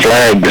get the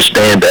flag to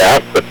stand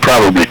out, but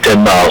probably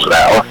 10 miles an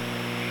hour.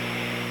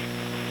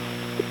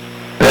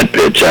 That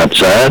pitch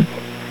outside.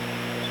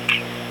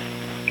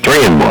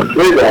 3-1.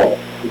 3 balls.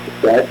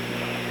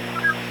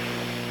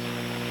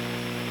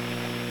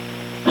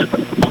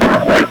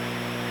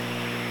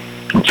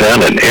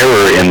 Found an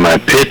error in my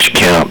pitch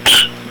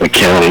count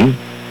accounting.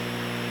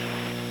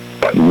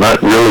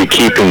 Not really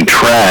keeping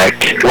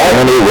track.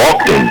 Only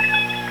walking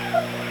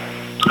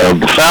of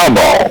the foul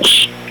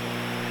balls.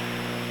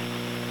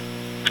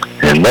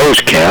 And those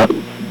count,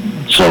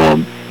 so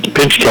the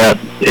pitch count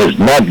is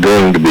not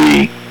going to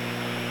be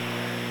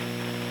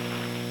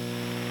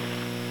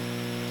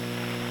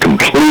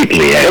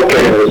completely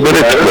accurate, but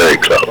it's very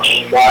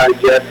close.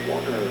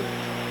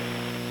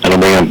 That'll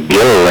be on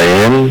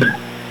Gilliland,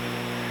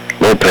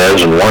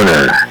 Lopez, and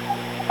Warner.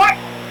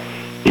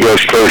 He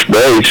goes first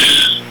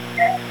base,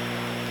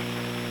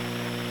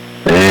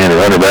 and a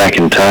runner back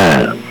in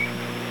time.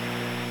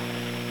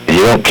 And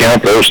you don't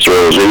count those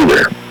throws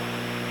either.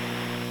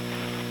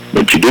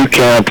 But you do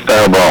count the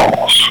foul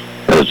balls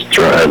as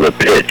a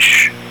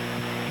pitch.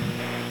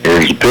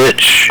 Here's the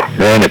pitch.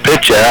 And a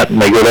pitch out,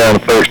 and they go down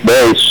to first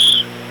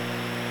base.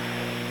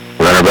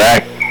 Runner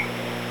back.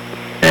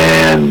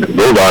 And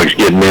Bulldogs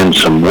getting in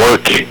some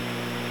work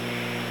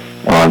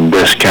on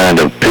this kind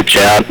of pitch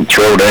out and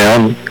throw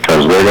down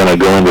because they're going to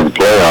go into the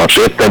playoffs.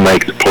 If they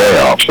make the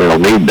playoffs, they'll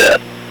need that.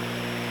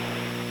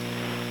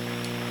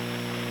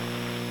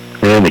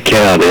 And the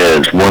count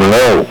is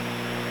 1-0.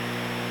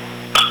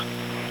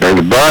 There's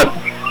the bunt.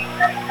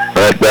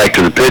 Right back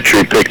to the pitcher.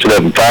 He picks it up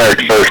and fires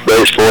to first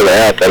base for the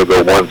out. That'll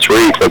go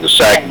 1-3 for the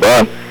sack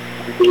bunt.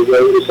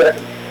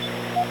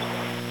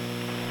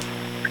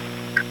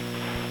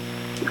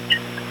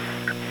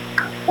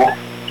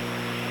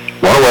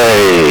 One away.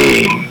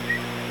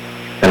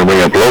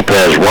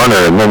 as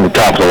runner, and then the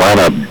top of the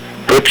lineup,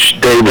 Butch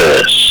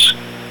Davis.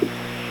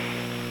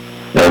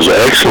 That was an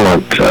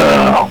excellent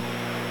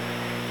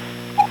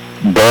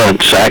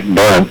sack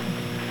bunt.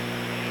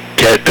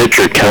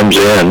 Pitcher comes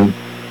in.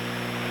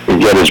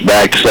 He's got his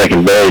back to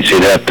second base.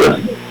 He'd have to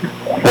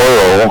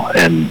whirl,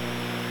 and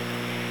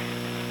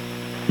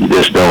you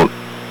just don't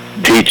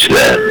teach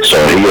that. So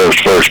he goes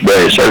first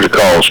base. There's a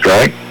call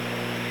strike.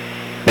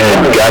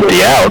 And got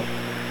the out.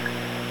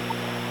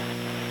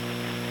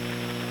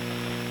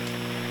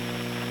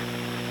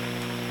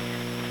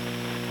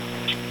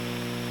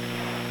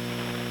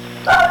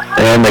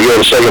 And they go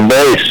to second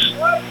base.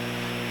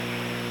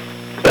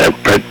 That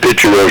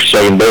pitcher goes to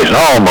second base and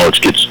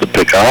almost gets the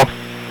pick off.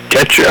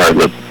 Catcher, or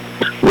the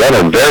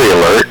runner, very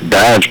alert,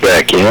 dives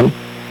back in.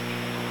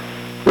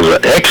 It was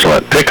an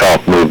excellent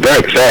pickoff move,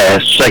 very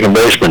fast. Second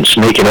baseman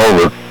sneaking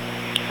over,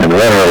 and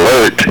runner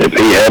alert. If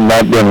he had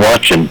not been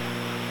watching,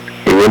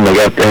 he wouldn't have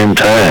got there in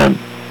time.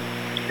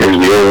 Here's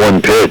the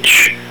 0-1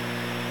 pitch.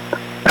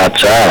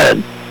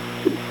 Outside.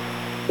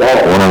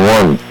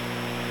 1-1.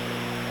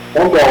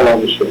 One ball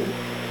on the string.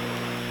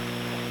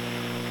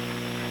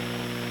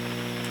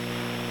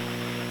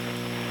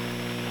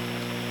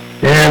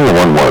 And the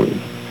 1-1.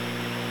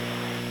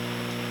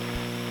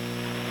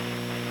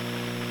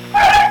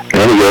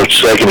 And he goes to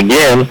second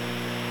again.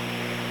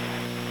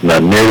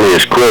 Not nearly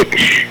as quick.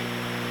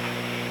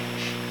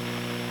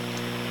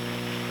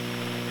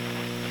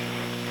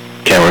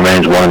 Count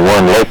remains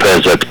 1-1.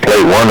 Lopez at the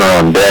plate. Warner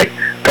on deck.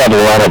 Top of the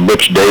lineup,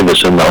 Butch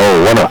Davis in the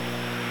hole.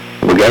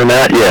 We got him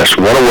out? Yes.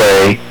 One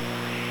away.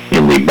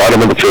 In the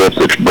bottom of the fifth,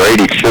 it's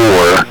Brady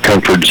 4,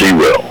 Comfort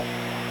 0.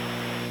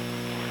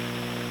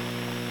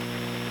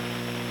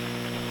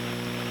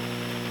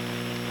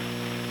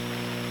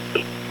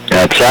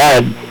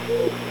 Outside.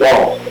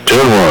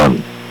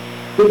 2-1.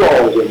 2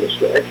 balls in the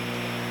strike.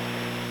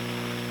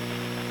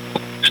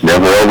 It's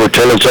never over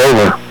till it's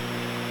over.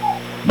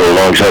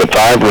 Bulldogs had a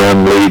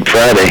 5-run lead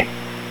Friday.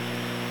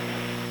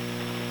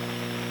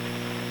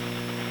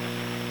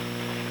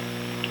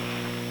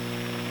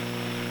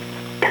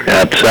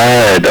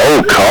 Outside.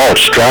 Oh, call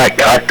strike.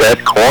 Caught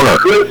that corner.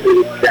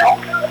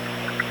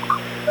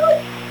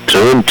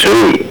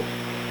 2-2.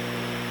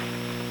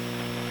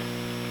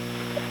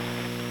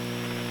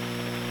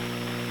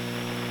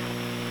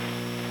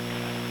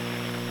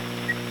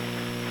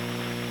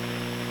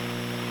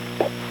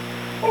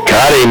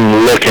 Got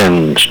him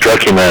looking.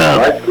 Struck him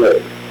out.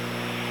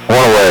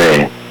 One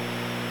away.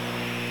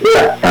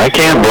 I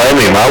can't blame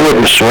him. I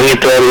wouldn't swing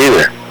at that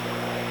either.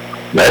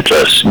 That's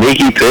a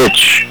sneaky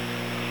pitch.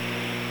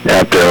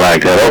 Out there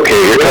like that.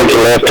 Okay, here comes the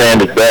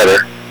left-handed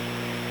batter.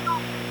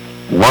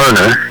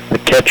 Werner, the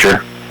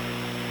catcher.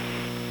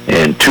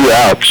 And 2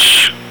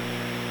 outs.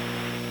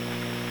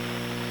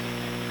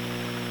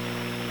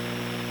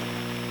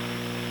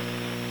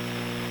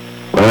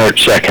 Runner at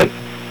second.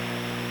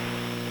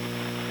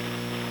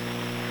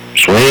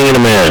 Swing and a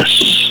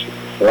miss.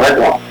 Right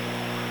one.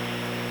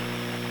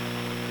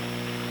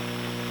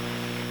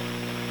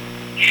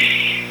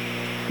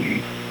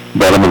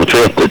 Bottom of the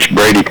fifth, it's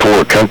Brady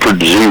 4,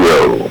 Comfort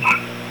 0.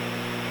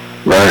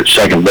 Runner at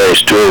second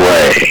base, 2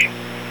 away.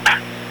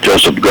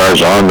 Joseph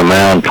Garza on the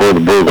mound for the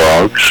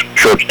Bulldogs.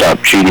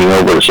 Shortstop cheating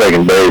over to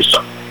second base.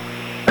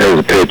 There's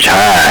a pitch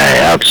high,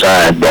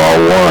 outside, ball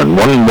 1.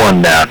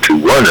 1-1 now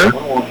to Werner.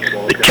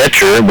 The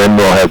catcher, then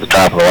we'll have the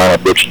top of the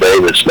lineup, Butch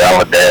Davis,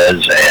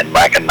 Valadez, and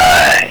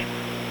McAnally.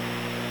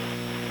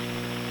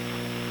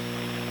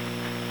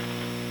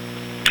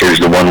 Here's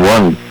the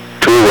 1-1,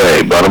 2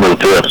 away, bottom of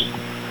the fifth.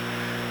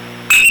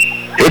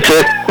 Hits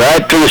it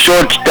right to the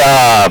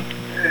shortstop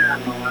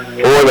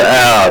for the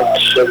out.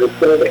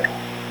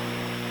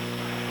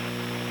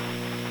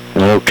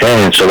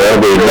 Okay, and so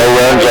there'll be no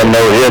runs and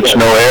no hits,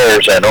 no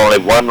errors, and only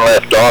 1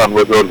 left on.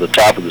 We'll go to the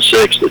top of the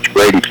sixth. It's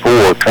Brady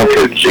 4,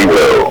 Comfort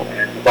 0.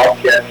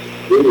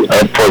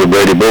 Up for the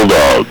Brady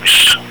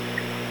Bulldogs.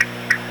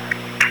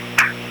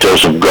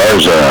 Joseph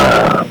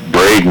Garza,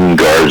 Braden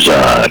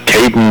Garza,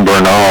 Caden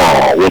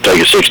Bernal. We'll take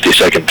a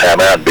 60-second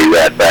timeout and be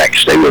right back.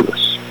 Stay with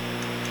us.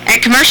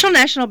 At Commercial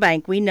National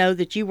Bank, we know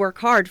that you work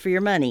hard for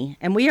your money,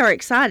 and we are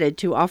excited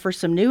to offer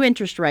some new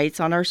interest rates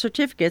on our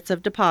certificates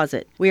of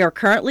deposit. We are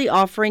currently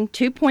offering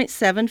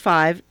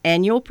 2.75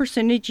 annual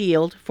percentage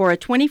yield for a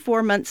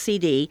 24-month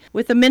CD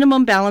with a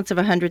minimum balance of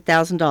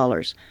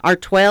 $100,000. Our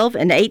 12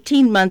 and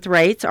 18-month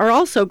rates are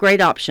also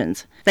great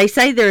options. They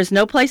say there is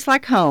no place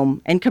like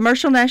home, and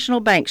Commercial National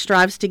Bank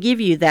strives to give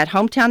you that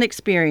hometown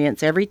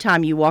experience every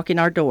time you walk in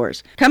our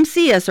doors. Come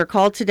see us or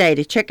call today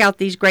to check out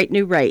these great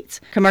new rates.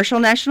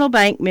 Commercial National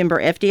Bank,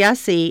 member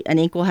FDIC, an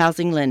equal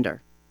housing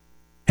lender.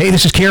 Hey,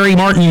 this is Kerry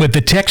Martin with the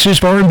Texas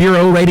Farm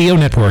Bureau Radio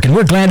Network, and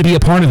we're glad to be a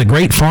part of the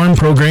great farm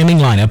programming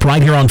lineup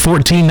right here on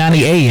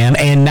 1490 AM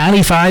and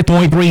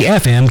 95.3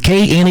 FM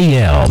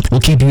KNEL.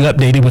 We'll keep you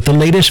updated with the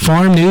latest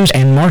farm news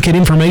and market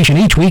information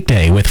each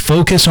weekday with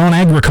Focus on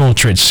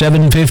Agriculture at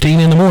 7:15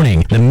 in the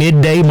morning, the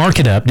midday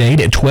market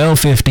update at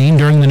 12:15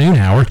 during the noon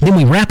hour. Then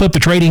we wrap up the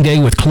trading day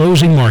with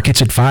closing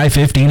markets at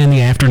 5:15 in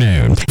the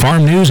afternoon.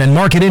 Farm news and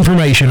market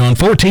information on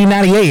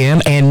 1490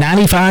 AM and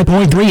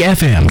 95.3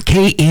 FM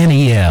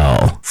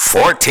KNEL.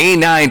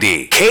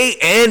 1490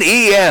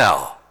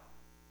 KNEL.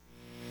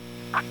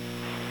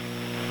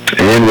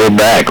 And we're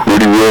back.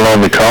 Rudy Will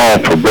on the call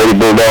for Brady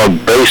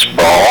Bulldog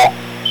Baseball.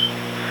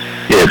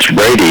 It's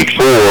Brady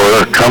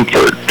 4,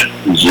 Comfort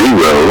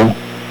 0.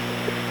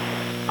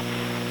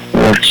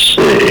 Let's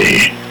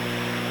see.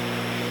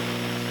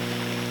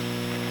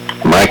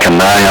 Mike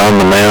and I on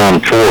the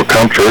mound for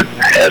Comfort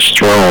has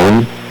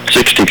thrown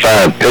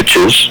 65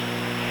 pitches.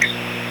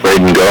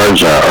 Braden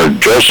Garza, or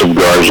Joseph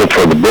Garza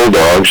for the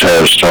Bulldogs,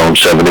 has thrown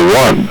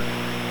 71.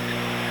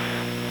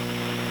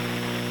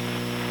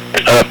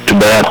 Up to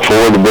bat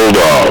for the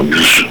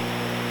Bulldogs.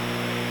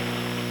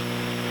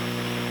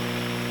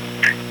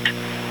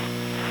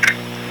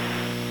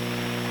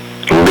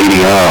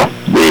 Leading off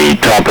the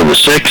top of the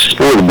sixth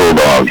for the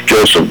Bulldogs,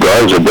 Joseph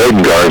Garza,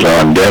 Braden Garza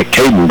on deck,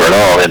 Caden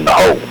Bernal in the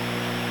hole.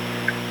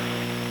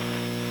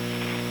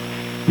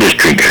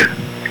 District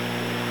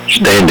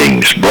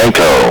standings: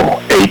 Blanco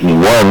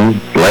 8-1,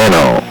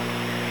 Lano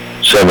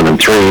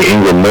 7-3,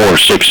 Ingram Moore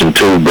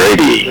 6-2,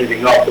 Brady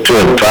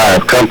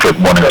 2-5, Comfort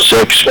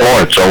 1-6,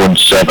 Florence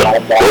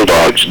 0-7.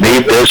 Bulldogs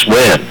need this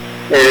win.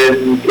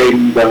 And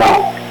Caden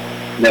Bernal.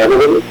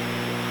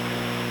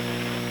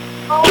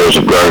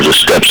 Joseph Garza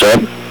steps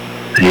up.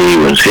 He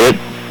was hit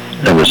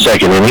in the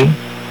second inning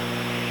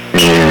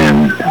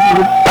and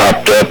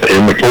popped up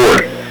in the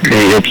fourth.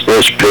 He hits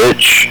this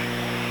pitch.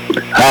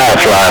 High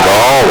fly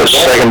ball to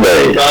second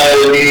base.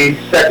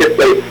 Second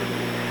base.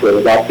 So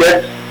about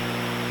this.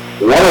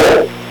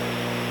 1-away.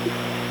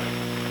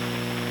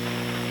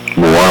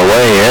 One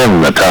away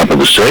in the top of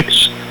the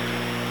sixth.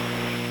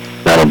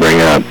 That'll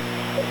bring up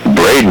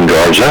Braden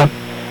Garza.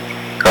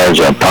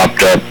 Garza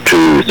popped up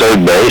to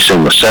third base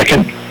in the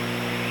second.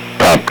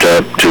 Popped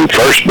up to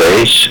first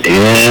base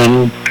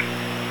in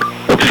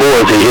the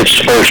fourth. He hits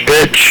the first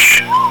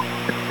pitch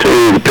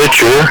to the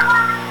pitcher.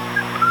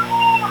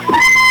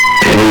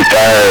 And he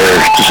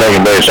fires to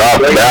second base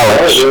off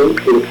balance.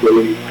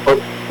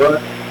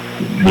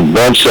 He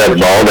bunts that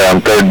ball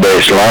down third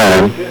base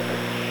line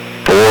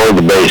for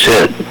the base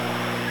hit.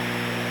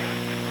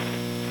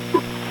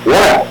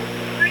 Wow.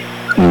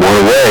 One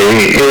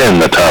away in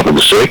the top of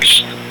the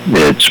sixth.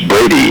 It's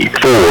Brady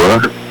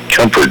 4,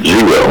 Comfort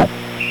 0.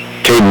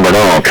 Caden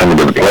Bernal coming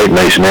to the plate.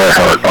 Mason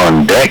Earhart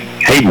on deck.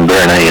 Hayden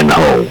Bernay in the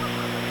hole.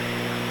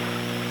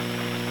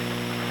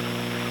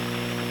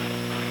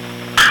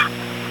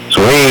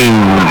 Swing.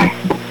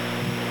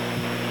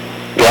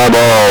 Fly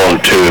ball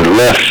to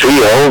left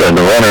field, and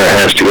the runner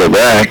has to go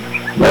back.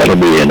 That'll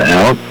be an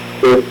out.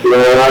 2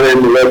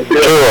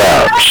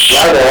 outs.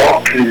 Fly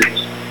ball.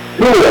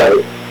 2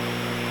 outs.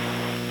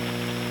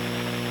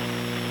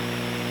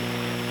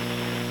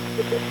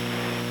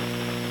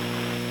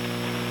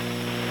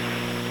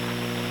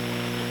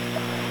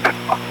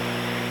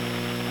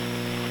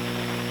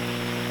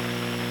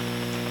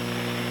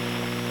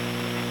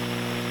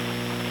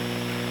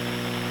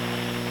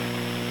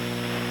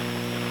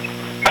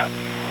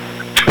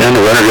 And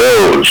the runner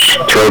goes.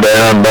 Throw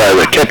down by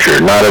the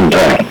catcher, not in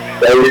time.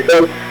 There you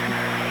go.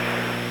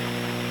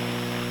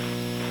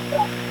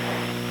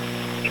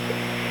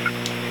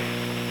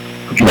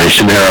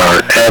 Mason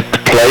Earhart at the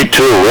plate,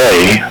 2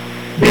 away.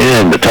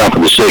 In the top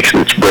of the sixth,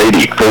 it's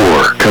Brady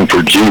 4,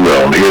 Comfort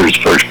 0. Here's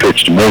the first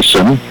pitch to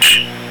Mason.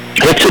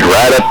 Hits it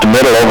right up the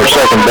middle over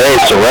second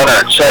base. The runner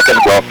at second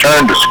will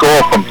turn to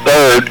score from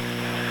third.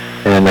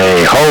 And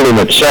they hold him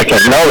at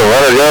second. No, the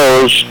runner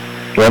goes.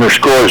 Runner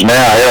scores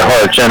now.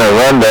 Earhart's in a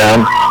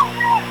rundown.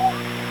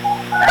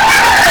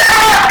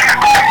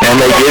 And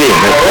they get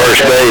him at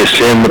first base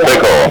in the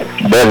pickle.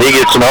 Then he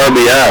gets an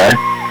RBI.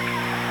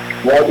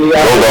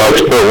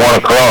 Bulldogs put one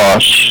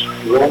across.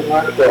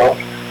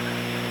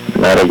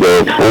 That'll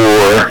go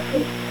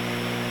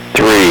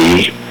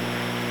 4-3.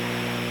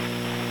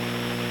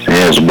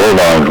 As the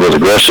Bulldogs with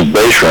aggressive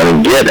base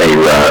running get a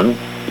run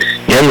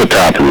in the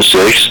top of the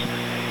sixth.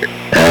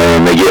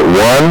 And they get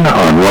one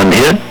on one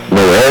hit,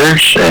 no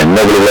errors, and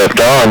nobody left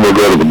on. We'll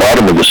go to the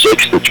bottom of the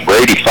sixth. It's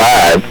Brady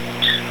 5,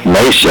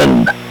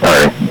 Mason,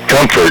 or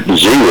Comfort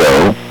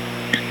 0,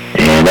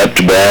 and up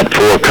to bat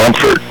for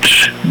Comfort,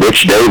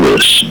 Butch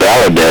Davis,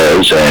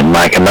 Valadez, and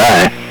Mike and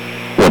I.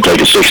 We'll take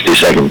a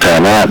 60-second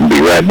timeout and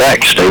be right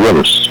back. Stay with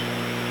us.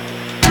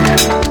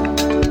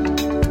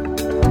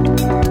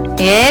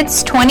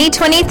 It's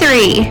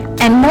 2023,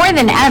 and more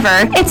than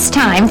ever, it's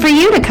time for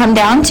you to come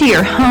down to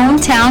your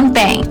hometown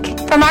bank.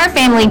 From our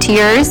family to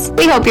yours,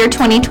 we hope your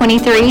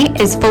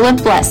 2023 is full of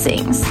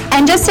blessings.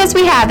 And just as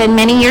we have in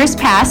many years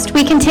past,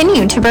 we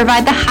continue to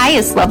provide the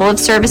highest level of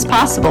service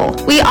possible.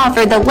 We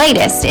offer the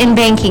latest in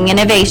banking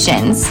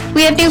innovations.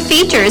 We have new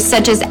features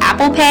such as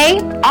Apple Pay,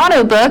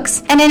 auto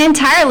books, and an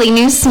entirely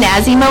new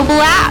snazzy mobile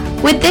app.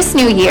 With this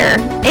new year,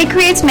 it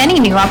creates many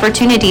new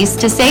opportunities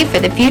to save for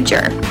the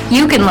future.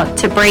 You can look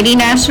to Brady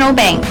National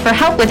Bank for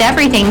help with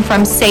everything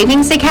from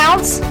savings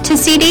accounts to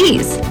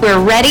CDs.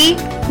 We're ready,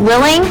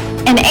 willing,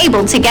 and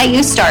able to get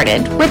you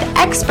started with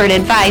expert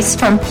advice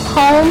from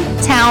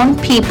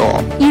hometown people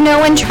you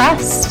know and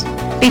trust.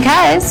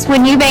 Because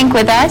when you bank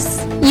with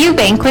us, you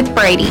bank with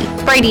Brady.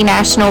 Brady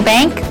National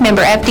Bank,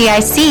 member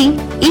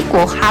FDIC,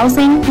 equal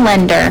housing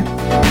lender.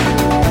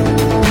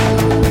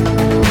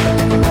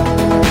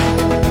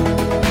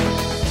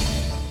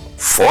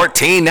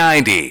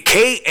 $14.90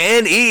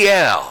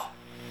 KNEL.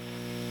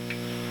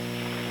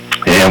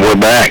 And we're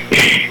back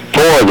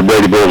for the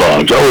Brady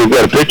Bulldogs. Oh, we've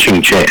got a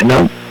pitching change.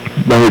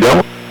 No, we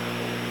don't.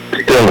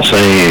 Still the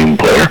same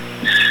player.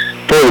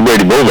 For the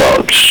Brady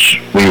Bulldogs,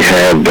 we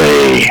have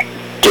a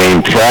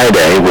game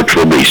Friday, which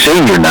will be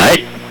senior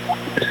night.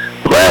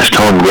 Last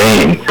home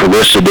game for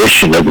this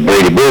edition of the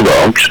Brady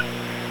Bulldogs.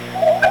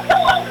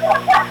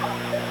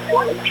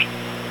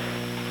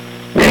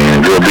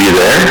 And we'll be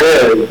there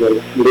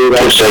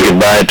to say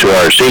goodbye to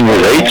our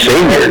seniors, 8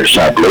 seniors,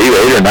 I believe,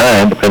 8 or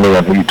 9, depending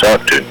on who you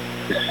talk to.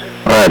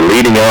 All right,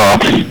 leading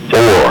off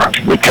for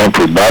the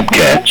Comfort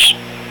Bobcats,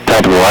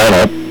 top of the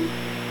lineup,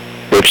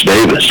 Butch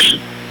Davis.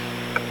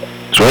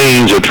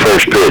 Swings at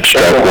first pitch,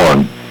 strike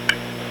one.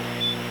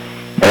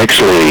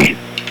 Actually,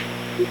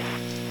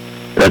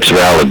 that's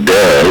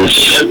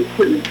Valadez.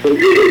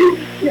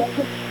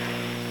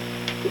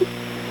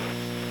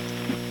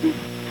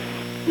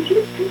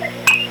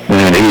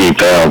 And he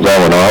fouls that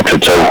one off.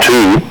 It's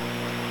 0-2.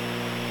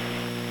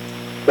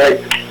 Right.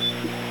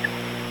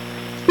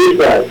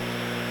 Right.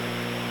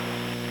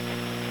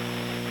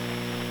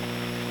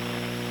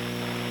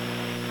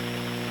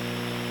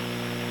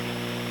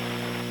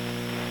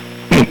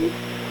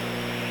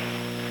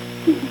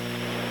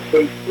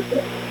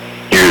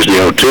 Here's the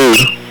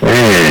 0-2.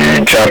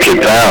 And chops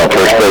it foul,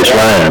 first base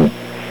line.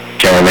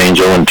 Count remains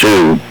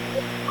 0-2.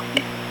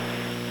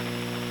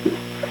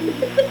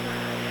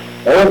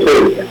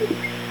 0-2.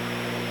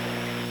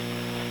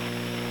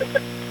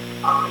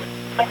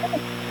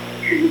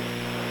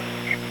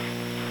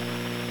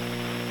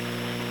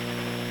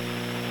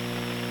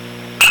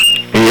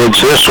 He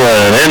hits this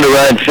one into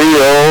right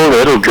field.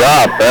 It'll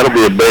drop. That'll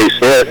be a base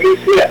hit.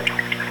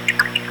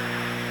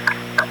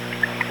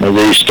 As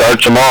he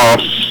starts them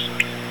off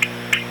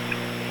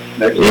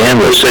in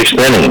the 6th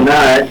inning.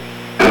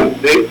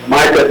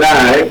 Micah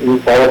Nye,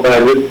 followed by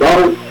Luke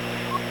Bone.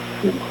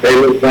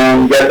 Taylor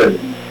from Geffen.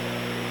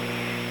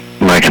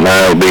 Micah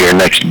Nye will be your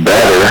next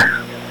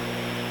batter.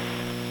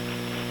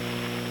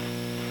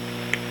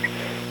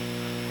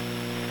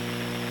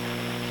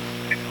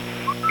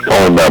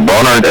 Followed by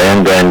Bonard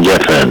and Van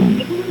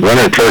Geffen.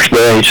 Runner at first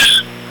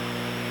base.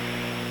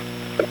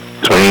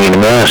 Swing and a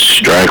miss.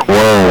 Strike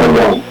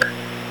one.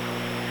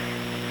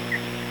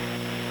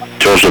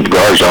 Joseph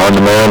Garza on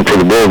the mound for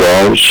the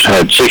Bulldogs.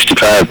 Had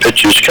 65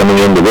 pitches coming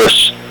into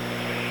this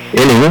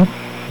inning.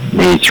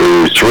 He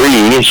threw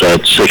 3, so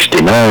that's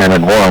 69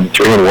 and 1.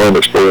 3 and 1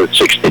 is 4 at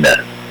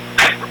 69.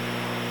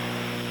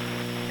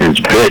 Here's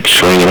a pitch,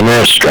 swing and a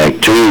miss, strike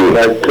two.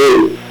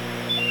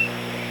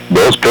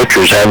 Both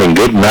pitchers having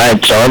good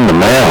nights on the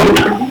mound.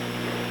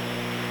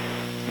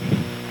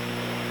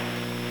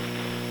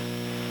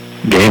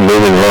 Game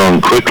moving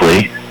along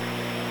quickly.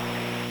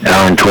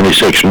 Hour and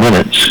 26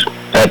 minutes.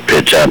 That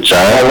pitch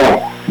outside.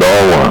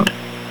 Ball one.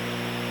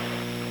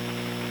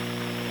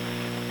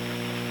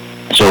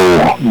 So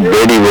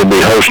Brady will be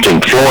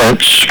hosting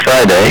Florence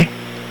Friday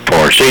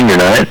for senior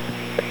night.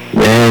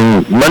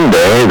 Then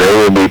Monday they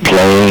will be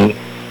playing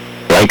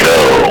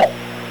Blanco.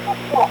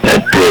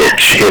 That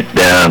pitch hit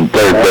down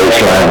third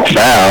baseline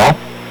foul.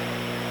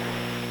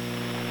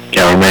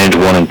 Count remains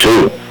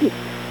 1-2.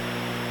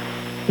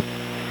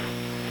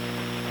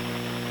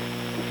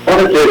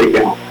 1-2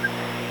 again.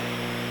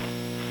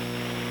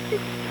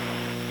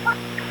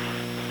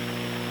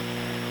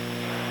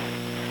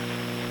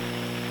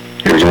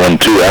 Here's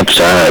 1-2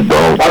 outside,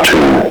 ball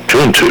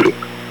 2-2.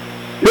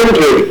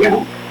 2-2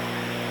 again.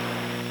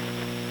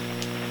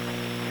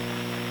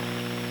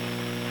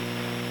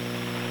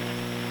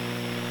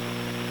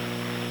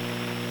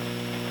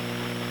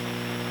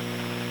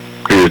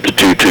 Here's the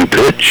 2-2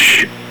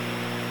 pitch.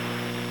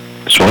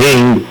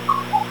 Swing.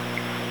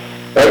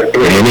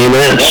 And he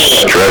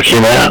missed. Strikes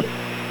him out.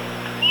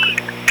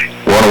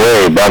 One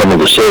away, bottom of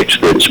the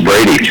 6th. It's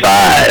Brady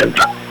 5.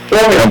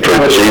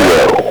 Comfort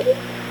 0.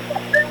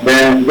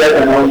 Then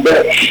Geffen on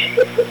deck.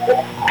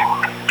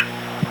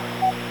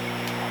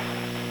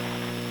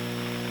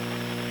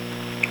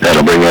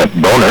 That'll bring up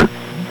Boner.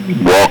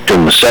 Walked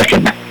in the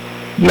 2nd.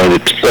 Made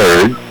it to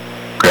 3rd.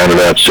 Grounded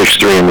out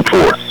 6-3 in the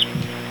 4th.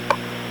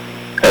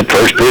 That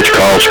first pitch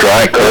called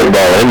strike.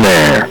 Curveball in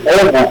there.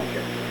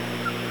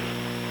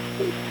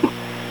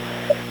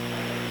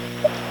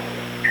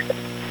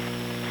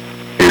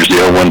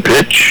 1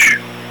 pitch.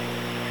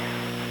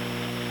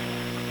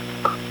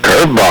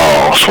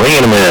 Curveball, swing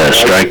and a miss,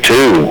 strike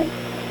 2.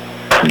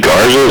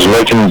 Garza's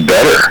looking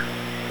better.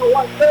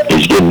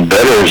 He's getting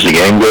better as the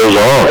game goes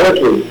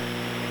on.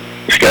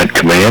 He's got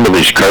command of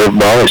his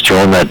curveball. He's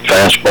throwing that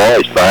fastball.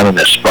 He's finding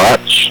his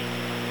spots.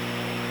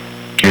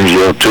 Here's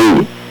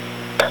 0-2.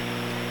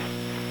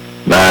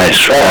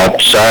 Nice,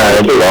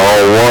 outside,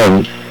 ball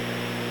 1.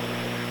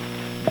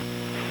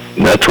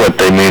 And that's what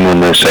they mean when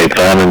they say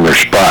finding their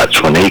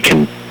spots, when he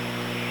can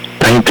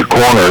paint the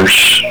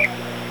corners.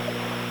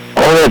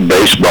 All that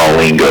baseball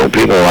lingo,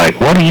 people are like,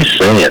 what are you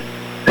saying?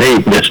 Hey,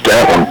 missed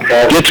that one.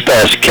 Gets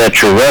past the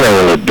catcher, runner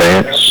will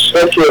advance.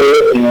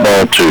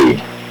 Ball 2.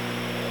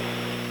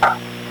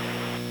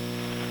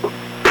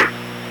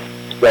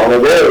 Ball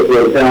there,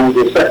 we're down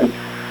to second.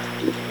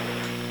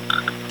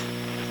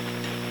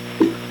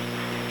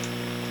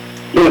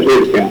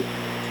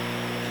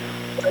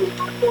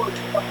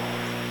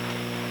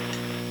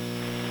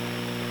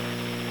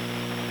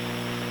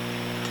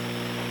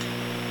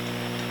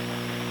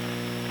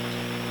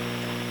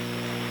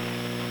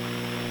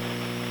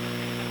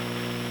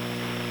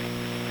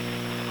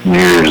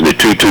 Here's the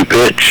 2-2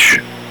 pitch.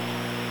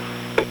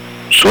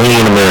 Swing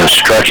and a miss,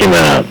 struck him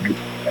out. 2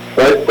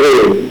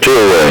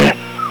 away.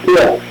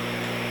 Yeah.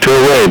 2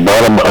 away,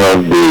 bottom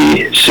of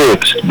the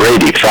 6th,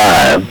 Brady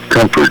 5,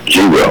 Comfort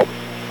 0.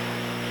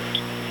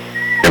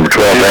 Number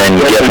 12, Van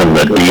Geffen,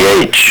 the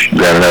DH,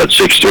 grounded out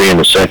 6-3 in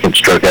the 2nd,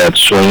 struck out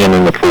swinging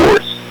in the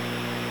 4th.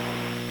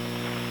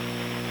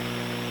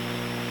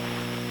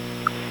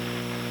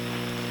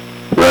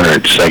 Runner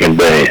at second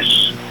base.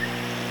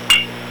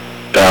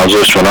 Fouls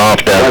this one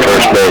off down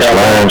first base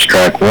line,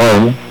 strike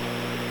 1.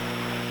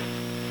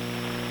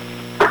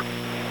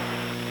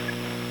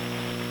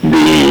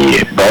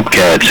 The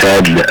Bobcats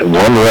had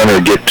one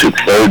runner get to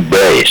third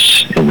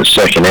base in the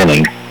 2nd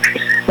inning.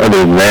 Other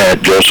than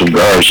that, Joseph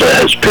Garza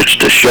has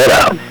pitched a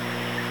shutout.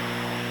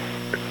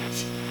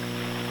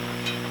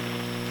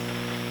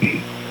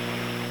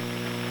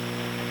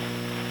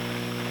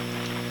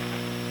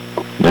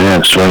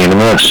 Yeah, swing and a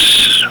miss.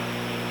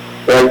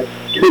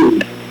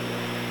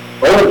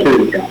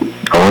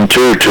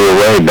 0-2, 2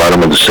 away,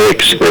 bottom of the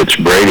 6th. It's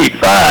Brady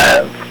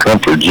 5,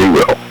 Comfort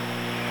 0.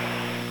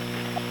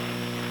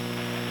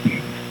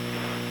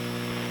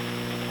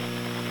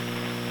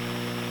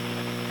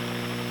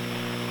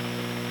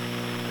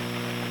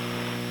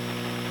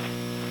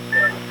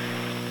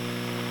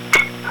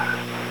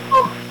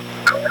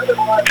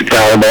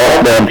 Foul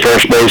ball down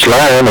first base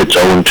line. It's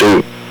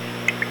 0-2.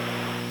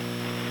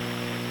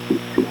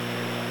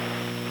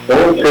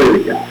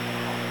 0-2.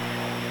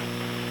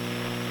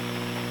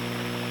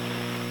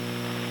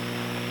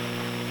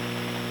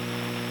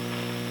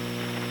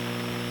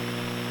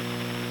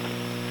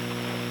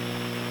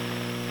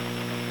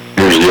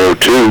 Here's the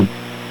 0-2.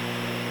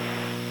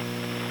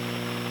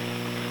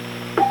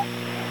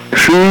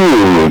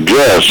 Phew,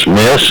 just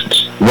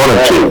missed.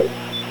 1-2.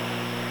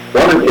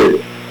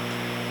 1-2.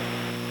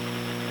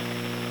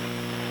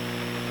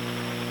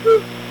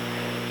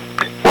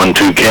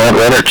 1-2 count,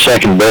 runner at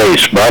second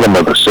base, bottom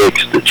of the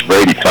 6th. It's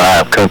Brady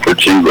 5, Comfort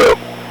 0.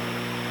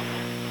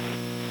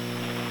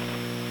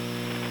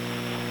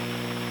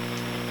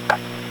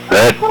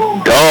 That,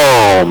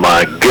 oh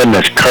my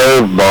goodness,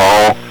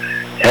 curveball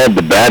had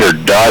the batter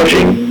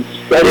dodging.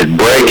 It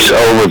breaks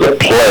over the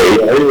plate,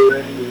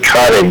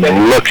 caught him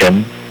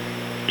looking.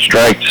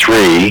 Strike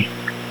 3.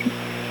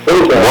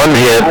 1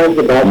 hit,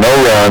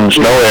 no runs,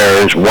 no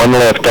errors, 1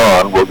 left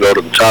on. We'll go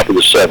to the top of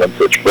the 7th.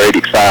 It's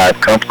Brady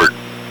 5, Comfort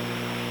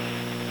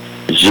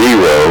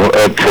 0,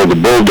 up for the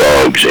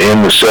Bulldogs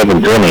in the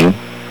 7th inning.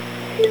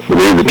 We'll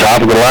leave the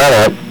top of the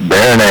lineup,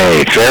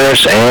 Baronet,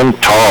 Ferris, and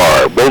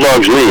Tar.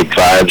 Bulldogs lead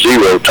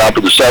 5-0, top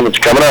of the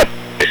 7th coming up.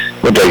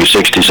 We'll take a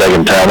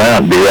 60-second timeout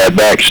and be right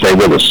back. Stay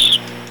with us.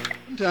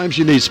 Sometimes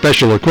you need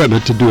special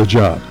equipment to do a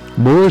job.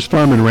 Moore's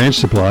Farm and Ranch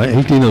Supply,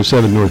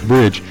 1807 North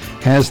Bridge,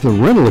 has the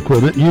rental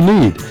equipment you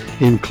need,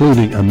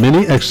 including a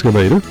mini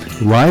excavator,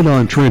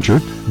 ride-on trencher,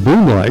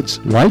 boom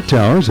lights, light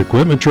towers,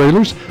 equipment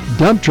trailers,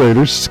 dump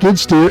trailers, skid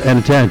steer, and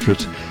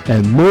attachments.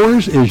 And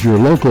Moore's is your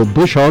local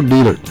bush hog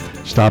dealer.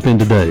 Stop in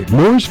today.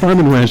 Moore's Farm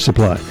and Ranch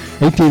Supply,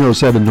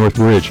 1807 North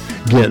Bridge.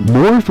 Get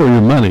more for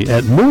your money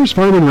at Moore's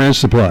Farm and Ranch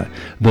Supply,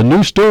 the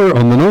new store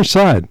on the north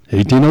side,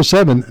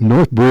 1807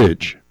 North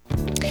Bridge.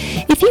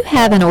 If you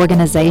have an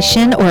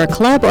organization or a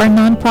club or a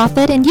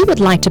nonprofit and you would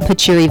like to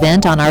put your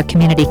event on our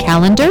community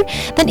calendar,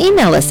 then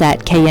email us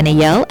at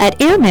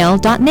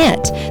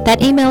knel@airmail.net.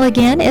 That email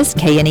again is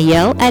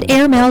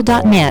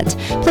knel@airmail.net.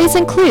 Please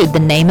include the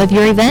name of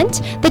your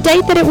event, the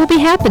date that it will be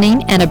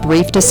happening, and a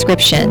brief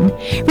description.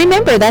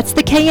 Remember, that's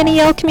the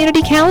KNEL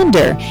Community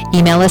Calendar.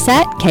 Email us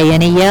at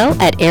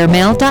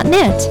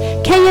knel@airmail.net.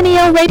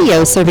 KNEL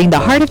Radio, serving the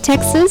heart of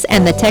Texas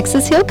and the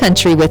Texas Hill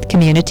Country with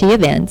community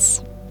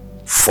events.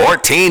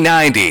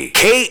 1490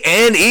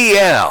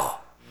 KNEL.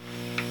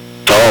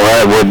 All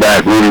right, we're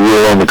back. Rudy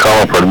Rule on the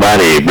call for the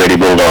mighty Brady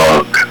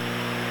Bulldog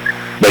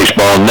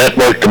Baseball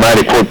Network, the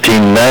mighty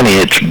 1490.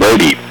 It's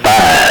Brady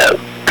 5,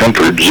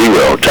 Comfort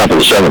 0, top of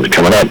the 7th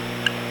coming up.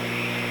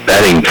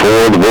 Batting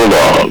for the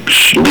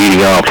Bulldogs,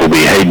 leading off will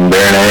be Hayden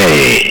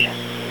Bernay.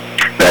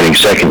 Batting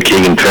second,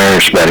 Keegan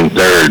Ferris. Batting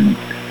third,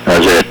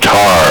 Isaiah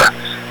Tarr.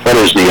 What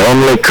is the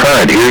only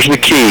current? Here's the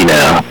key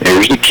now.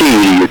 Here's the key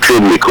to your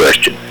trivia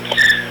question.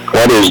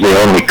 What is the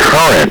only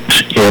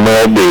current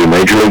MLB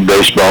Major League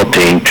Baseball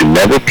team to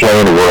never play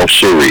in a World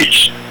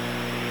Series?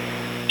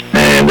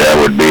 And that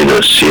would be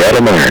the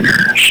Seattle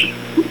Mariners.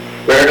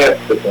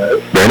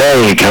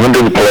 Bernay coming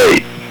to the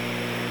plate.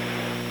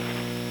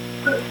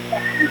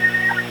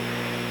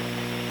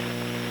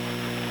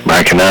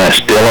 Mike and I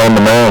still on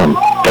the mound.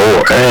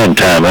 4 and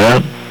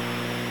timeout.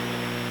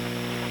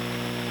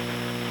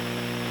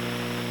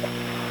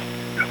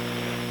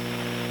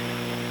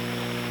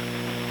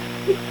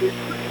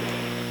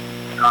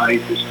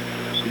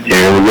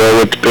 Here we go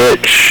with the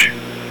pitch.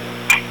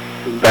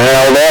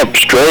 Fouled up,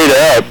 straight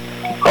up.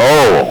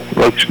 Oh,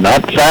 looks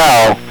not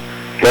foul.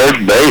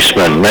 Third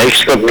baseman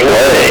makes the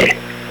play.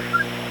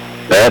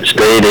 That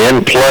stayed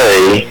in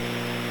play.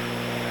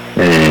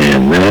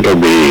 And that'll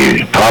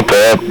be pop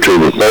up to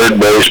the third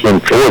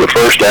baseman for the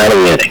first out of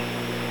the inning.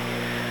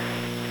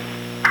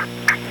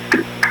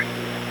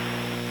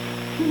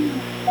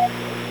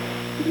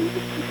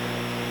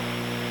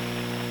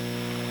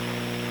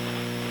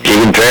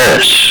 Keegan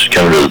Ferris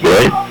coming to the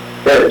plate.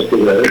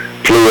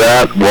 Flew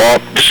out,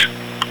 walked,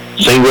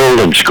 singled,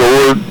 and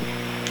scored.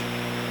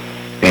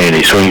 And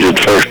he swings at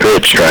the first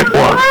pitch, strike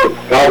one.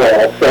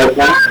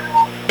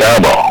 Foul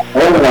ball.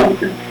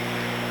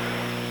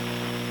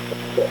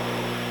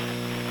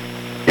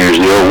 Here's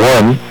the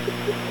 0-1.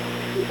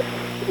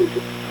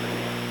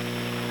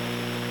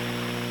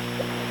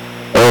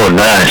 Oh,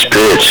 nice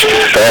pitch.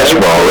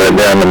 Fastball right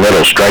down the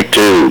middle. Strike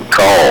two.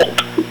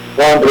 Called.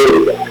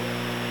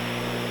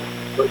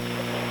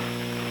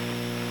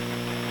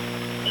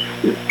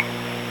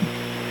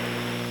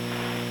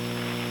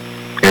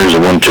 Here's the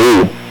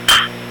 1-2.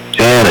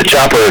 And a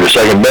chopper to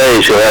second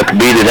base. He'll have to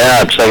beat it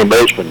out. Second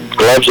baseman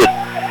gloves it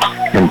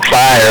and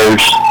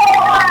fires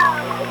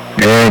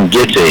and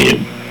gets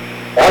him.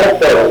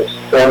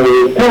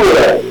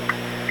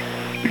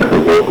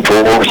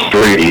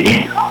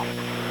 4-3.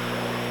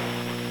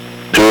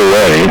 Two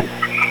away.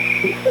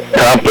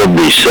 Top of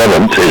the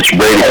seventh, it's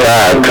Brady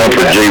 5,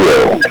 Comfort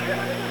 0.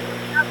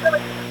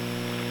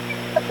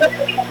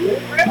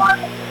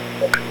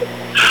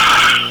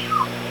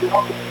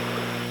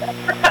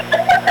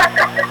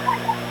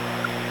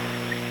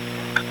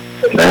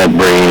 That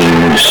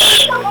brings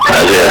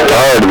Isaiah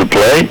Tarr to the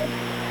plate.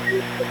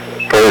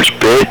 First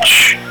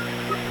pitch.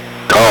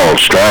 Called,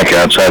 strike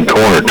outside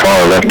corner.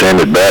 Tarr,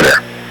 left-handed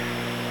batter.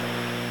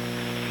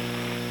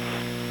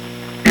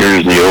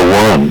 Here's the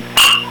 0-1.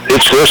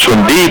 Hits this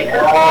one deep.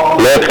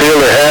 Left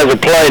fielder has a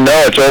play.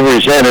 No, it's over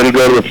his head. It'll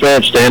go to the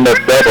fence. Stand up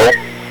double.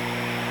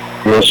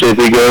 We'll see if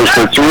he goes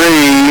for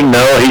 3.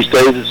 No, he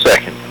stays at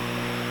second.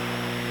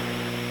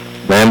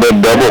 Stand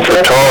up double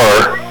for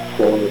Tarr.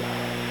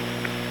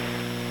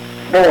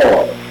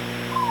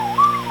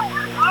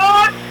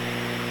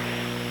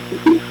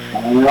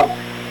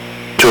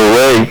 2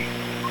 away.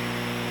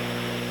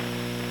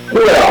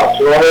 2 outs.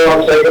 Runner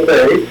on second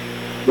base.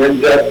 Then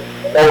just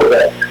over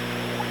that.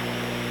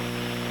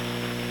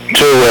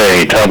 2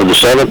 away. Top of the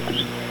seventh.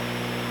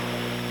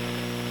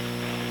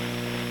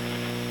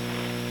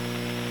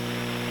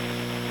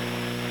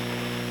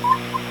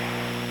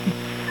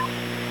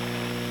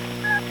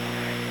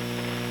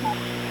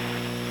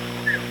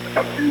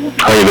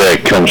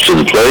 Honeybeck comes to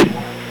the plate.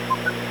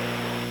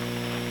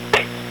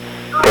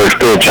 First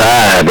pitch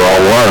high,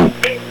 ball 1.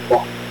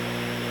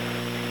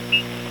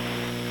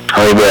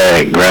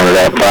 Honeybeck grounded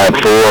out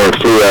 5-4,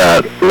 flew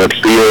out left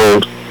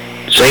field,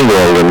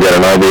 singled, and got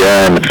an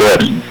RBI in the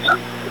fifth.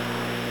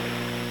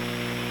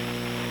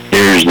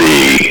 Here's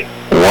the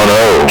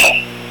 1-0.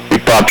 He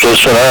pops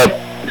this one up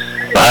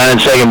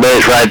behind second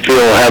base, right field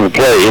will have a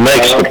play. He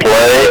makes the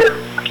play.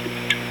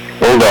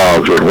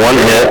 Bulldogs with 1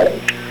 hit.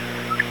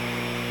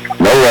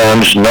 No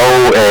runs,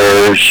 no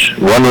errors,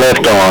 1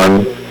 left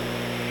on.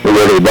 We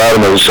go to the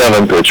bottom of the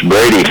seventh. It's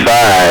Brady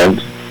 5,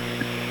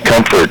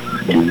 Comfort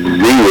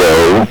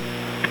 0,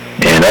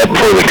 and up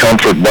for the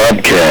Comfort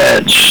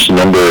Bobcats,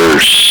 number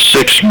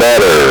 6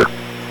 batter,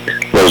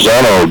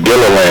 Lozano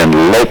Gilliland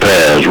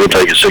Lopez. We'll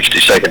take a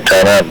 60-second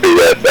timeout and be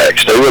right back.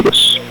 Stay with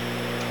us.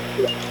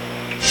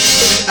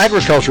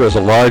 Agriculture is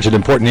a large and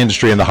important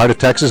industry in the heart of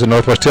Texas and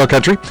Northwest Hill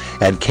Country,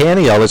 and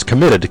KNEL is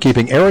committed to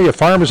keeping area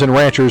farmers and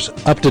ranchers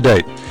up to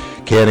date.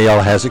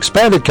 KNEL has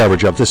expanded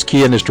coverage of this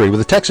key industry with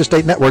the Texas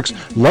State Network's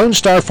Lone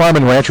Star Farm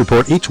and Ranch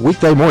Report each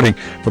weekday morning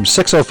from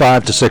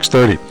 6:05 to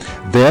 6:30.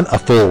 Then a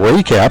full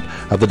recap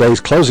of the day's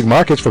closing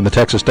markets from the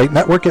Texas State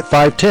Network at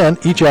 5:10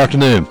 each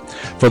afternoon.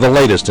 For the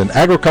latest in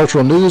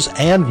agricultural news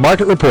and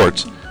market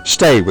reports,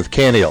 stay with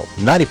KNEL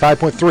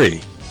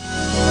 95.3.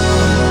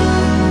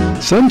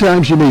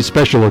 Sometimes you need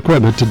special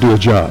equipment to do a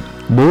job.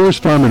 Moore's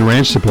Farm and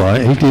Ranch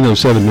Supply,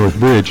 1807 North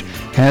Bridge,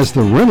 has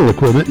the rental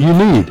equipment you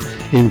need,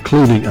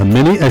 including a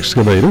mini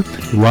excavator,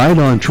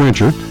 ride-on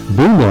trencher,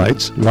 boom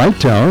lights, light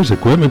towers,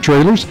 equipment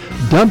trailers,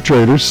 dump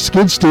trailers,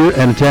 skid steer,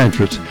 and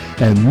attachments.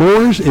 And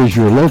Moore's is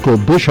your local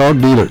bush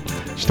hog dealer.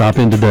 Stop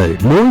in today.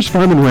 Moore's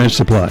Farm and Ranch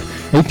Supply,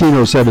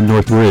 1807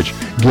 North Bridge.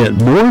 Get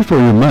more for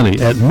your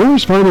money at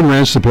Moore's Farm and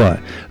Ranch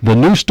Supply, the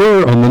new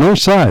store on the north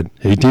side,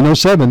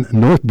 1807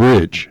 North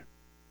Bridge.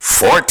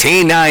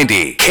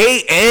 1490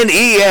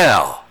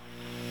 KNEL.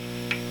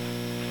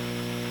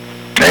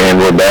 And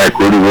we're back.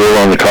 Rudy Rule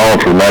on the call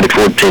for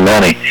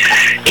 1490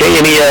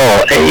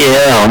 KNEL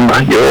AM,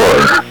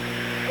 your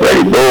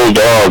Brady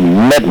Bulldog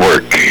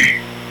Network.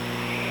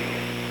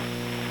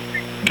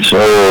 So,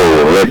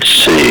 let's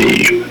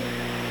see.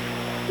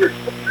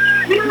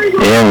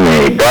 In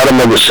the bottom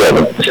of the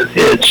seventh,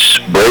 it's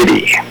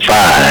Brady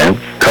 5,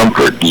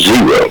 Comfort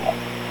 0.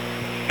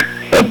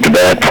 Up to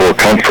bat for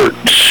Comfort.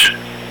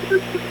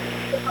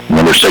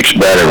 Number 6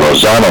 batter,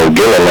 Lozano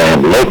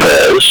Gilliland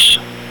Lopez.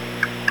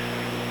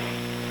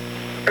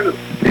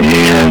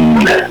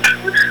 And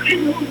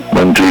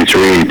 1, 2,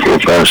 3, 4,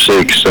 5,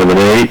 6, 7,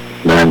 8,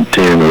 9,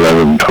 10,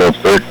 11, 12,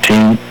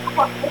 13,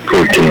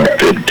 14,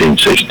 15,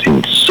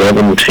 16,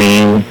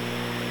 17,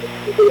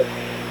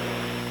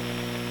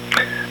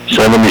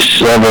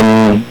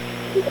 77,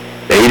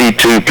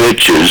 82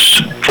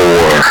 pitches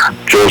for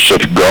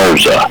Joseph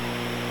Garza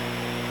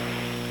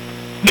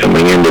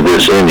coming into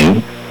this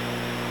inning.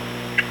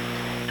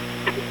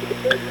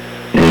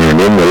 And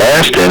in the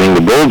last inning,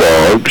 the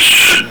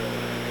Bulldogs,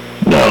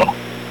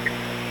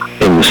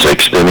 in the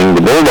sixth inning,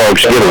 the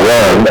Bulldogs get a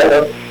run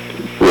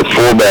with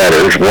 4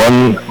 batters,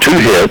 2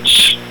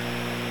 hits,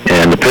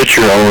 and the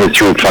pitcher only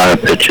threw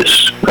 5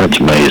 pitches. That's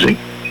amazing.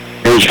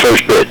 Here's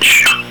first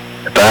pitch.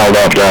 Fouled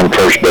off down the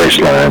first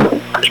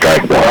baseline.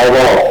 Strike 1.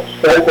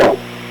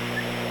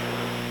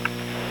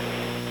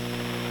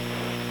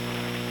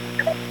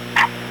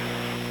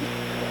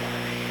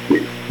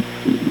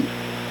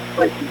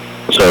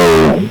 So,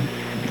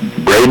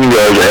 Braden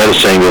goes ahead of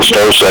single,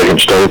 Stowe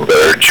second, Stowe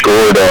third.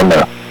 Scored on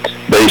the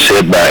base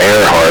hit by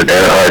Earhart.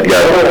 Earhart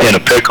got in a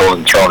pickle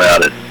and thrown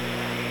out at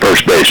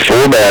first base.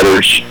 4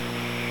 batters,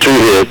 2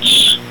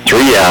 hits,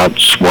 3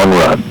 outs, 1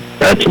 run.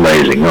 That's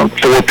amazing. On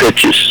 5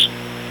 pitches.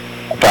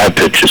 That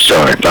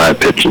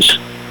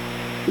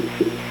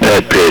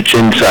pitch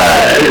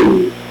inside.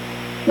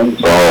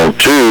 Ball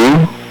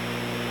 2.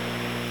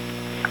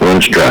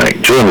 1 strike.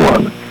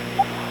 2-1.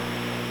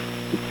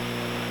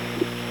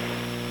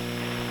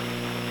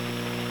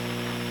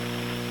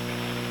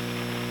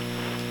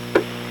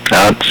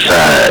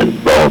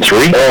 Outside. Ball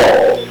 3.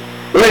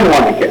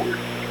 3-1 again.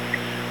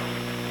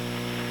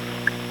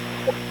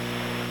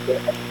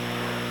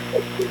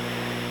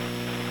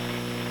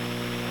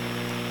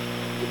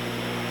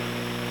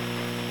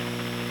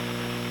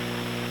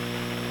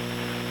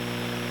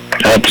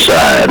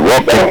 Outside.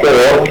 Walking.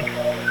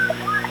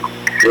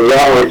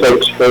 Lowry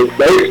takes first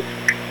base.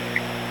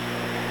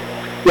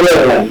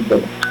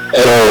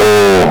 So,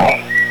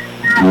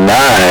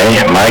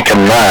 Micah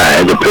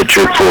Nye, the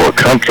pitcher for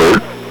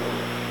Comfort.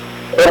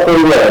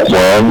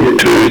 1,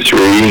 2,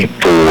 3,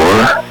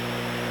 4,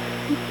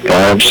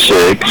 5,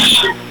 6,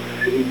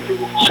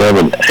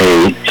 7,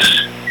 8,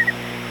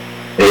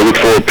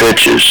 84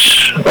 pitches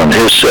on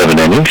his 7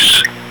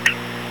 innings.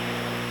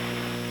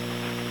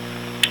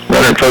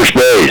 Runner at first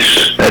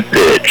base. That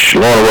pitch.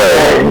 One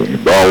away.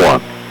 Ball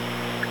 1.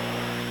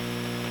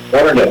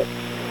 Runner no.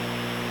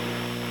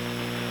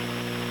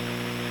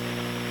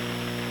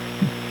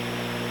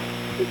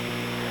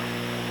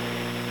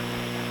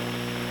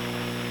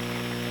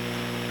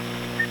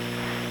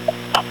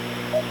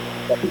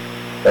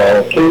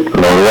 Ball 2.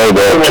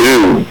 Ball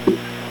 2.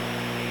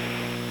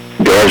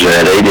 Garza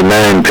at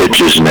 89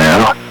 pitches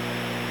now.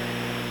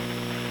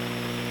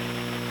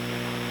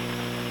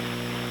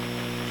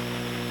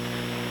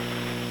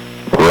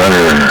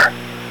 Runner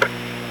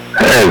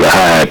has a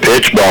high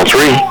pitch. Ball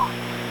 3.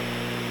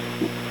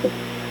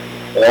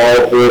 Ball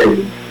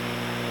 3.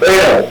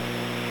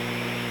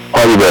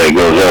 Hollywood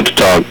goes out to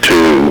talk to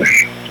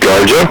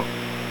Garza.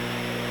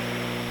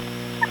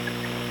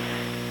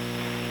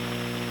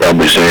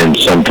 Probably saying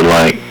something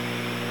like,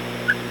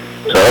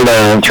 settle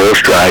down, throw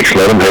strikes,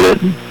 let them hit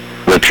it,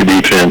 let your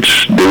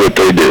defense do what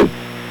they do.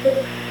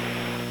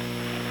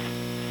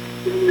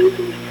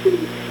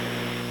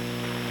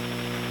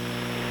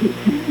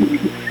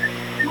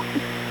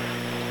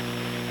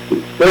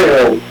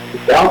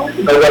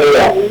 Nobody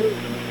else.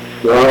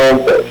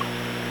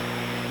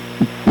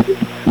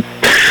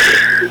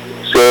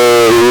 So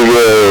here we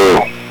go.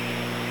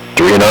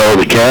 3-0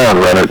 the count.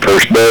 Runner at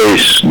first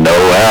base. No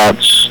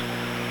outs.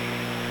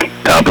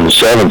 Top of the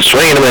 7th.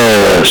 Swing and a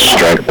miss.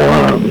 Strike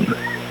 1.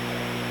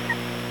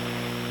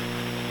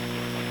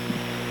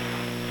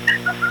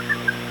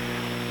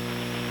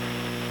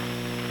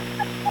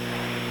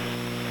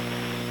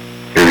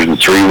 Here's the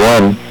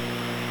 3-1.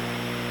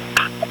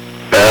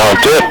 Foul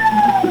tip.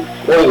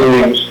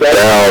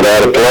 Fouled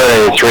out of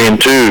play.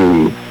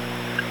 3-2.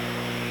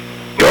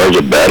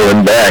 Garza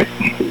battling back.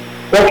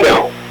 Full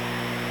count.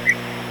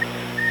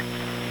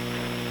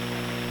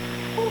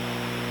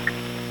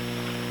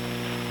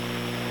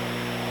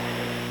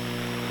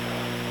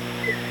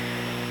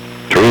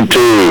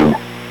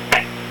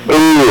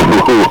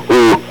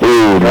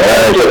 Ooh,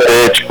 nice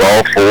pitch, ball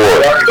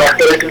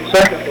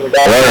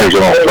Runners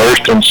on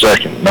first and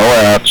second. No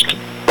outs.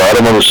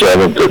 Bottom of the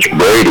seventh. It's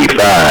Brady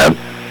 5.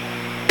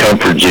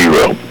 Comfort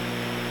 0.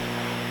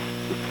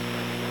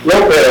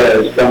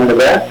 Lopez coming to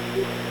bat.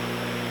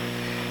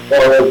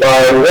 Followed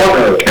by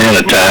Warner. And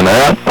a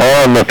timeout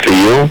on the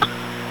field.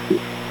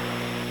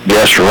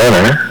 Guest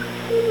runner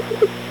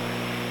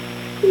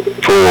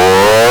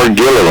for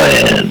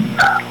Gilliland.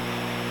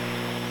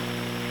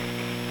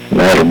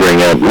 That'll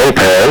bring up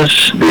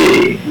Lopez,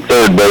 the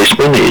third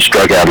baseman. He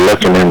struck out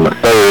looking in the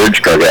third,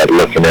 struck out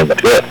looking in the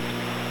fifth.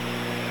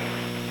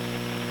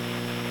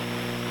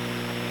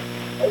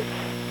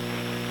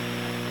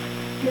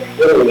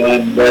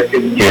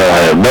 He'll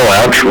have no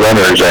outs.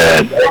 Runners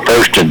at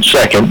first and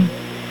second.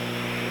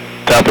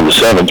 Top of the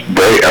seventh,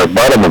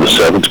 bottom of the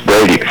seventh,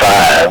 Brady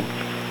 5,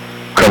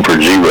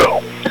 Comfort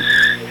 0.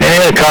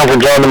 And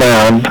Conference on the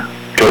mound,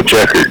 Coach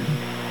Eckert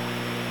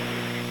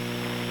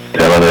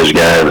telling those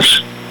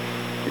guys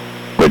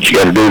what you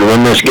got to do to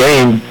win this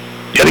game.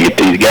 You got to get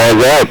these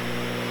guys out.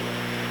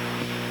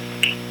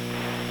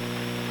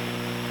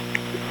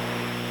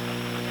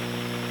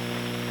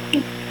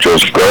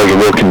 Joseph Garza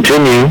will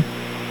continue.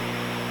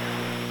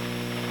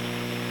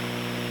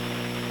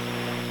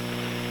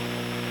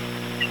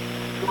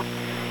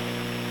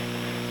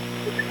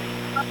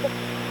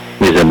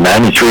 He's at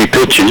 93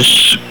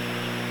 pitches.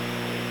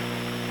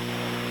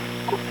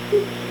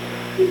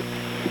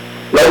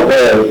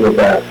 Lopez with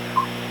that.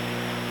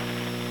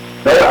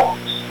 No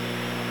outs.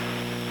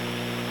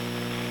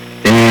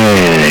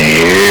 And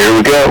here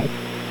we go.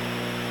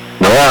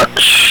 No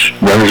outs.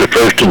 Runners at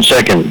first and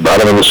second.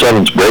 Bottom of the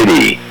seventh,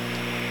 Brady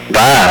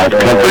 5,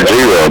 Comfort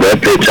 0. That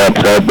pitch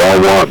outside by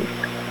 1.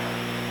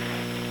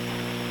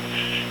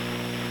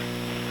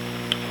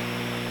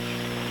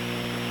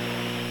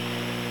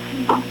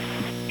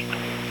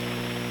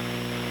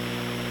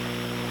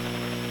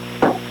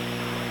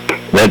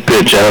 That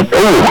pitch out.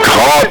 Oh,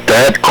 caught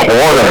that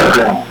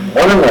corner.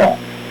 1-1.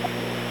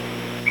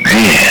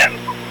 Man,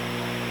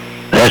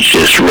 that's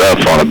just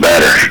rough on a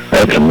batter.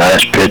 That's a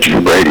nice pitch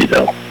for Brady,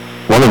 though.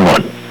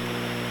 1-1.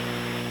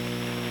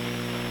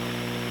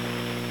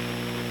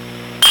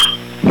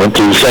 Went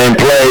to the same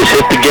place,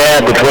 hit the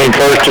gap between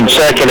first and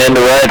second into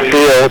right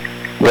field.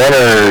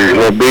 Runner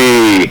will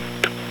be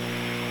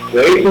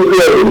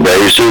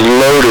bases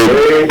loaded.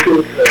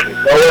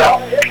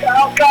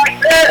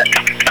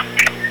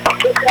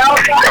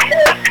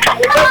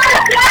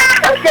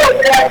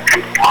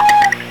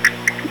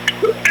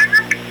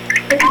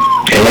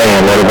 And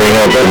that'll bring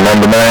up the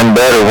number 9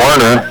 batter,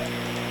 Warner.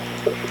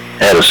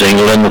 Had a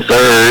single in the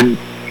third.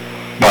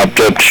 Popped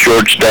up to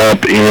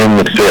shortstop in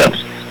the fifth.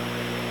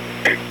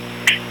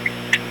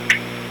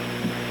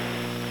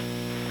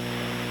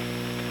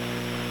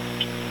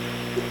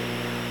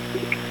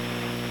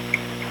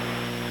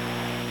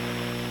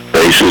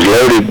 Bases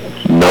loaded,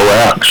 no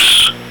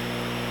outs.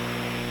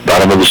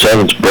 Bottom of the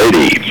seventh,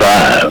 Brady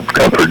 5,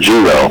 Comfort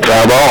 0.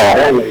 Foul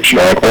ball,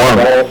 strike 1.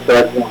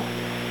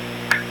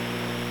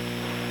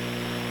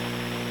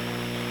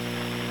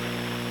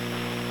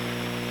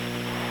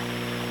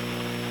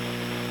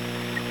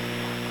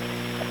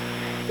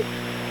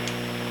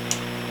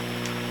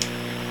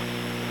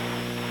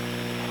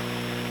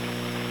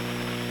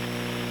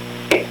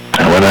 I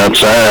went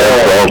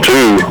outside, ball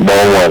 2,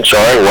 ball 1.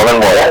 Sorry,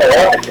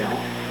 1-1.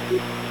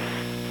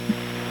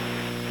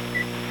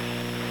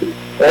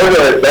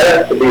 Order at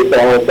best to be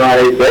followed by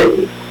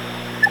bases.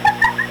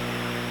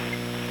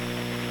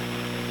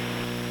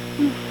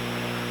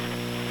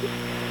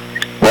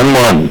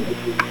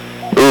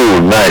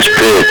 Ooh, nice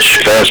pitch.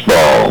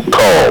 Fastball.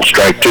 Call.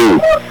 Strike 2.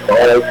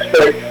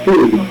 Strike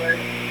 2.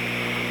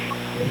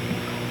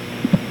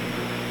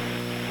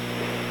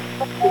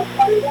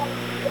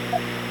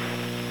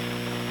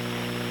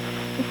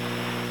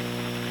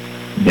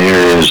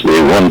 Here is the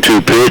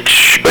 1-2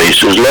 pitch.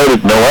 Bases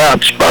loaded. No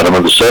outs. Bottom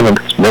of the seventh.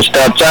 Missed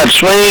outside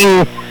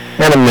swing.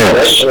 And a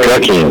miss.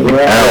 Struck him.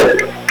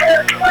 Out.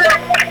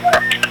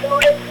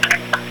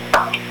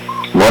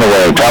 One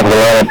away. Top of the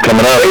lineup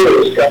coming up.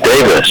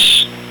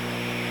 Davis.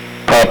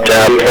 Popped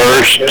out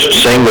first.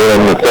 Single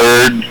in the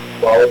third.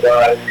 Followed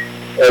by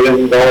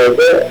Evan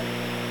Barber.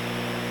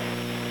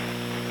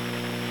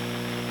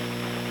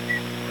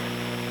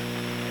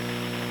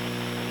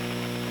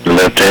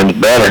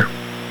 Left-handed batter.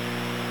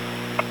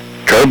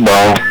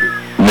 Curveball.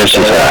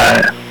 Misses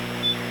high.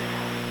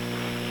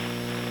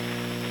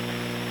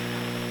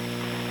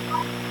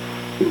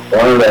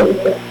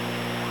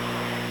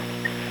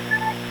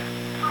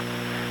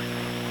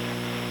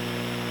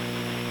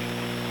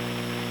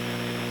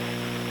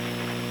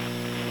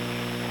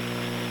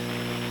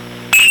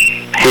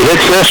 He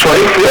hits this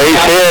one,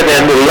 base hit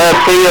into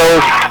left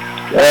field,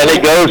 and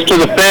it goes to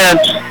the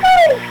fence.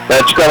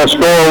 That's going to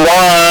score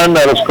 1.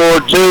 That'll score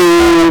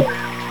 2.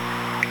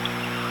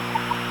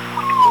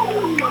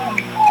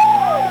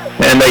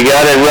 And they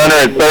got a runner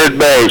at third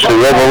base.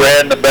 Whoever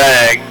ran the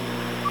bag.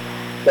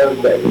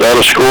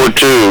 That'll score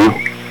 2.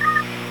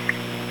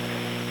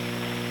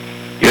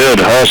 Good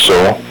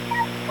hustle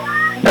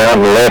out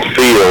in left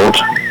field.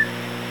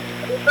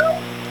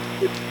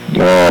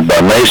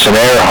 by Mason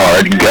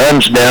Earhart.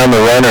 Guns down the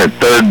runner at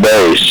third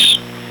base.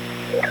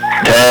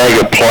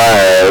 Tag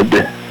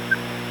applied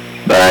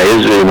by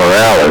Izzy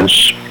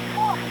Morales.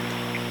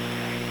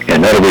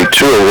 And that'll be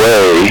 2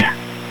 away.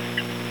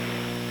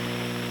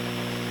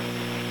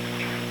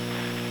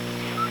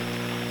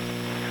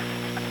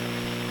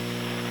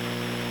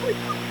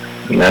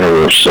 And that'll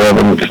go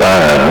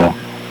 7-5.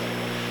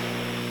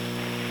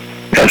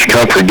 As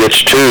Comfort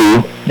gets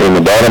 2 in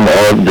the bottom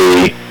of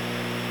the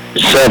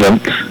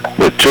 7th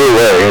with 2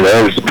 away.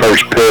 There's the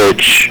first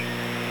pitch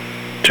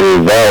to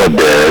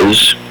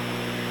Valadez.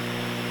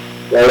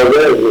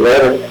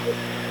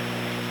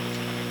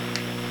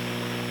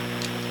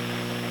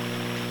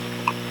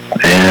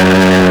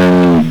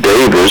 And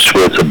Davis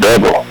with a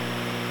double.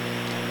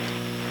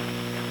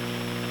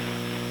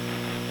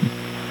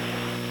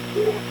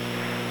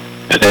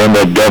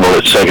 Stand-up double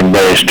at second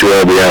base, 2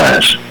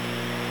 RBIs.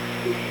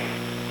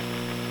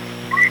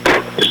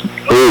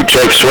 Ooh,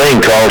 check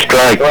swing, call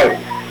strike.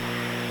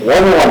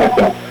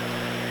 1-1.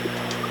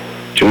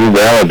 To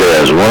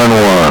Valadez,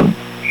 1-1.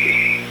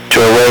 2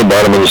 away,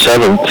 bottom of the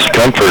 7th.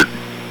 Comfort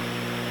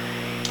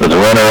with a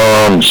runner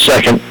on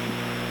second.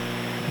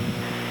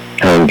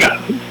 And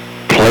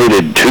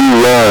plated 2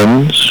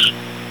 runs.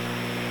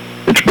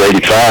 It's Brady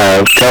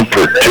 5,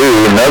 Comfort 2.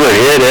 Another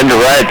hit into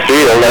right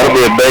field. That'll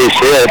be a base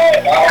hit.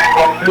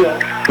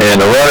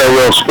 And the runner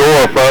will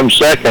score from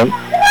second.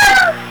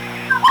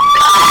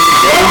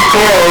 Good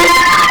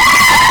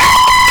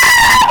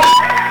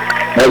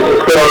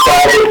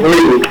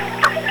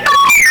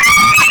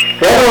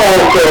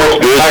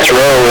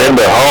throw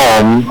into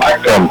home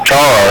from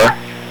Tar,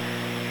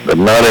 but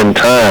not in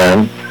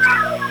time.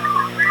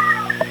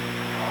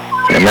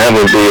 And that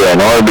would be an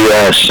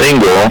RBI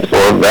single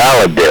for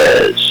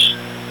Valadez.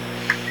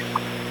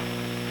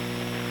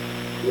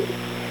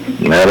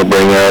 And that'll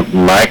bring up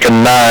Micah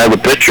Nye, the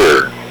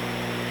pitcher.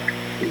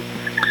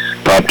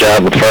 Popped out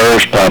in the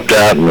first, popped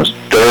out in the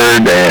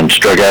third, and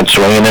struck out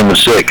swinging in the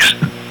 6th.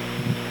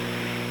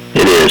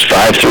 It is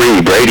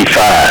 5-3, Brady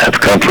 5,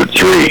 Comfort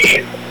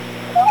 3.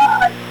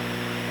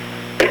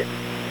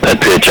 That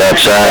pitch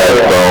outside,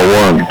 ball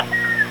 1.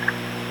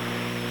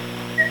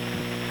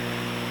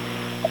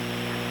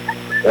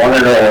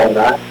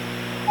 1-0.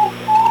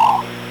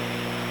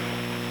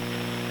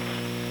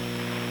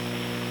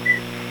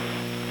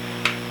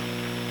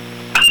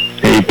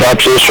 He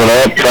pops this one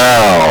up,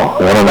 foul,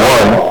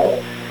 1-1.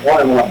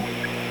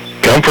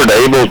 1-1. Comfort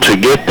able to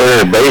get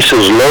their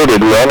bases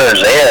loaded,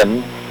 runners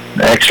in.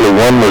 Actually,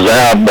 one was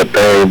out, but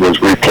they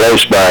was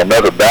replaced by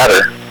another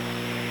batter.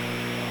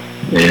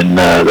 And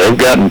they've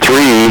gotten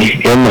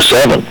 3 in the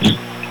 7th.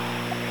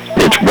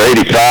 It's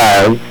Brady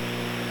 5,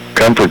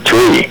 Comfort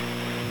 3.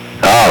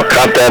 Oh,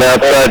 caught that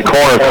outside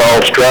corner,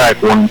 called strike,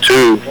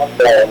 1-2.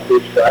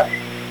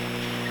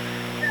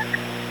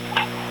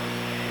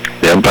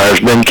 The umpire's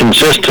been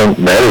consistent.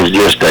 That is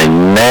just a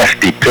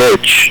nasty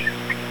pitch.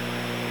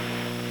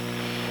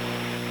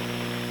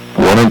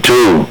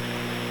 1-2.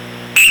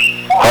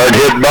 Hard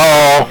hit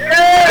ball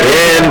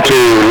into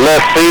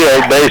left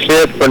field. Base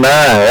hit for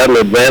Nye. That'll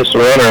advance the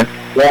runner.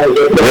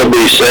 He'll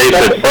be safe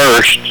at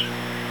first.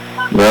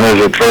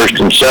 Runners at first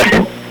and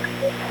second.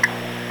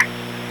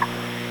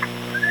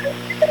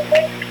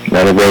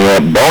 That'll bring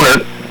up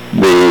Bonert,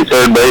 the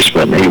third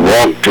baseman. He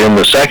walked in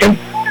the second,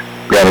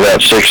 got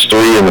about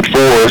 6-3 in the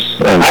 4th,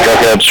 and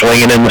struck out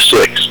swinging in the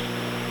 6th.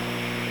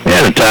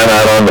 And a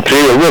timeout on the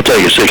field. We'll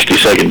take a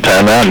 60-second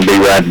timeout and be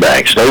right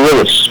back. Stay with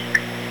us.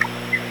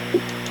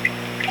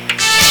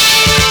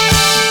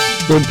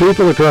 When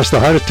people across the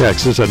heart of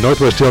Texas and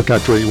Northwest Hill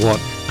Country want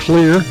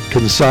clear,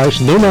 concise,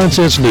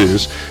 no-nonsense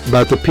news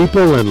about the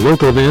people and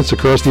local events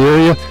across the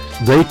area,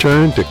 they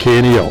turn to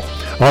KNEL.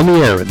 On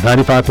the air at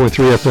 95.3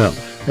 FM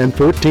and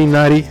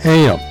 1490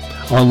 AM.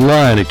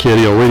 Online at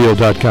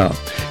KNELradio.com.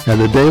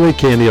 And the daily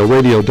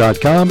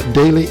KNELradio.com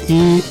daily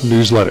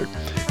e-newsletter.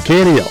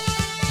 KNEL,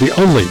 the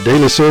only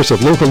daily source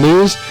of local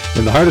news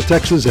in the heart of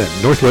Texas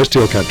and Northwest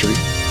Hill Country.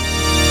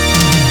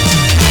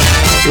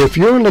 If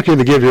you're looking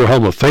to give your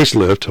home a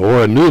facelift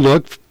or a new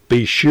look,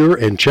 be sure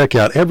and check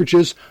out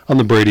Everages on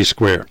the Brady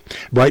Square.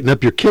 Brighten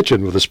up your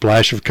kitchen with a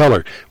splash of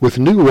color with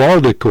new wall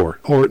decor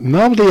or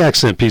novelty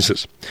accent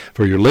pieces.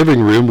 For your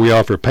living room, we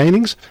offer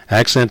paintings,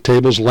 accent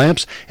tables,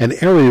 lamps,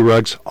 and area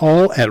rugs,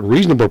 all at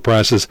reasonable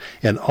prices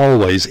and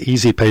always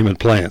easy payment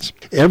plans.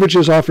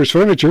 Everages offers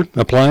furniture,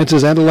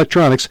 appliances, and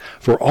electronics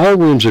for all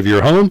rooms of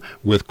your home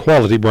with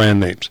quality brand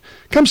names.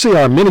 Come see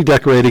our many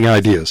decorating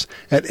ideas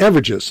at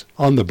Everages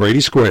on the Brady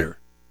Square.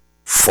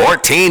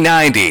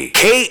 1490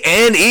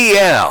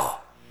 KNEL.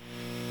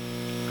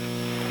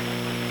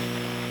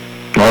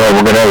 All right,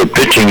 we're going to have a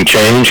pitching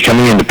change.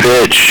 Coming into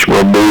pitch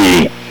will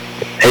be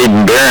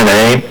Hayden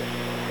Baronay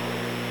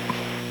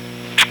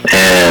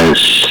as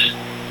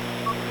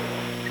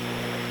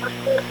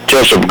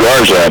Joseph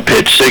Garza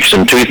pitched 6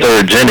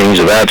 2/3 innings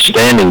of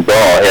outstanding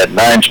ball. He had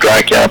 9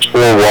 strikeouts,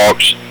 4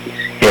 walks.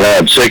 He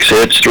had 6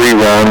 hits, 3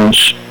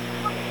 runs,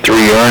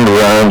 3 earned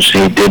runs.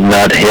 He did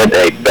not hit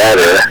a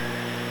batter.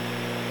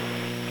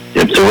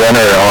 If the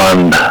runner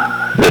on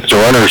that the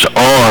runners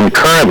on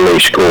currently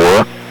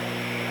score.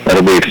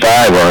 That'll be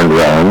 5 earned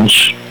runs.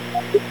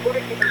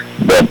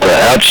 But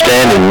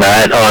outstanding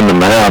night on the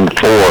mound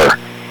for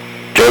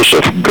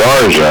Joseph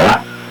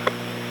Garza.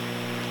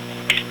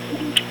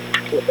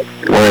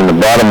 We're in the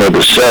bottom of the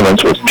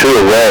 7th with 2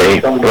 away.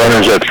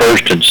 Runners at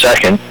first and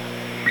second.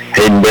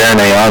 Hayden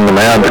Baronay on the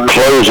mound to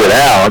close it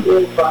out.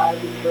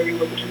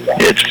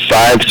 It's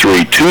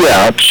 5-3, 2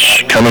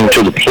 outs coming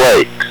to the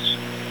plate.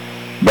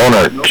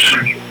 Bonert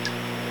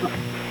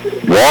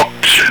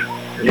walked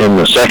in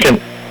the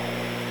second.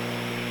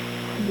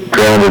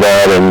 Grounded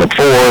out in the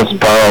 4th.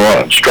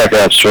 Power struck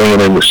out swinging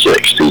in the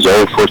 6th. He's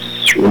 0 for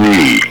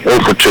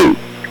 2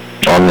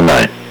 on the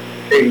night.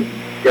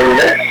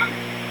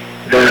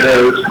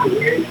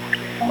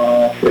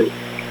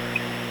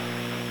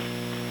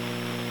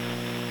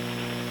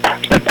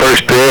 At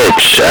first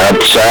pitch,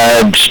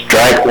 outside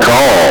strike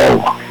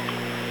call.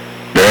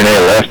 Baronay,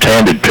 a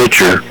left-handed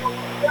pitcher,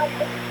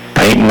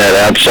 painting that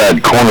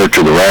outside corner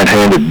to the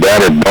right-handed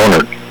batter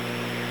Bonert.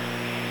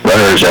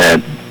 Runners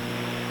at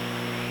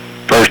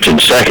first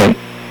and second,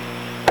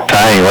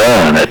 tying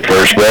run at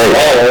first base.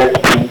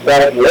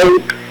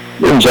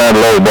 Inside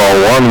low, ball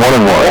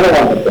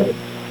 1-1.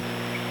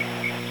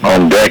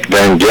 On deck,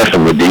 Van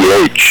Geffen, the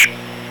DH.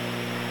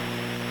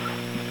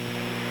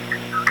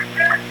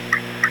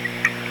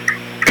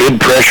 Good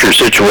pressure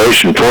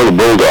situation for the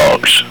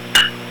Bulldogs.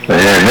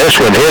 And this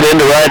one hit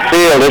into right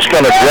field. It's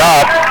going to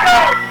drop.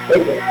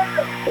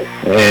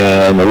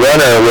 And the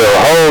runner will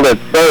hold at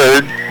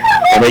third.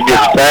 And it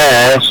gets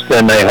fast,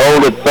 and they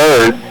hold at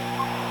third.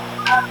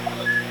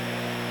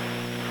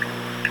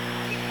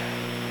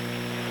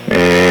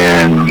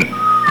 And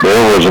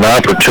there was an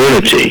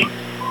opportunity.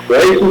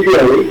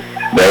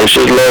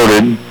 Bases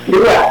loaded.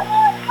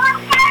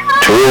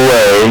 2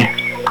 away.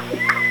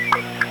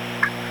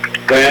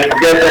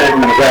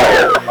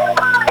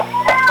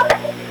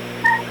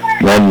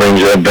 That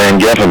brings up Van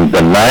Geffen,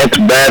 the 9th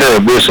batter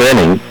of this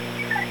inning.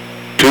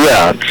 2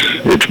 outs.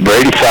 It's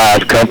Brady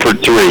 5,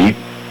 Comfort 3.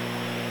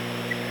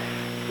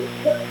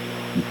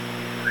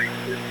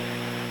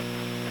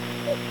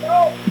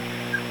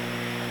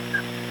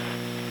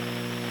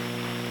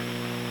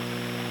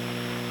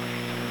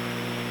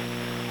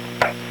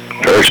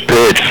 First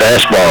pitch,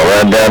 fastball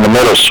right down the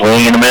middle,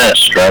 swing and a miss,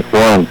 strike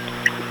 1.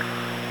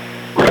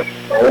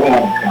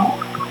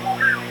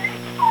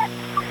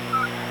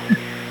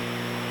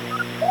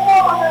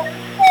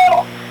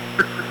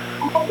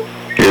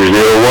 Here's the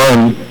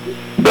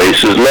 0-1,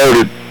 bases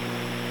loaded,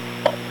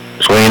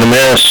 swing and a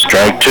miss,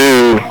 strike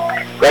 2.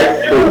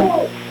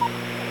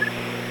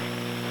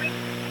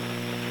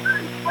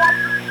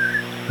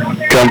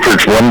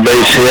 Comfort's 1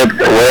 base hit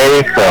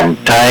away from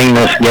tying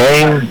this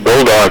game.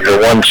 Bulldogs are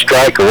 1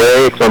 strike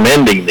away from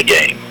ending the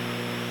game.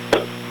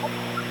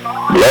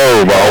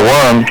 Low, ball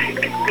 1.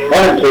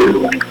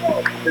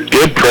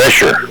 Good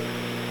pressure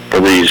for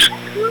these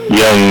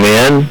young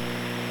men.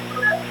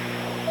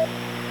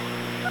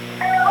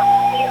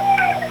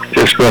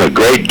 Just been a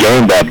great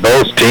game by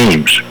both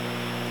teams.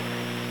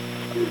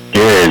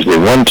 Here's the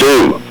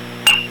 1-2.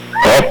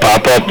 Oh,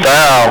 pop-up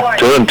foul,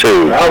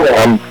 2-2.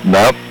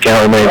 Nope,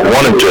 count remains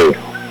 1-2.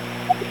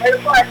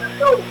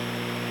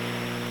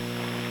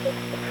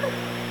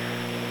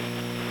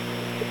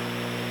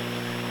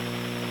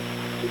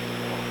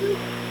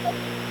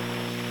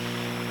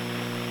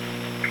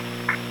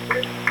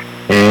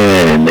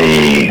 And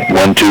the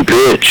 1-2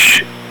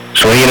 pitch.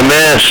 Swing and a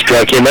miss,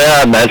 struck him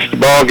out, and that's the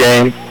ball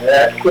game.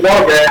 That's the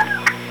ball game.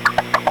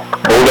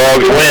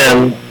 Bulldogs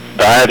win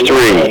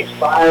 5-3.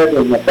 5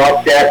 and the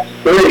Bobcats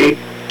 3.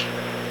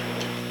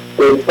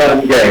 Good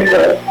fun game.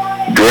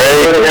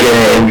 Great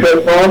game.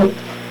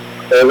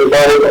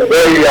 Everybody was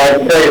ready. I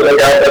can tell you they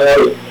got that.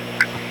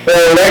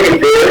 They can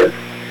do it.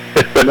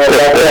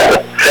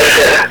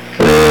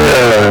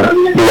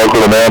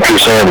 Local announcer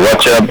saying,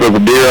 watch out for the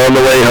deer on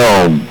the way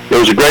home. It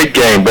was a great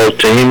game, both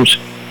teams.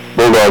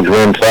 Bulldogs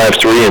win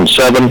 5-3 and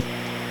 7.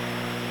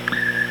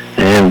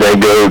 And they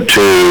go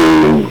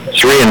to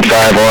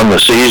 3-5 on the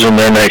season.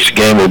 Their next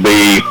game will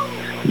be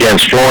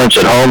against Florence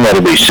at home.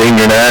 That'll be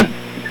senior night.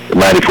 The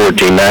Mighty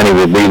 1490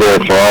 will be there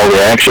for all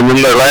the action. And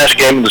their last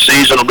game of the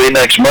season will be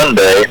next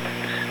Monday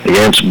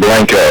against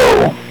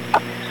Blanco.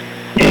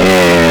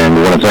 And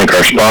we want to thank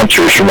our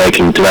sponsors for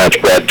making tonight's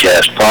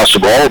broadcast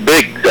possible. A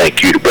big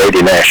thank you to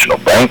Brady National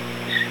Bank,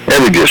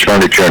 Evergus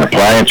Furniture and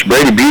Appliance,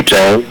 Brady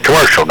Butane,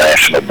 Commercial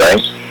National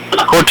Bank,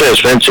 Cortez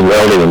Fencing,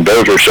 Welding and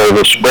Dozer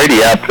Service,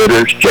 Brady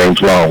Outfitters,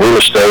 James Long Real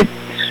Estate,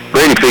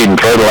 Brady Feed and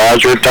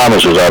Fertilizer,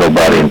 Thomas's Auto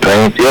Body and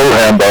Paint, the Old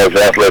Hamburg's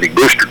Athletic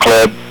Booster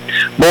Club,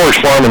 Moore's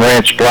Farm and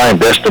Ranch Supply, and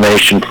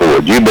Destination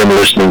Ford. You've been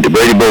listening to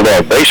Brady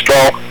Bulldog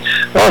Baseball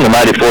on the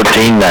Mighty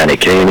 1490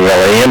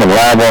 KNEL AM and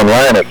live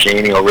online at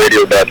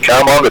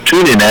KNELradio.com, on the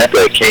TuneIn App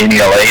at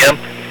KNEL AM,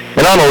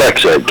 and on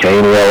Alexa at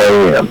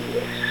KNEL AM.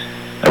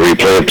 A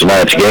replay of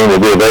tonight's game will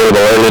be available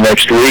early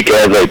next week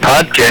as a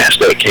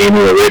podcast at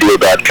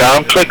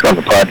KNELradio.com. Click on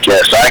the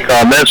podcast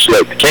icon, then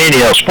select the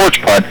KNEL Sports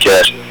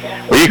Podcast,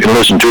 where you can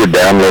listen to or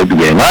download the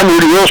game. I'm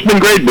Rudy Will. It's been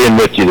great being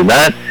with you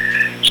tonight.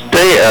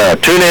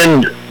 Tune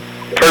in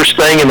first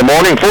thing in the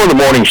morning for the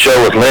morning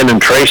show with Lynn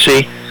and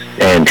Tracy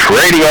and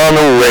Brady on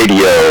the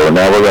radio.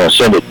 Now we're going to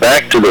send it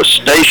back to the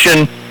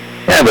station.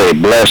 Have a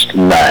blessed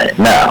night.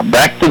 Now,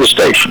 back to the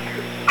station.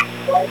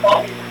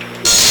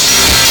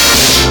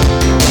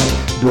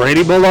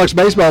 Brady Bulldogs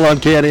baseball on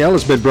KNEL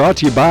has been brought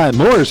to you by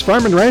Moore's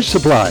Farm and Ranch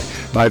Supply,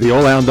 by the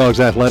Old Hound Dogs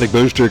Athletic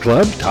Booster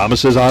Club,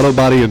 Thomas's Auto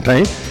Body and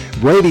Paint,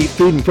 Brady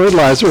Feed and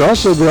Fertilizer,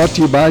 also brought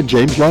to you by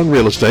James Long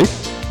Real Estate,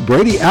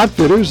 Brady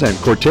Outfitters, and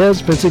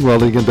Cortez Fencing,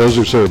 Welding, and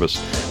Dozer Service.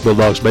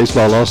 Bulldogs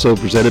baseball also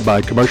presented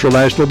by Commercial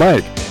National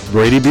Bank,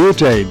 Brady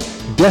Butane,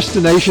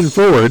 Destination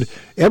Ford,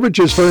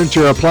 Everidge's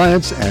Furniture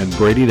Appliance, and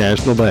Brady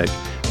National Bank.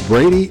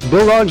 Brady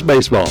Bulldogs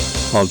baseball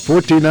on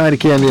 1490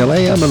 KNEL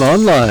AM and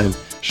online,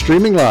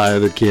 streaming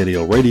live at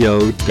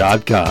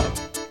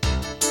KNELradio.com.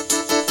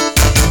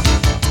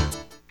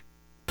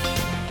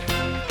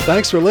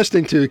 Thanks for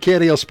listening to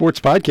KNEL Sports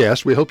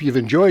Podcast. We hope you've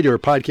enjoyed your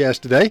podcast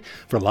today.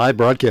 For a live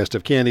broadcast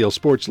of KNEL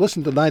Sports,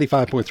 listen to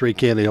 95.3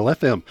 KNEL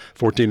FM,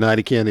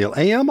 1490 KNEL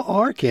AM,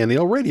 or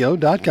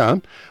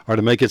KNELradio.com. Or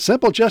to make it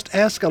simple, just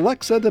ask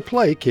Alexa to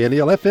play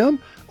KNEL FM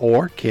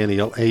or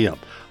KNEL AM.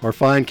 Or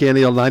find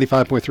KNEL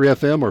 95.3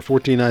 FM or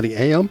 1490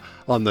 AM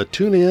on the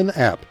TuneIn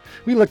app.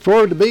 We look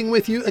forward to being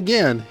with you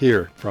again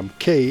here from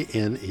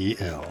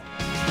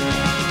KNEL.